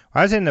office.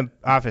 I was in the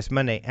office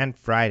Monday and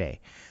Friday.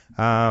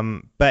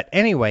 But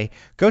anyway,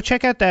 go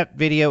check out that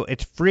video.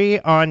 It's free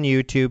on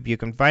YouTube. You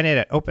can find it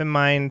at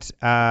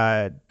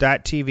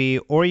openminds.tv,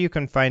 or you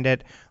can find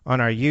it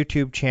on our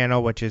YouTube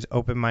channel, which is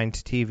Open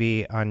Minds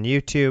TV on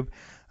YouTube.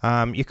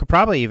 You could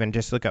probably even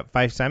just look up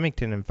Five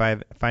Symington and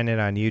find it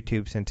on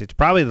YouTube, since it's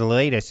probably the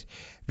latest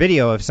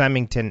video of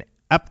Symington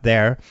up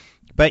there.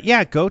 But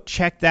yeah, go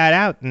check that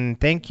out, and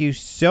thank you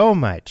so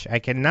much. I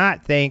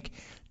cannot thank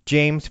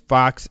James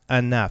Fox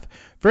enough.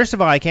 First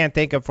of all, I can't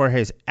thank him for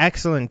his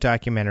excellent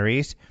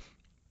documentaries,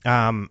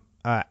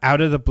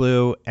 Out of the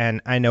Blue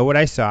and I Know What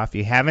I Saw. If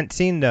you haven't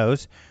seen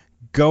those,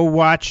 go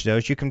watch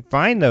those. You can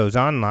find those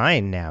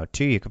online now,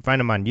 too. You can find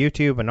them on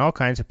YouTube and all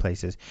kinds of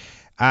places.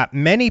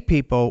 Many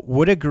people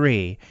would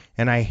agree,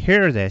 and I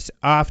hear this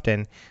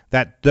often,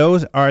 that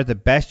those are the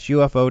best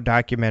UFO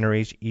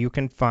documentaries you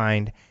can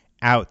find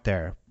out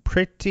there.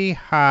 Pretty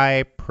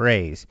high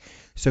praise.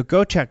 So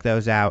go check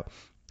those out.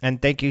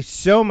 And thank you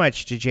so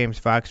much to James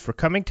Fox for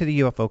coming to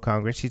the UFO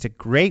Congress. He's a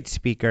great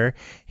speaker.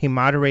 He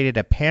moderated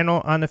a panel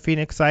on the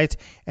Phoenix Lights,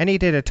 and he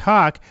did a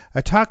talk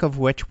of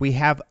which we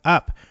have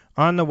up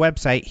on the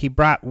website. He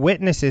brought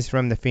witnesses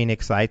from the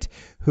Phoenix Lights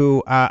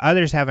who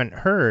others haven't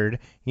heard,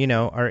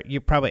 or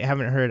you probably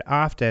haven't heard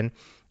often.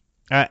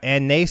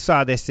 And they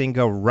saw this thing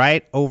go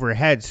right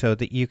overhead so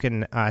that you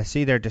can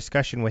see their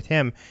discussion with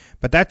him.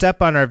 But that's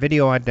up on our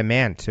video on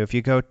demand. So if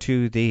you go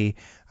to the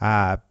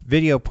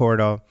video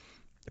portal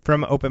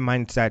from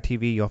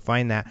openminds.tv, you'll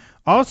find that.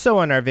 Also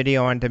on our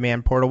video on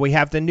demand portal, we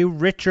have the new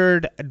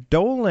Richard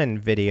Dolan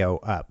video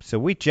up. So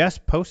we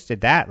just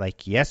posted that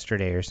like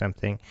yesterday or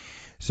something.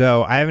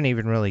 So I haven't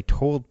even really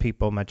told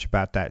people much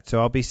about that. So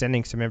I'll be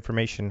sending some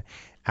information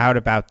out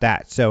about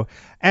that. So,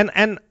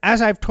 and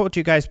as I've told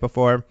you guys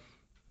before,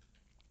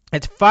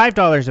 it's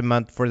 $5 a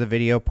month for the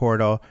video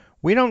portal.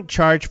 We don't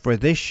charge for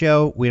this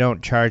show. We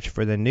don't charge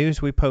for the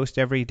news we post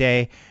every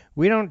day.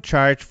 We don't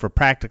charge for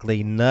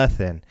practically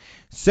nothing.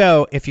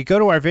 So if you go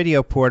to our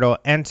video portal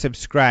and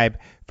subscribe,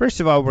 first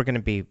of all, we're going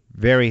to be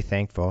very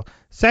thankful.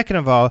 Second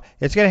of all,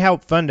 it's going to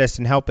help fund us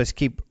and help us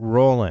keep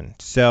rolling.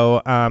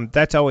 So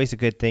that's always a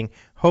good thing.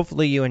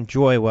 Hopefully you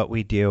enjoy what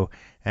we do.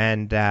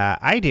 And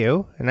I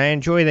do, and I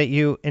enjoy that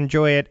you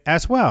enjoy it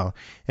as well.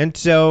 And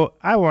so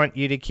I want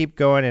you to keep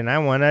going, and I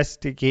want us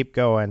to keep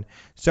going.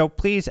 So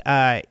please,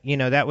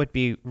 that would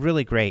be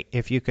really great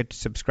if you could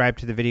subscribe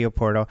to the video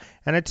portal.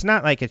 And it's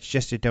not like it's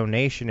just a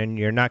donation and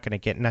you're not going to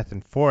get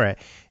nothing for it.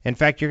 In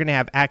fact, you're going to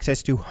have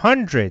access to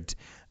hundreds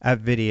of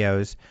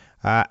videos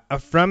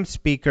from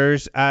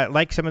speakers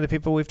like some of the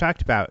people we've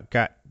talked about.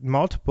 Got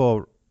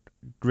multiple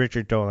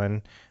Richard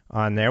Dolan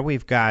on there.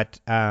 We've got...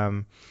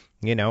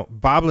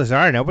 Bob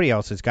Lazar. Nobody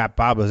else has got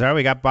Bob Lazar.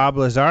 We got Bob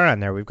Lazar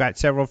on there. We've got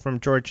several from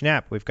George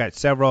Knapp. We've got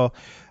several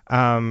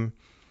from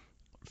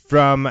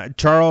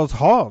Charles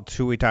Halt,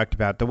 who we talked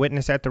about, the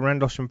witness at the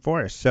Rendlesham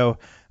Forest. So,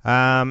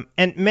 and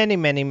many,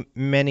 many,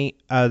 many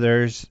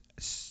others.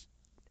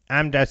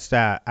 I'm just,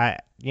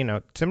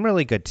 some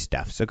really good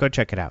stuff. So go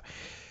check it out.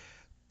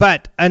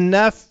 But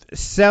enough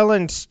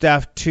selling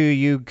stuff to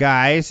you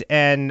guys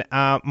and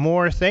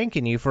more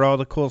thanking you for all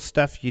the cool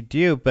stuff you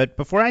do. But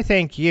before I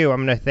thank you,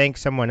 I'm going to thank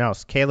someone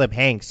else, Caleb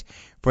Hanks,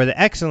 for the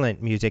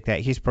excellent music that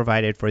he's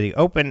provided for the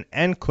open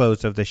and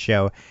close of the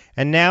show.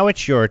 And now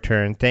it's your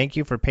turn. Thank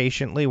you for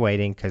patiently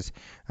waiting, because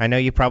I know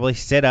you probably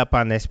sit up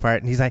on this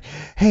part. And he's like,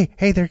 hey,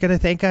 they're going to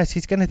thank us.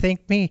 He's going to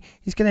thank me.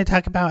 He's going to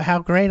talk about how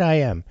great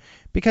I am.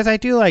 Because I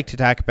do like to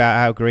talk about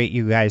how great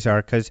you guys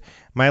are, because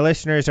my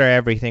listeners are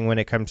everything when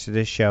it comes to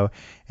this show.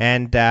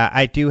 And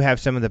I do have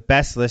some of the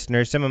best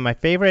listeners. Some of my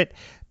favorite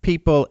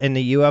people in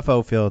the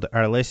UFO field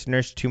are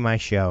listeners to my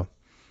show.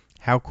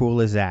 How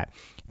cool is that?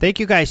 Thank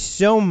you guys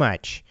so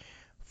much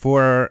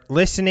for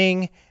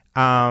listening.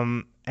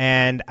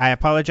 And I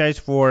apologize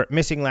for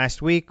missing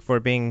last week, for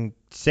being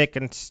sick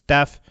and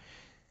stuff.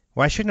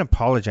 Well, I shouldn't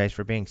apologize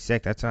for being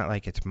sick. That's not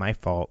like it's my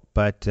fault.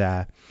 But...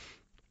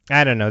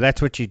 I don't know.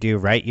 That's what you do,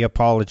 right? You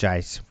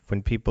apologize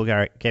when people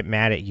get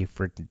mad at you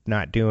for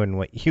not doing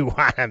what you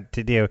want them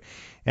to do.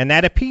 And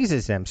that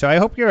appeases them. So I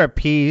hope you're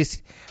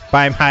appeased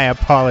by my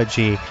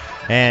apology.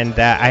 And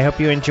I hope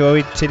you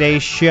enjoyed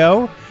today's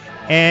show.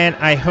 And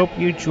I hope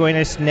you join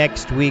us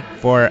next week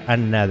for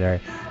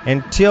another.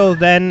 Until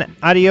then,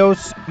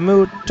 adios,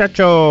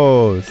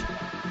 muchachos.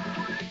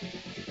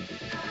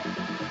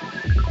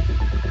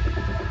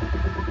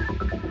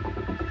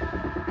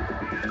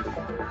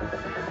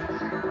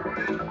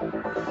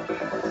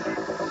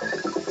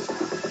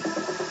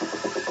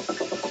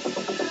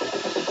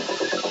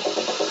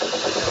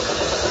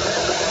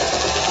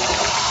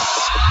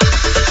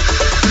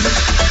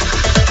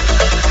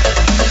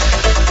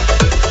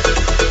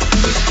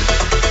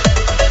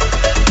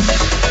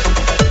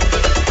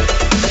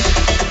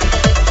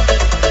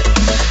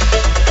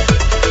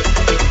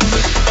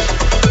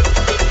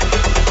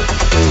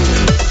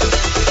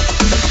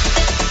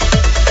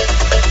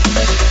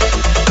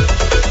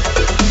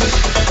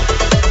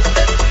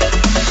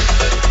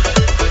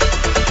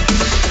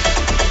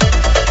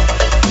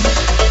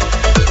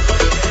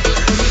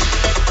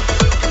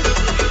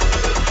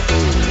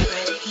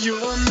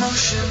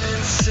 Motion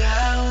and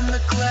sound, the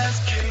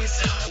glass case.